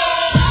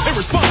in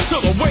response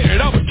to the way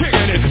that I was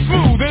kicking it.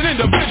 Smooth and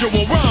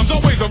individual rhymes,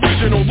 always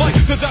original. Like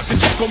the Dr.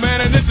 Jekyll,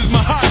 man, and this is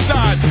my high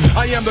side.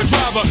 I am the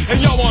driver, and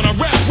y'all want a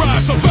rap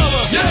ride. So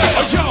fellas,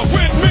 are y'all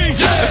with me?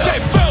 Say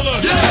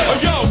fellas, are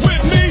y'all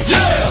with me?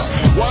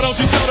 Why don't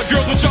you tell the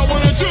girls what y'all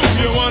wanna do?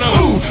 You wanna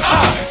ooh, ooh.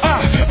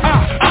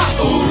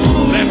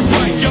 That's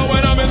right, yo,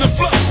 and I'm in the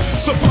flow.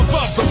 So pump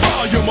up the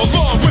volume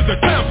along with the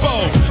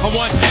tempo. I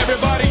want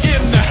everybody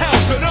in the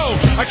house to know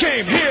I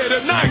came here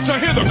tonight to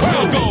hear the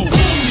crowd go.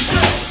 Boom,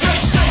 shake,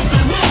 shake, shake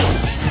the room.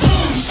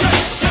 Boom,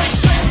 shake, shake,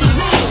 shake the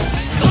room.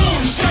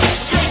 Boom, shake,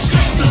 shake,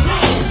 shake the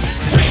room.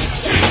 Tick,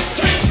 tick,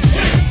 tick,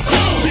 tick,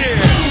 boom.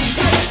 Yeah. Boom,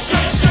 shake,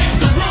 shake, shake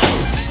the room.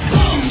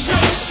 Boom,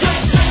 shake,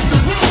 shake, shake the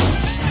room.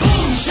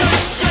 Boom,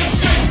 shake, shake,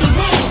 shake the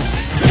room.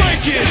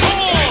 Break it on.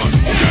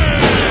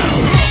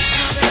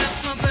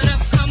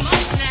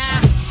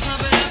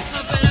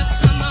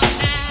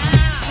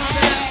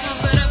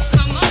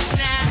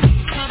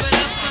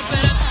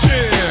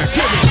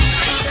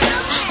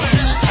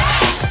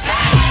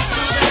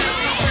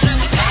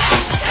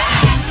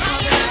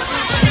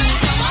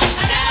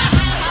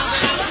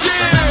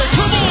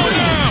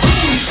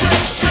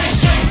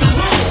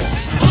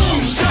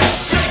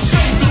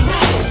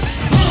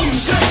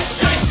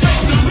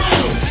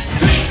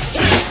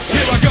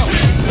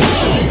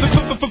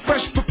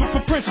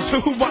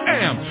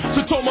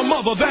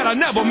 That I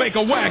never make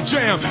a whack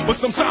jam, but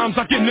sometimes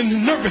I get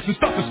nervous and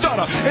start to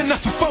stutter, and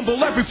not to fumble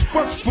every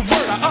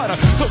word I utter.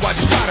 So I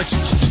just try to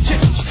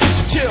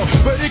chill,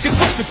 but it gets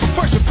worse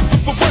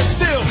for worse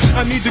still.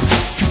 I need the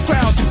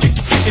crowd to get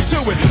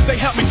into it. They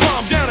help me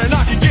calm down and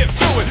I can get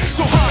through it.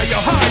 So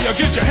higher,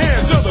 get your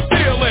hands to the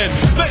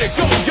ceiling. Let it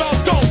go, y'all,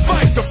 don't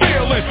fight the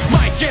feeling.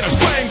 Might get a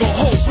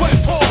stranglehold,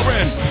 sweat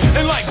pouring,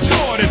 and like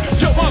Jordan,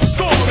 yo, I'm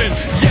scoring.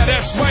 Yeah,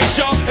 that's right,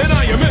 y'all, and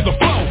I am in the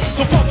flow.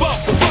 So pump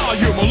up the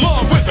volume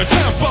along with the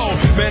tempo.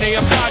 Many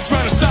have tried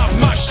trying to stop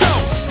my show.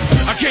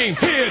 I came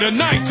here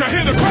tonight to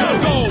hear the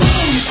crowd go.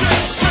 Boom,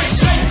 shake, shake,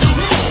 shake the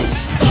room.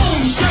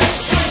 Boom, shake,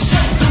 shake,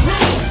 shake the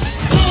room.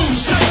 Boom,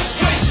 shake,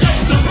 shake,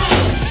 shake the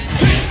room.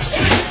 Tick,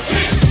 tick,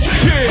 tick,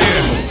 tick.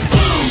 Yeah.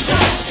 Boom,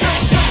 shake,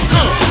 shake, shake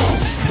the room.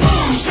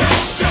 Boom,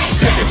 shake, shake,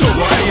 shake the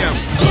room. I am.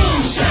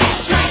 Boom, shake,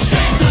 shake,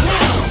 shake the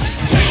room.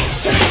 Tick,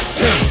 tick,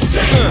 tick,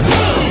 tick.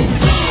 Boom,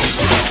 boom,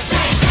 shake,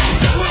 shake, shake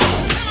the room.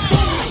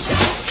 Boom,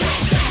 shake,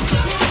 shake, shake the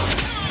room.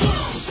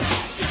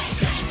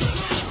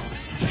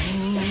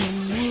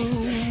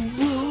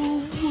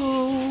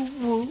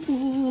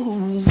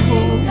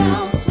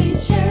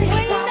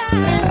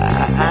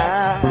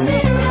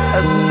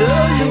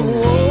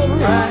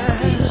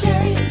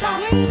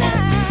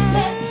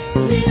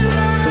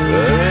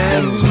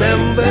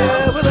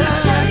 Remember when I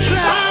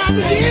tried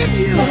to get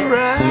you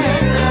right.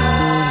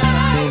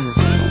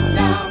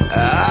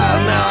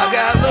 Now I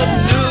got a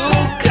new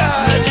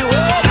car, you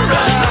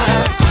alright.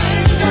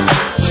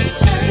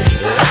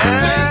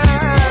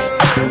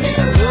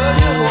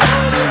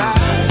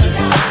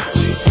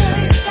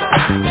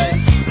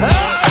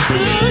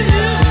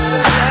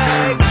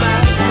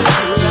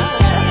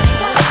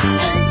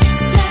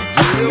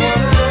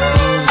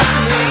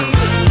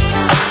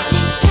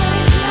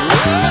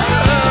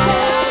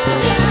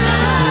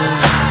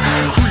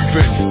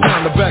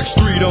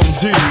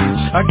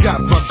 I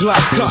got my Glock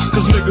cocked,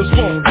 cause niggas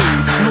won't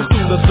leave. As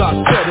soon as I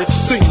said it,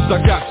 seems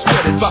I got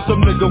sweated by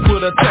some nigga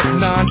with a Tech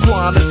 9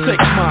 trying to take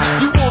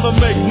mine. You wanna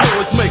make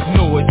noise, make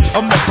noise.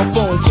 I make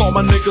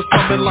my niggas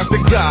coming like the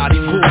Gotti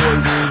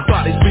boys.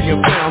 Bodies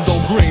being found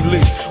on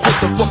Greenleaf with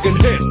the fucking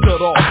head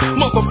cut off.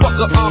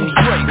 Motherfucker, I'm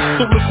straight,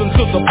 so listen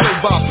to the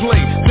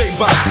play-by-play, day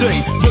by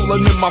day.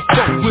 Rolling in my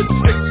phone with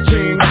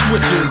 16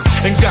 switches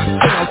and got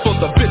sounds for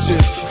the bitches,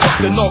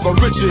 fucking all the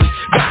riches.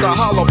 Got the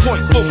hollow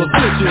point full of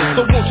bitches,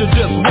 so won't you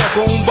just walk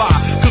on by,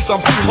 cause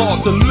I'm too hard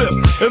to lift.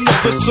 And no,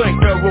 this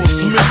ain't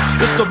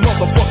Aerosmith, it's the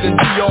motherfucking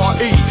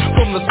DRE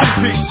from the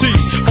CPT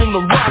on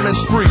the rhyming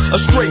spree, a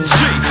straight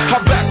G. How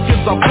back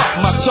as I pop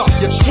my top,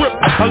 you trip.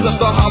 I let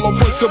the hollow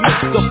point commit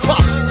to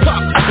pop,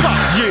 pop, pop,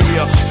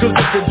 yeah. Cause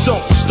if it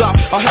don't stop,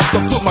 I have to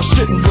put my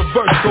shit in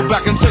reverse, go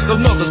back and take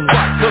another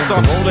spot. Cause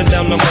I'm rolling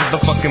down the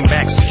motherfucking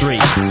back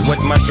street with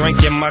my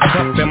drink in my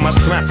cup and my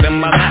strap in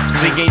my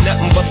lap. See, ain't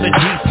nothing but the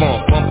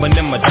G-funk bumping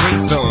in my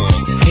dream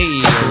zone.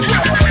 Hell,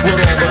 what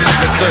all the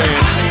niggas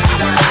saying?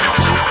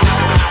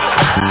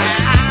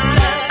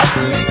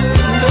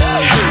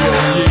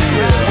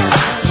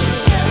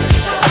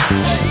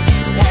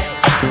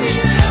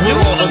 What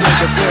all the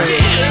niggas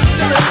saying?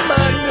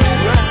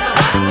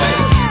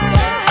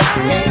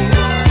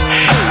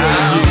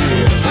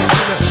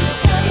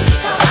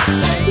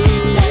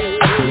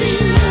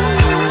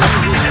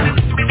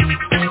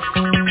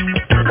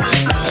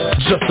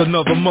 Just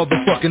another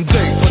motherfucking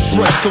day for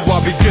Drake, so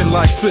I begin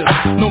like this.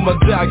 No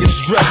medallions,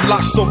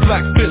 dreadlocks, or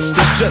black fists.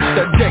 It's just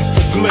that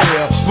gangster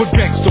glare with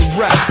gangster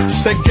rap.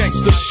 That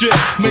gangster shit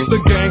make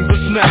the gangs a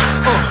snap.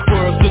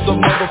 Words to the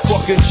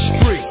motherfucking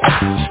street,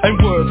 and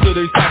words to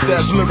these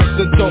hot-ass lyrics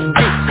that don't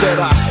get that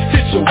I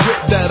hit your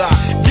whip, that I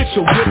get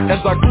your whip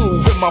as I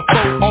groove with my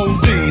phone on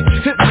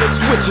D's. Hitting the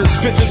switches,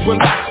 bitches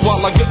relax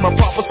while I get my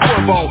proper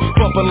swerve on.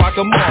 Bumping like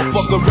a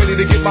motherfucker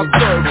ready to get my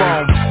serve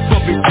on.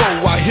 But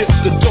before I hit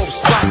the dope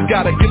spot,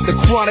 gotta get the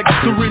chronic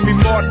to Remy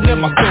Martin in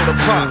my soda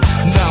pop.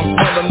 Now I'm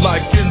smelling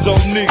like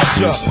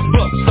Indonesia,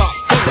 but stop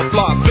full of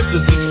fly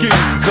bitches and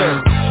skeezers.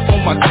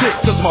 On my dick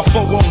cause my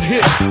phone won't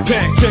hit.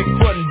 Pancake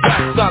button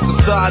back side to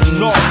side and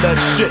all that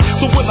shit.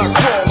 So when I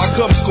crawl I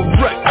come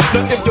correct.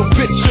 Now if your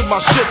bitch in my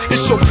shit,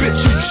 it's your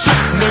bitch you shit,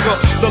 nigga.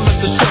 So let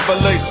the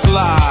Chevrolet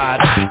slide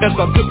as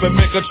I dip and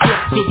make a trip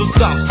to the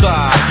south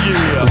side,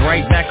 yeah.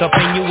 Right back up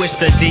in you, it's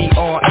the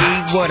DRE.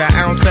 What an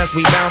ounce as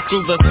we bounce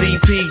through the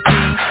CPT.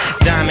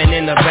 Diamond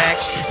in the back,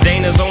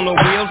 Dana's on the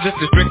wheels, just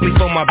as strictly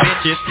for my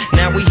bitches.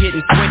 Now we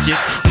hitting switches,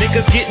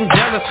 niggas getting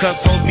jealous cause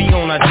folks be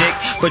on our dick.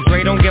 But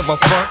Dre don't give a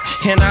fuck,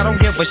 and I don't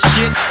give a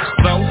shit.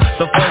 So,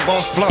 the flow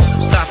gon' flow,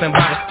 stopping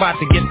by the spot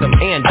to get some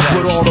end up.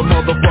 What all the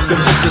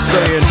motherfucking bitches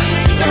saying?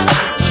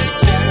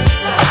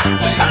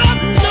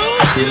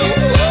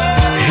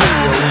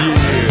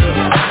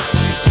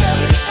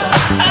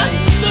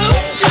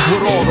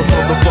 What all the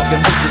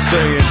motherfucking bitches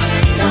saying?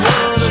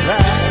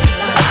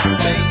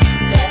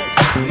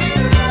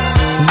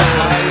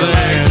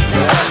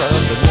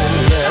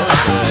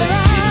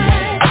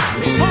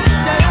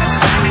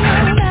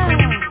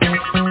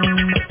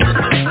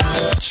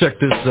 Check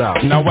this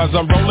out. Now as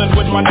I'm rolling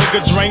with my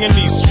nigga Dre and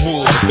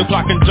Eastwood, the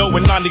clock and Joe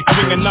in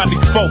 93 and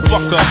 94,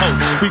 fuck a hoe.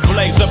 We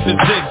blaze up the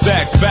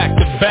zigzags back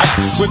to back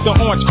with the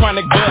orange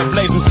chronic bud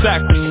blazing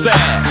sack to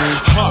sack.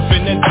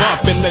 Humping and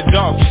bumping the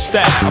doggy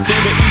style.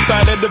 Through the east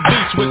side of the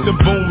beach with the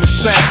boom and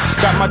sound.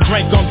 Got my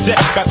drink on deck,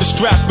 got the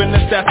strap and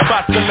it's that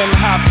spot feeling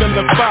high,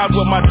 feeling fine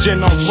with my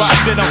gin on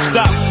rock. It don't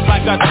stop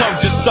like I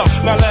told you so.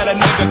 Now let a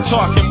nigga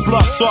talk and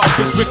bluff off,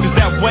 cause Rick is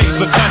that way,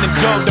 but kind of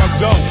go, don't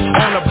go.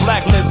 On a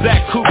black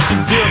Lizette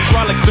Coochie deal.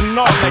 Frolics and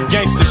all that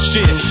gangsta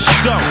shit.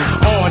 So,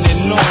 on,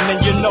 and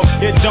you know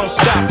it don't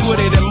stop. Put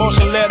it in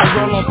motion, let it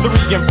roll on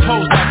 3 and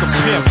pose like a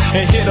pimp.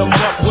 And hit 'em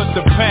up with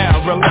the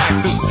pound. Relax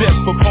and sip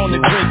upon the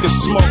drink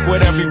and smoke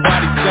what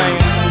everybody's saying.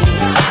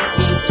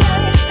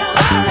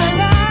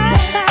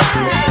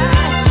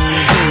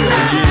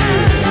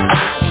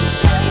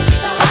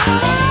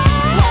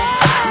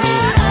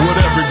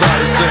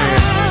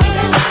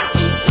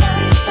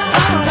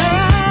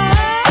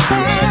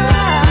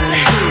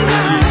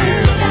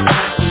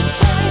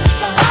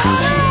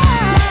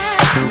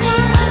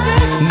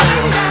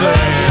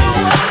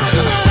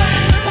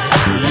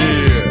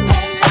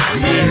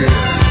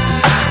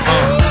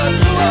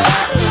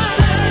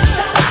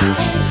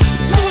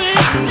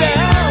 Yeah.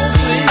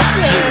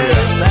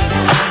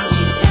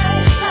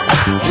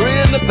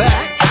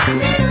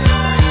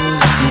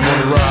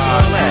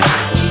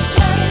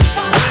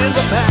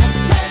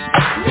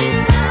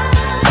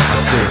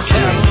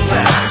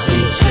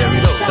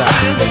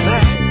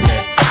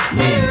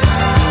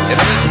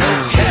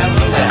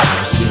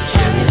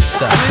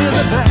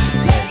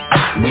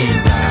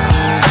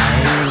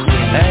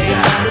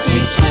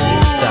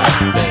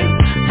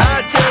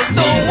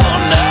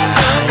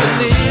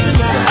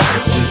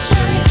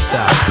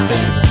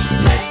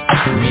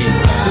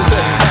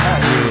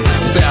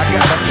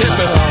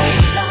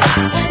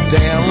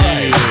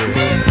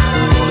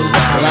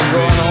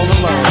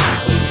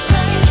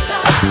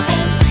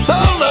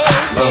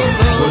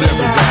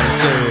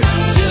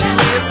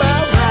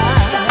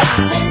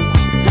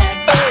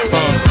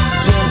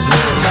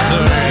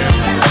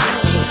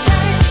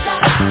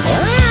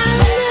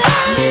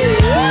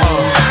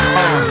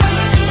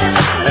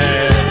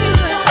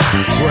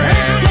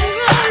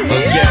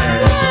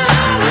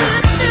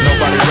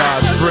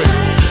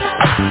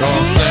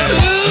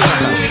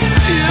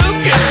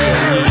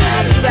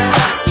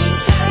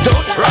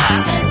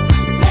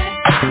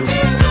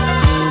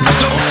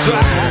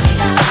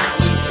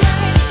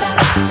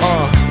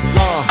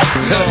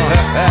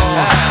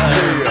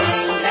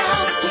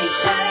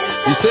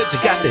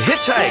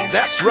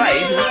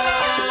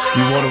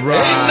 You wanna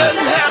ride? Ain't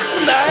nothing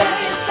happening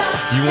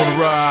tonight. You wanna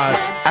ride?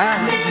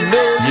 I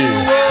know you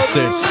wanna.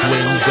 Said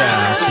swing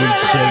down, sweet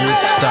cherry,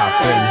 stop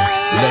and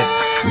let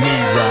me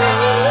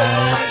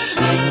ride.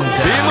 Swing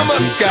down,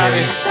 sweet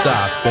cherry,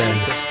 stop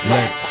and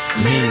let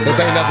me ride. Cause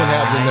ain't nothing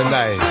happening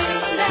tonight.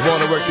 You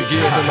wanna work the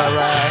gears in my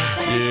ride?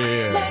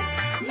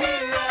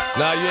 Yeah.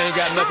 Now you ain't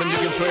got nothing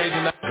you can praise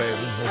tonight, baby.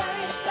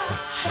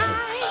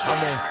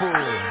 I'm on full.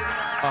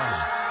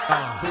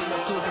 Bring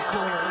up to the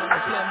corner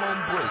and slam on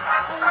break.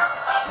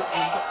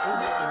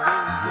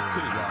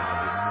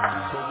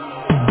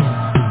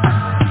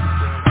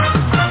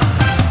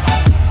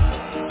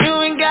 You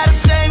ain't gotta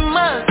say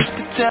much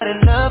to tell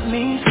that love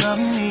means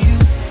something to you.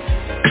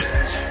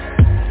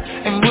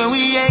 And when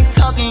we ain't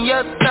talking,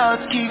 your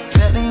thoughts keep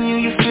telling you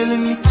you're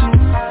feeling me too.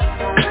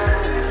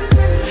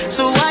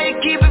 So why you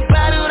keep it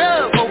bottled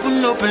up?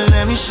 Open,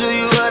 let me show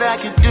you what I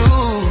can do.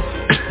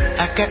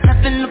 I got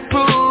nothing to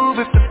prove.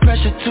 If the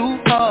pressure too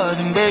hard,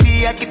 then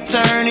baby I can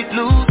turn it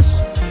loose.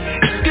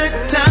 It's good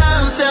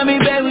times, tell me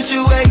baby what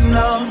you waiting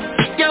on.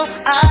 Your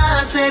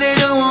eyes say they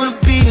don't wanna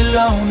be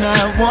alone.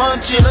 I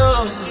want you,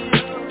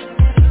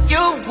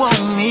 you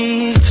want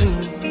me too.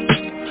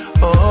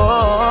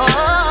 Oh.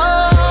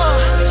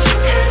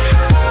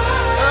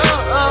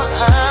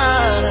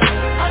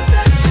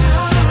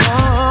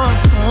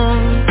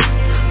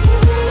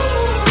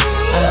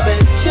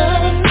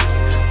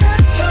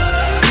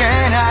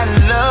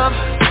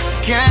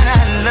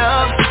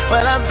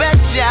 Well, I bet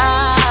ya.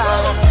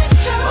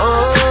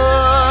 Oh.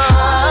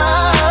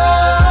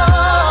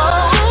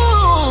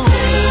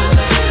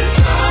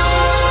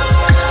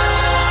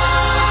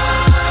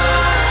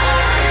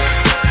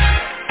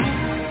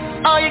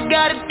 All you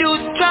gotta do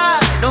is try.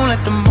 Don't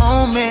let the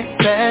moment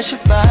pass you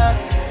by.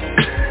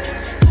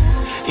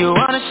 You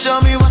wanna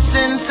show me what's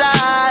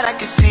inside? I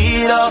can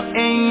see it all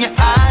in your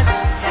eyes.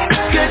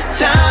 Good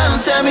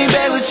time, tell me,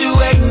 babe, what you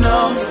waiting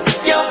on?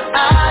 Your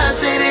eyes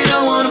say they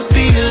don't wanna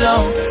be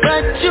alone,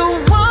 but you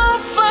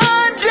won't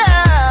find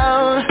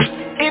out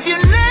if you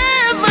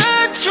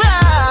never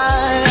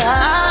try.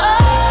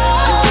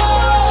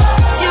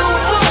 You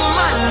want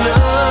my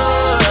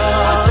love.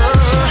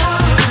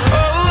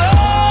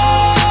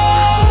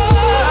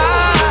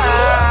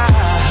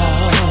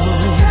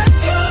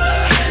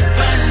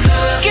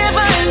 Can't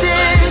find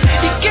it,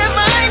 you can't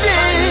find it.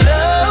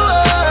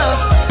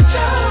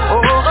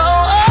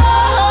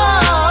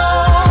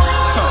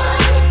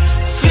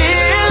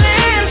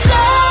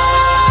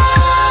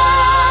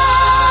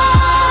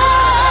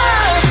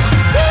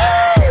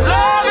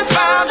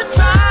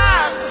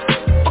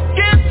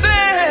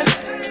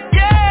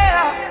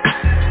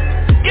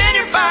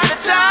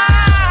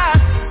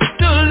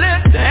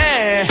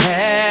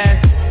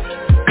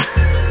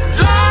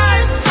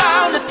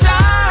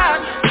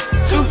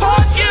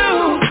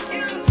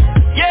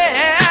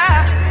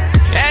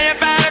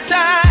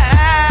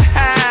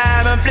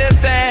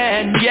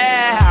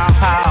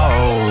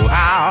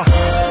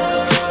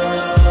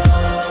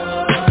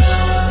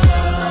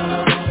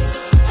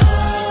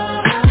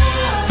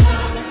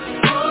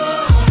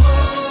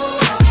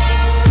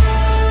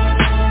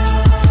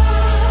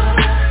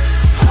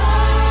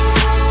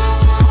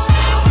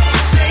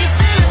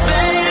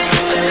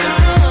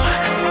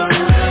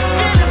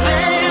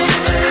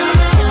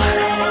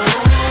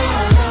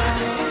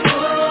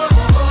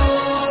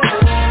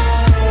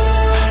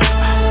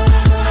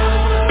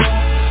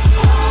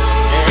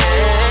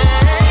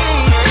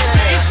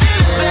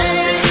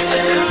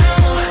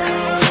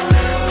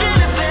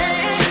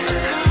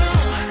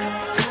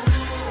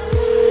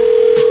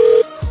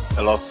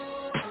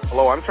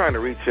 I'm trying to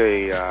reach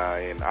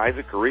an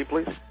Isaac Caree,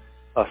 please.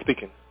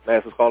 Speaking. May I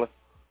ask who's calling?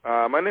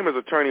 My name is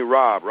Attorney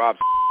Rob.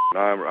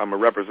 I'm a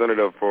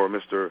representative for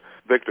Mr.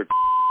 Victor.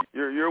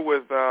 You're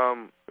with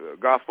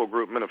Gospel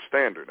Group Men of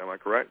Standard. Am I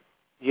correct?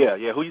 Yeah.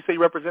 Who you say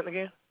you represent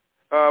again?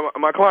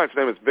 My client's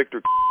name is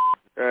Victor.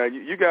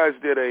 You guys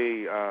did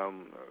a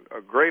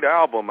great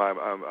album,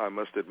 I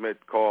must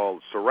admit,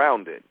 called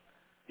Surrounded.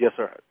 Yes,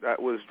 sir.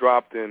 That was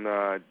dropped in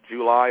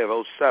July of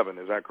 2007.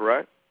 Is that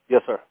correct?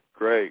 Yes, sir.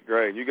 Great.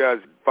 You guys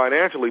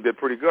financially did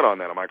pretty good on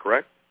that. Am I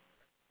correct?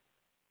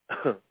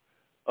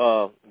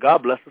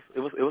 God bless us. It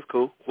was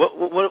cool.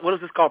 What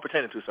is this call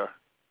pertaining to, sir?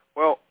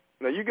 Well,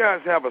 now you guys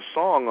have a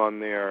song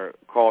on there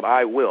called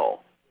 "I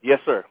Will."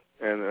 Yes, sir.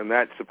 And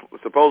that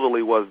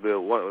supposedly was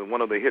one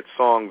of the hit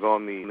songs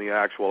on the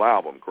actual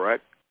album,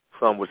 correct?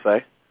 Some would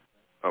say.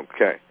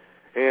 Okay.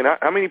 And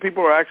how many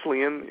people are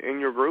actually in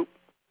your group?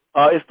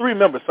 It's 3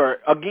 members,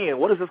 sir. Again,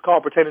 what is this call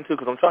pertaining to?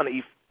 Because I'm trying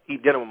to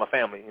eat dinner with my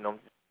family, you know.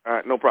 All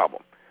right, no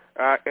problem.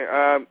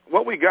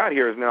 What we got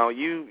here is now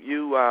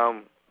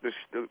the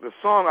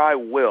song "I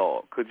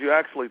Will." Could you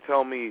actually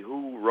tell me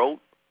who wrote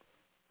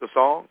the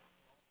song?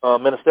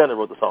 Men of Standard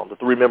wrote the song. The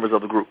 3 members of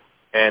the group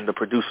and the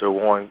producer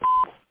Warren.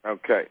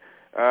 Okay.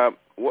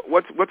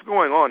 What's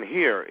going on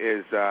here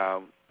is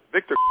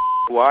Victor,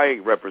 who I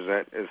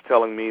represent, is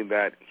telling me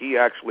that he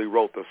actually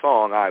wrote the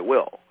song "I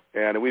Will,"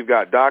 and we've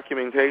got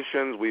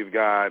documentations, we've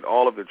got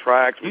all of the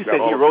tracks. You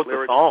said he wrote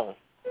the song.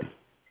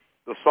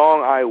 The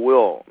song "I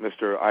Will,"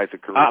 Mr.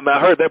 Isaac Curry. I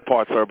heard that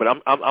part, sir, but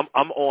I'm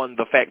on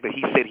the fact that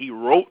he said he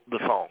wrote the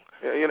song.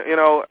 You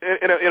know,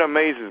 it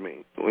amazes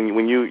me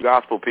when you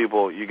gospel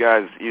people, you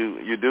guys,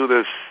 you do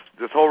this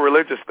whole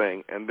religious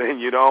thing, and then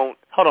you don't.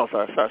 Hold on,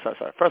 sir.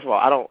 First of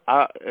all,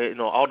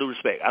 all due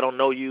respect, I don't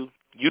know you.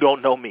 You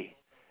don't know me,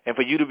 and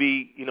for you to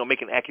be,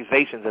 making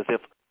accusations as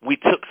if we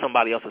took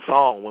somebody else's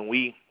song when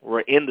we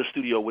were in the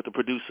studio with the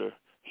producer.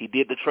 He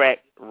did the track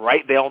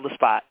right there on the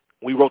spot.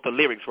 We wrote the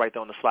lyrics right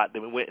there on the spot.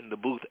 Then we went in the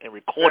booth and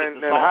recorded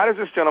the song. And how does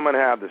this gentleman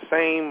have the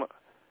same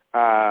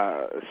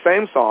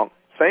song,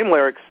 same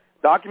lyrics,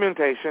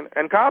 documentation,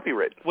 and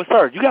copyright? Well,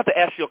 sir, you got to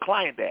ask your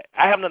client that.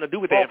 I have nothing to do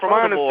with that. Well, from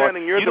my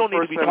understanding, you don't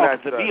need to be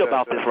talking to me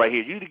about this right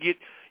here. You to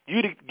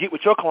get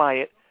with your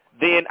client.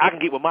 Then I can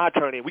get with my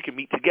attorney and we can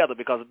meet together,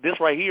 because this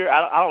right here,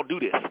 I don't do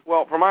this.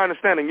 Well, from my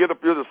understanding, you're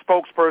the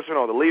spokesperson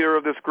or the leader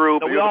of this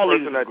group. No, you're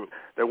the person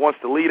that wants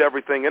to lead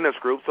everything in this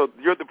group. So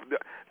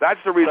that's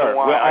the reason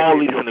why. We're all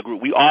leaders in the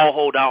group. We all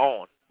hold our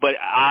own. But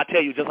I'll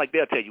tell you, just like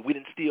they'll tell you, we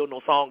didn't steal no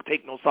song,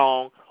 take no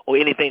song, or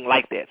anything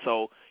like that.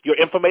 So your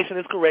information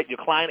is correct. Your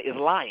client is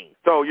lying.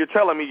 So you're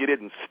telling me you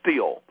didn't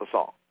steal the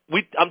song?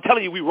 I'm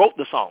telling you, we wrote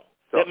the song.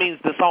 So that means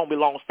the song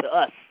belongs to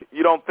us.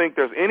 You don't think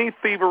there's any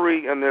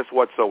thievery in this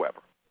whatsoever?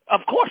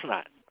 Of course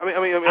not.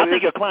 I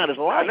think your client is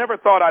lying. I never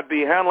thought I'd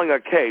be handling a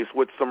case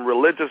with some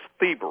religious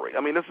thievery.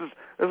 I mean, this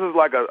is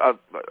like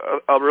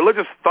a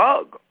religious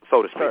thug,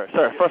 so to speak.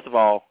 Sir, first of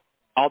all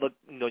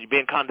you're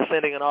being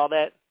condescending and all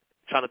that,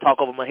 trying to talk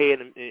over my head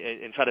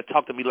and try to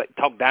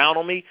talk down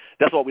on me.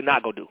 That's what we're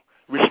not gonna do.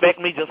 Respect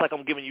me just like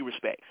I'm giving you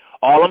respect.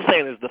 All I'm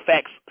saying is the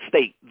facts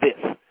state this: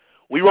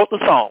 we wrote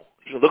the song.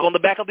 You can look on the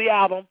back of the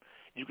album.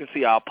 You can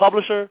see our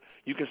publisher.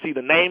 You can see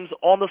the names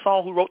on the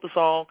song who wrote the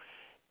song.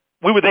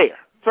 We were there.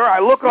 Sir,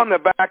 I look on the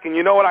back, and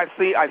you know what I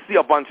see? I see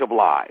a bunch of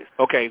lies.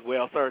 Okay,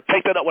 well, sir,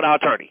 take that up with our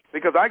attorney.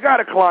 Because I got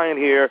a client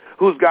here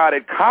who's got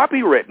it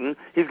copywritten.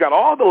 He's got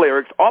all the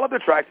lyrics, all of the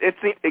tracks. It's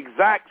the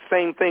exact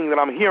same thing that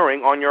I'm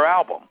hearing on your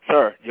album.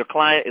 Sir, your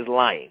client is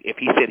lying if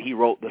he said he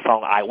wrote the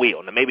song I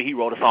Will. Now, maybe he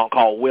wrote a song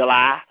called Will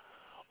I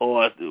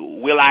or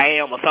Will I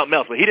Am or something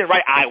else, but he didn't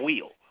write I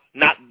Will.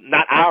 Not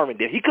Iron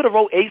did. He could have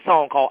wrote a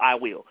song called I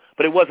Will,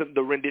 but it wasn't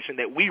the rendition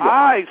that we wrote.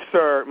 I,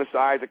 sir, Mr.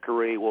 Isaac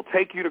Curry, will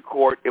take you to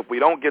court if we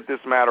don't get this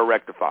matter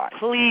rectified.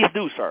 Please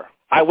do, sir.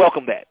 I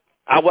welcome that.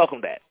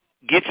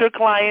 Get your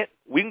client.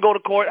 We can go to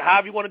court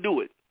however you want to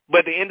do it. But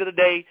at the end of the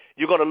day,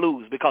 you're going to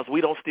lose because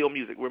we don't steal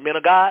music. We're men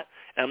of God,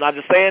 and I'm not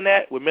just saying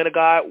that. We're men of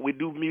God. We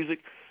do music,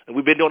 and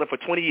we've been doing it for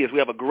 20 years. We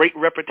have a great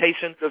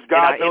reputation in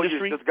our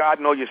industry. Does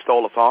God know you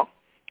stole a song?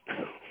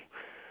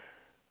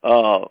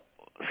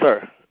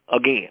 Sir,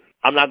 again,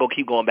 I'm not gonna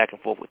keep going back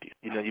and forth with you.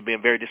 You're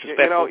being very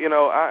disrespectful.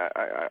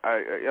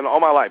 I all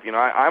my life,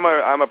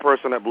 I'm a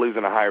person that believes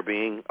in a higher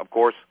being. Of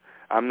course,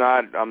 I'm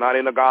not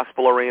in the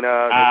gospel arena.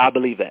 I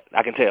believe that.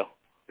 I can tell.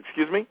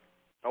 Excuse me?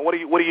 What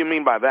do you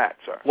mean by that,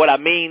 sir? What I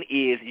mean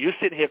is you're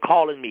sitting here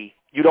calling me.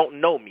 You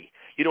don't know me.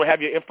 You don't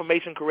have your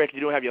information correct. You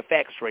don't have your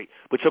facts straight.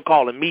 But you're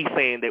calling me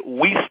saying that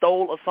we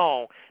stole a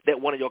song that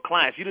one of your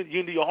clients. You didn't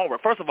do your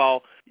homework. First of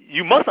all,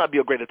 you must not be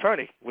a great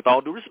attorney, with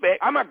all due respect.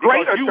 I'm a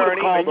great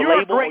attorney, and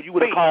you're a great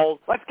thief.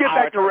 Let's get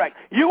that correct.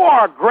 You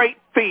are a great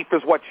thief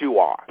is what you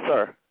are.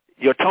 Sir,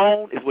 your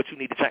tone is what you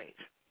need to change.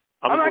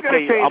 I'm not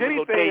going to change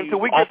anything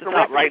until we get the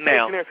right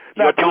now.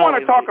 Now, if you want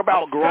to talk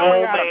about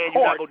selling out of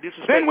court,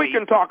 then we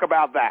can talk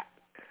about that.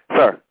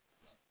 Sir,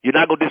 you're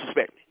not going to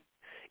disrespect me.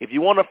 If you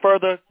want to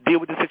further deal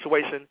with the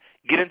situation,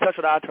 get in touch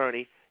with our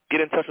attorney, get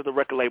in touch with the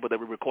record label that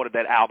we recorded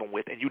that album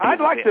with, and you deal I'd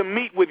like to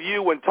meet with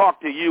you and talk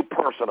to you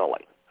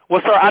personally.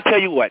 Well, sir, I'll tell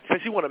you what.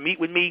 Since you want to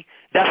meet with me,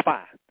 that's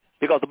fine,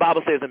 because the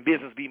Bible says in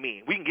business be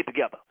mean. We can get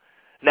together.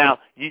 Now,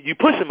 you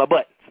pushing my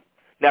buttons.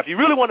 Now, if you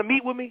really want to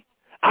meet with me,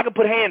 I can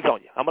put hands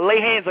on you. I'm going to lay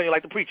hands on you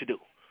like the preacher do.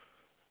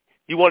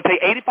 You want to take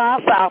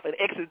 85 South and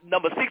exit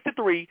number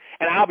 63,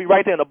 and I'll be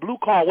right there in a blue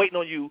car waiting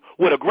on you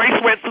with a gray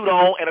sweatsuit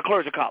on and a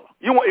clergy collar.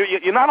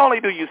 You not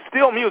only do you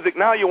steal music,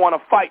 now you want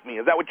to fight me.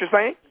 Is that what you're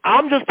saying?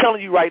 I'm just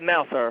telling you right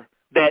now, sir,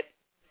 that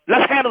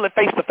let's handle it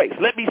face to face.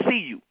 Let me see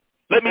you.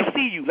 What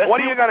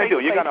are you going to do?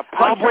 You're going to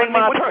punch me?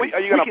 Are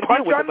you going to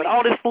punch on me? But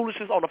all this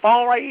foolishness on the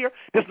phone right here,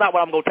 this is not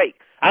what I'm going to take.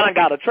 I done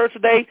got to church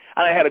today.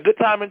 I done had a good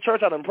time in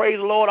church. I done praised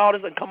the Lord, all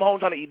this, and come home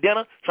trying to eat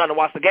dinner, trying to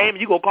watch the game,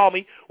 and you going to call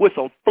me with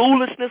some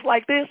foolishness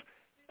like this?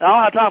 I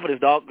don't have time for this,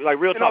 dog. Like,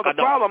 real talk, I don't.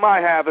 The problem I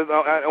have is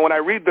when I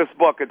read this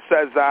book, it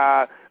says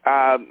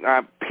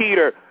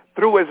Peter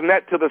threw his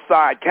net to the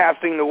side,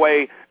 casting the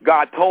way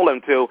God told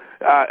him to,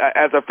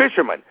 as a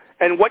fisherman.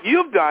 And what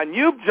you've done,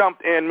 you've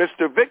jumped in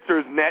Mr.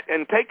 Victor's net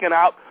and taken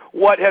out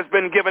what has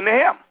been given to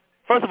him.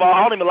 First of all,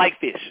 I don't even like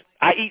fish.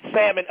 I eat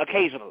salmon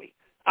occasionally.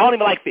 I don't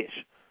even like fish.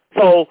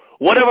 So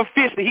whatever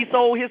fish that he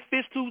sold his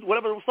fish to,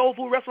 whatever soul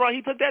food restaurant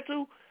he took that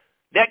to,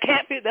 that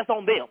can't fit, that's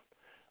on them.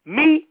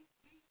 Me,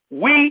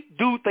 we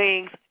do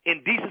things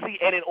in decency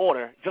and in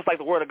order, just like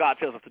the Word of God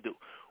tells us to do.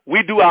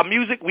 We do our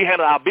music, we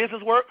handle our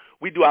business work,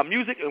 we do our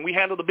music, and we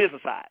handle the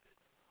business side.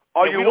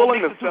 Are you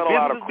willing to settle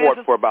out of court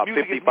for about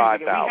 $55,000?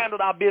 We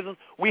handled our business.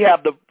 We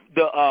have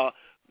the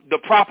the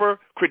proper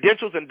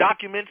credentials and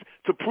documents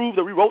to prove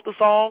that we wrote the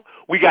song.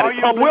 We got Are it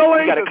you published.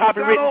 willing We got to it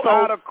copywritten. settle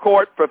out of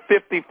court for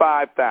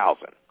 $55,000?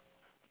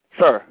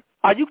 Sir,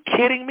 are you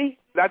kidding me?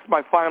 That's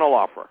my final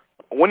offer.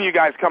 When are you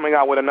guys coming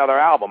out with another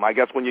album? I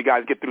guess when you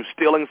guys get through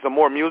stealing some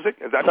more music?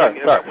 Is that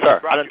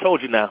Sir, I done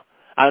told you now.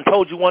 I done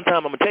told you one time.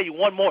 I'm going to tell you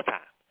one more time.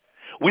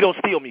 We don't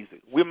steal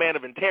music. We're men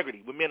of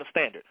integrity. We're men of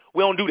standard.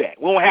 We don't do that.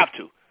 We don't have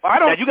to. I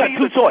don't now, you got see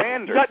two the choices.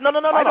 standards. No.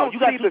 I don't you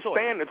got see two the choices.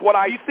 standards. What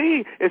I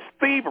see is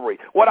thievery.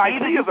 What I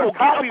see is a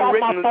Get off my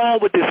copywritten. phone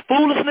with this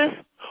foolishness,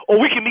 or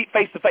we can meet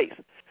face to face.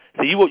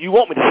 See, you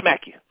want me to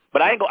smack you,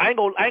 but I ain't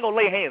gonna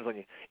lay hands on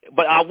you.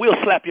 But I will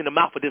slap you in the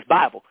mouth with this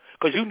Bible,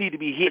 because you need to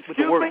be hit with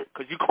the word.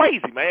 Because you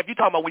crazy, man. If you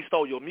talking about we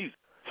stole your music.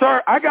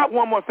 Sir, I got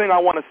one more thing I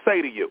want to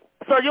say to you.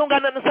 Sir, you don't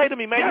got nothing to say to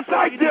me, man. Yes, you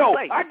I you do. Need to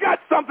say. I got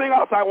something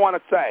else I want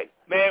to say.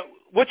 Man,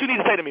 what you need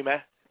to say to me,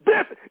 man?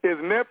 This is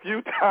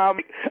Nephew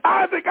Tommy.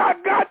 I think I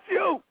got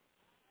you.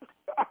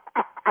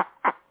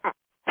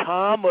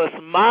 Thomas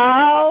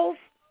Miles.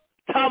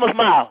 Thomas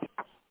Miles,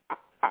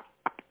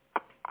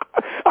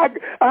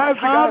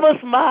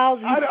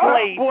 you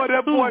played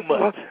too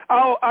much.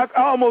 I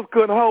almost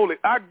couldn't hold it.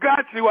 I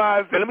got you,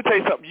 Isaac. Man, let me tell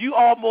you something. You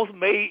almost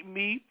made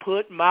me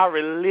put my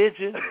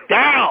religion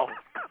down.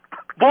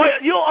 Boy,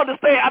 you don't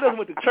understand. I just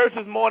went to church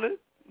this morning.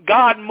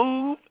 God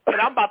moved,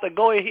 and I'm about to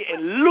go in here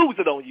and lose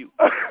it on you.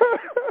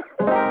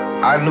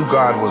 I knew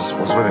God was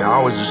with me. I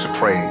always used to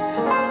pray.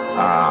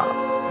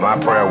 My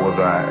prayer was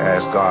I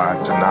asked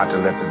God not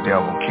to let the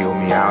devil kill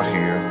me out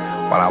here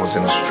while I was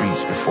in the streets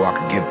before I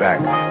could get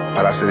back.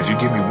 But I said, if you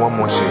give me one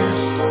more chance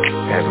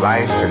at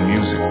life and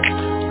music,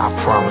 I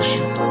promise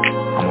you,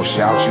 I'm going to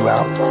shout you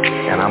out,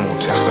 and I'm going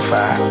to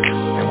testify,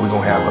 and we're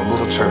going to have a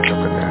little church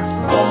up in there.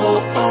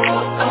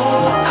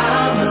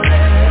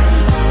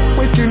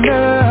 Waking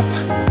up,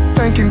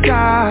 thanking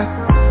God.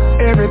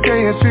 Every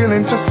day is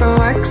feeling just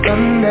like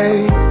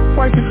Sunday.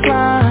 Wife is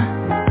fly,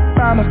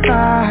 by my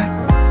side.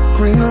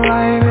 Green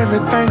light,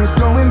 everything is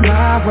going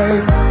my way.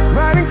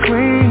 Riding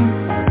clean,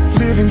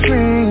 living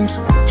dreams.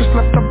 Just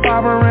left the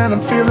barber and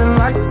I'm feeling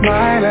like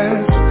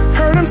Midas.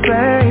 Heard him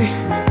say,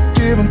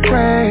 give him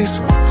praise.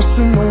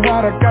 What's in the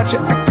water got you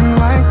acting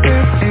like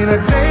this? Ain't a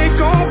day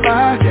go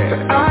by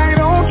that I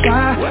don't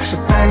try to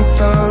thank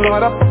the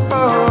Lord up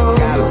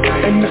above.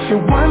 And if you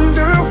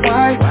wonder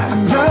why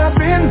I'm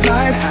loving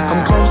life,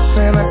 I'm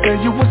close and I tell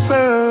you what's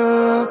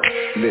up.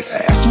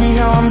 Ask me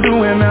how I'm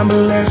doing, I'm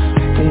blessed.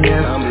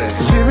 Yes,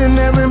 living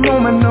every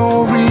moment,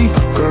 no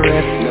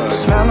regret.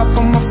 Smile up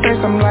on my face,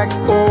 I'm like,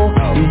 oh,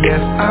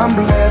 yes, I'm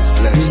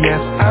blessed. Yes,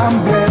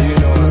 I'm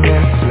blessed.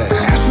 Yes,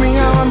 ask me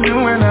how I'm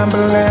doing, I'm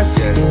blessed.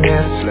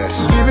 Yes,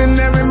 living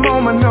every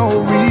moment,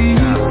 no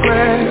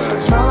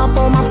regret. Smile up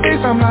on my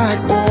face, I'm like,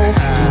 oh,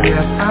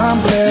 yes,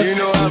 I'm blessed. You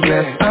know I'm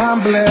blessed.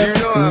 I'm blessed. You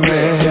know I'm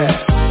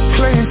blessed.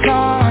 Playing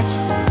cards,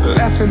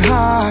 laughing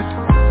hard,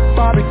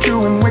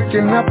 barbecuing,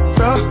 waking up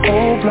the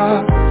whole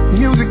block.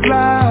 Music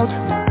loud,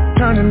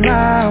 turning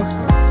out.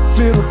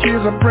 Little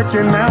kids are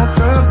breaking out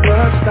the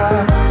bus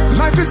stop.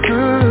 Life is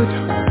good,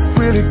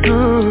 really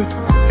good.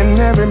 And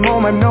every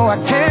moment, no, I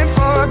can't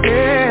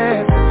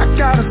forget. I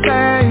gotta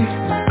say,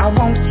 I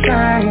won't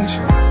change.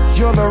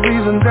 You're the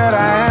reason that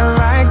I am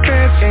like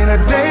this. Ain't a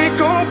day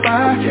go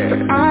by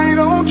that I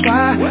don't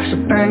try to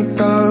thank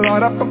the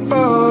Lord up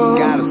above.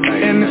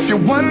 And if you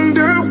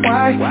wonder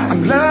why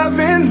I'm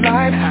loving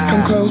life,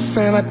 come close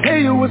and I tell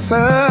you what's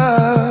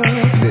up.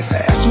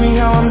 Ask me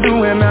how I'm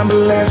doing, I'm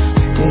blessed.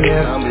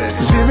 Yes,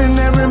 living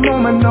every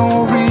moment,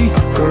 no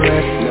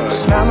regret.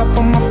 Smile up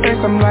on my face,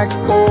 I'm like,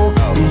 oh,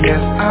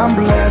 yes, I'm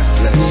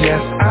blessed.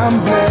 Yes,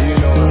 I'm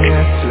blessed.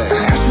 Yes,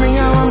 ask me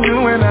how I'm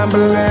doing, I'm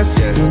blessed.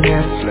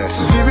 Yes,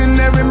 living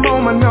every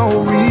moment,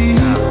 no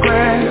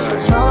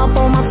regret. Smile up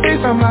on my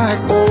face, I'm like,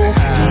 oh,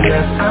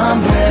 yes,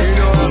 I'm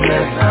blessed.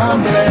 Yes,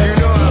 I'm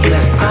blessed.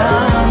 Yes,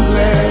 I'm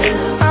blessed.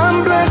 I'm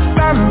blessed,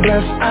 I'm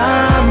blessed,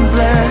 I'm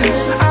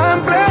blessed.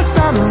 I'm blessed,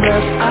 I'm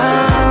blessed,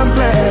 I'm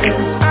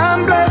blessed.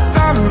 I'm blessed.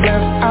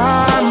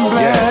 I'm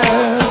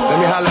blessed. Let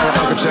me holler at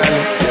Uncle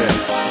Charlie.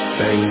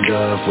 Thank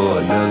God for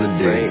another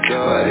day.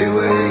 While they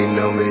waiting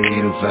on me, he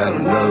done found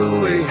another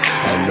way. I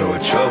know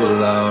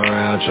trouble all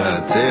around, trying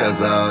to tear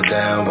us all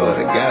down, but I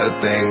gotta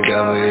thank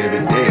God for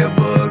every day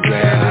above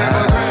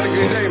ground.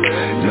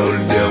 Know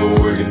the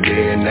devil working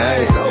day and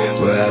night,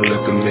 but I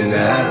look him in the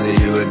eye, say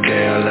you a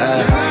damn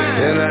lie.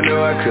 And I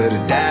know I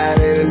could've died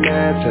at a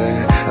night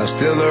time. I'm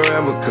still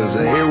around because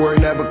I hear work,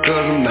 not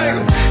because of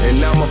mine. And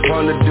I'm up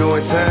on the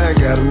doing time,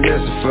 got a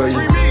message for you.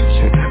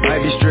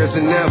 Might be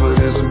stressing now, but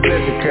there's some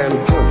blessing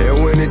coming.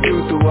 And when it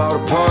do through all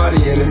the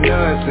party and the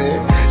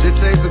nonsense, just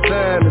take some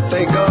time to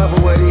thank God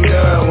for what he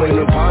done. When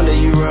the ponder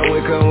you run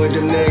with, come with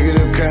the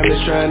negative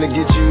comments trying to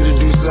get you to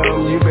do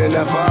something. You better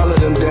not follow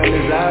them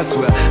dummies, I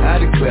swear. I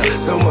declare,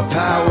 so much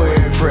power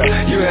in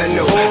prayer. You had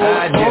no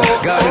idea,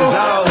 God is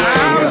always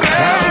here.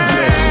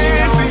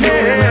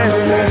 I'm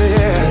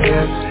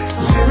blessed.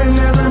 Living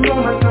every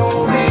moment,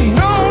 no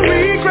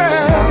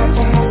regret.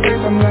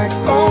 I'm like,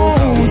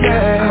 oh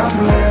yeah,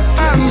 I'm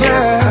blessed. I'm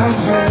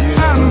blessed.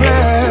 I'm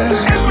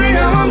blessed. Ask me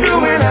how I'm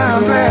doing,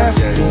 I'm blessed.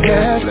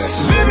 Yes,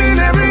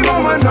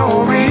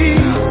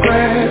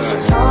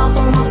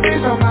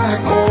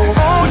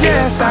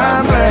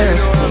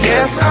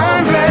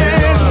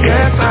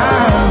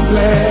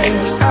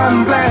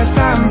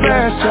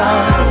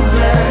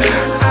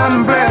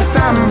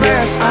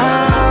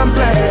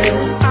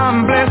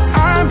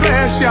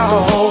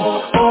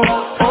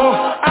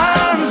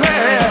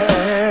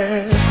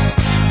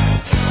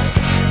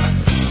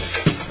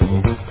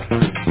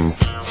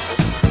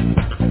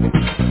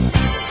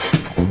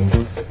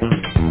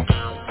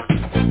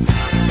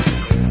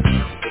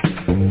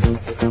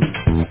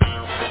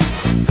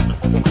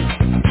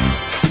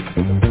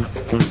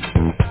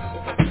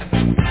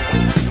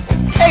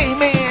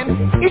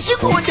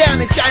 going down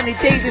to Johnny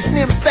Davis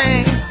Slim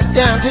thing,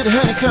 down to the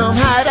Honeycomb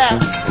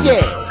Hideout?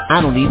 Yeah,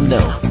 I don't even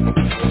know.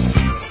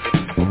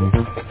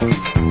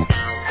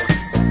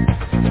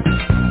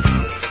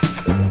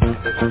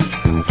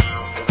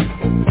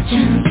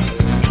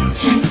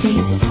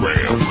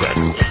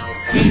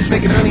 He's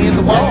making honey in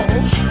the walls.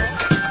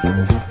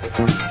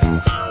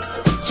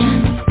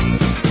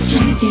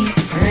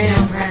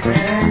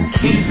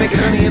 He's making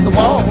honey in the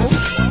walls.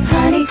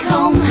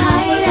 Honeycomb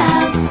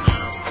Hideout.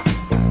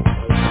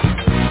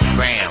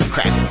 Graham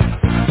cracker.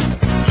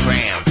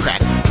 Graham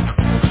cracker.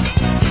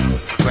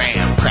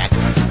 Graham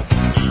cracker.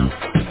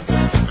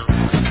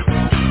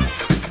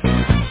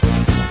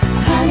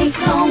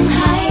 Honeycomb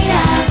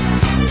Hideout.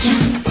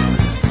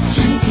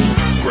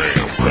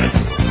 Graham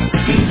cracker.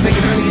 He's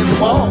making honey in the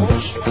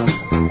walls.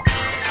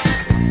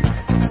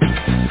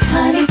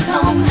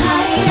 Honeycomb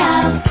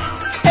Hideout.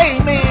 Hey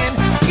man,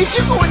 if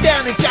you're going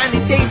down to Johnny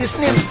Davis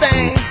Slim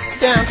thing,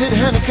 down to the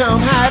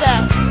Honeycomb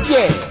Hideout,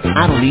 yeah,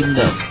 I don't even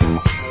know.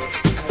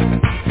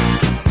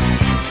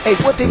 Hey,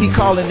 what they be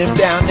calling them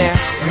down there?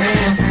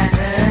 Man,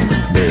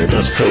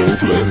 that's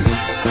cold-blooded.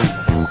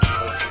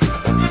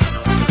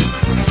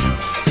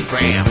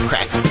 Graham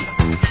cracker.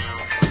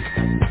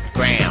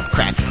 Graham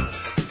cracker.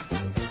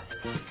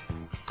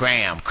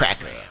 Graham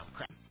cracker.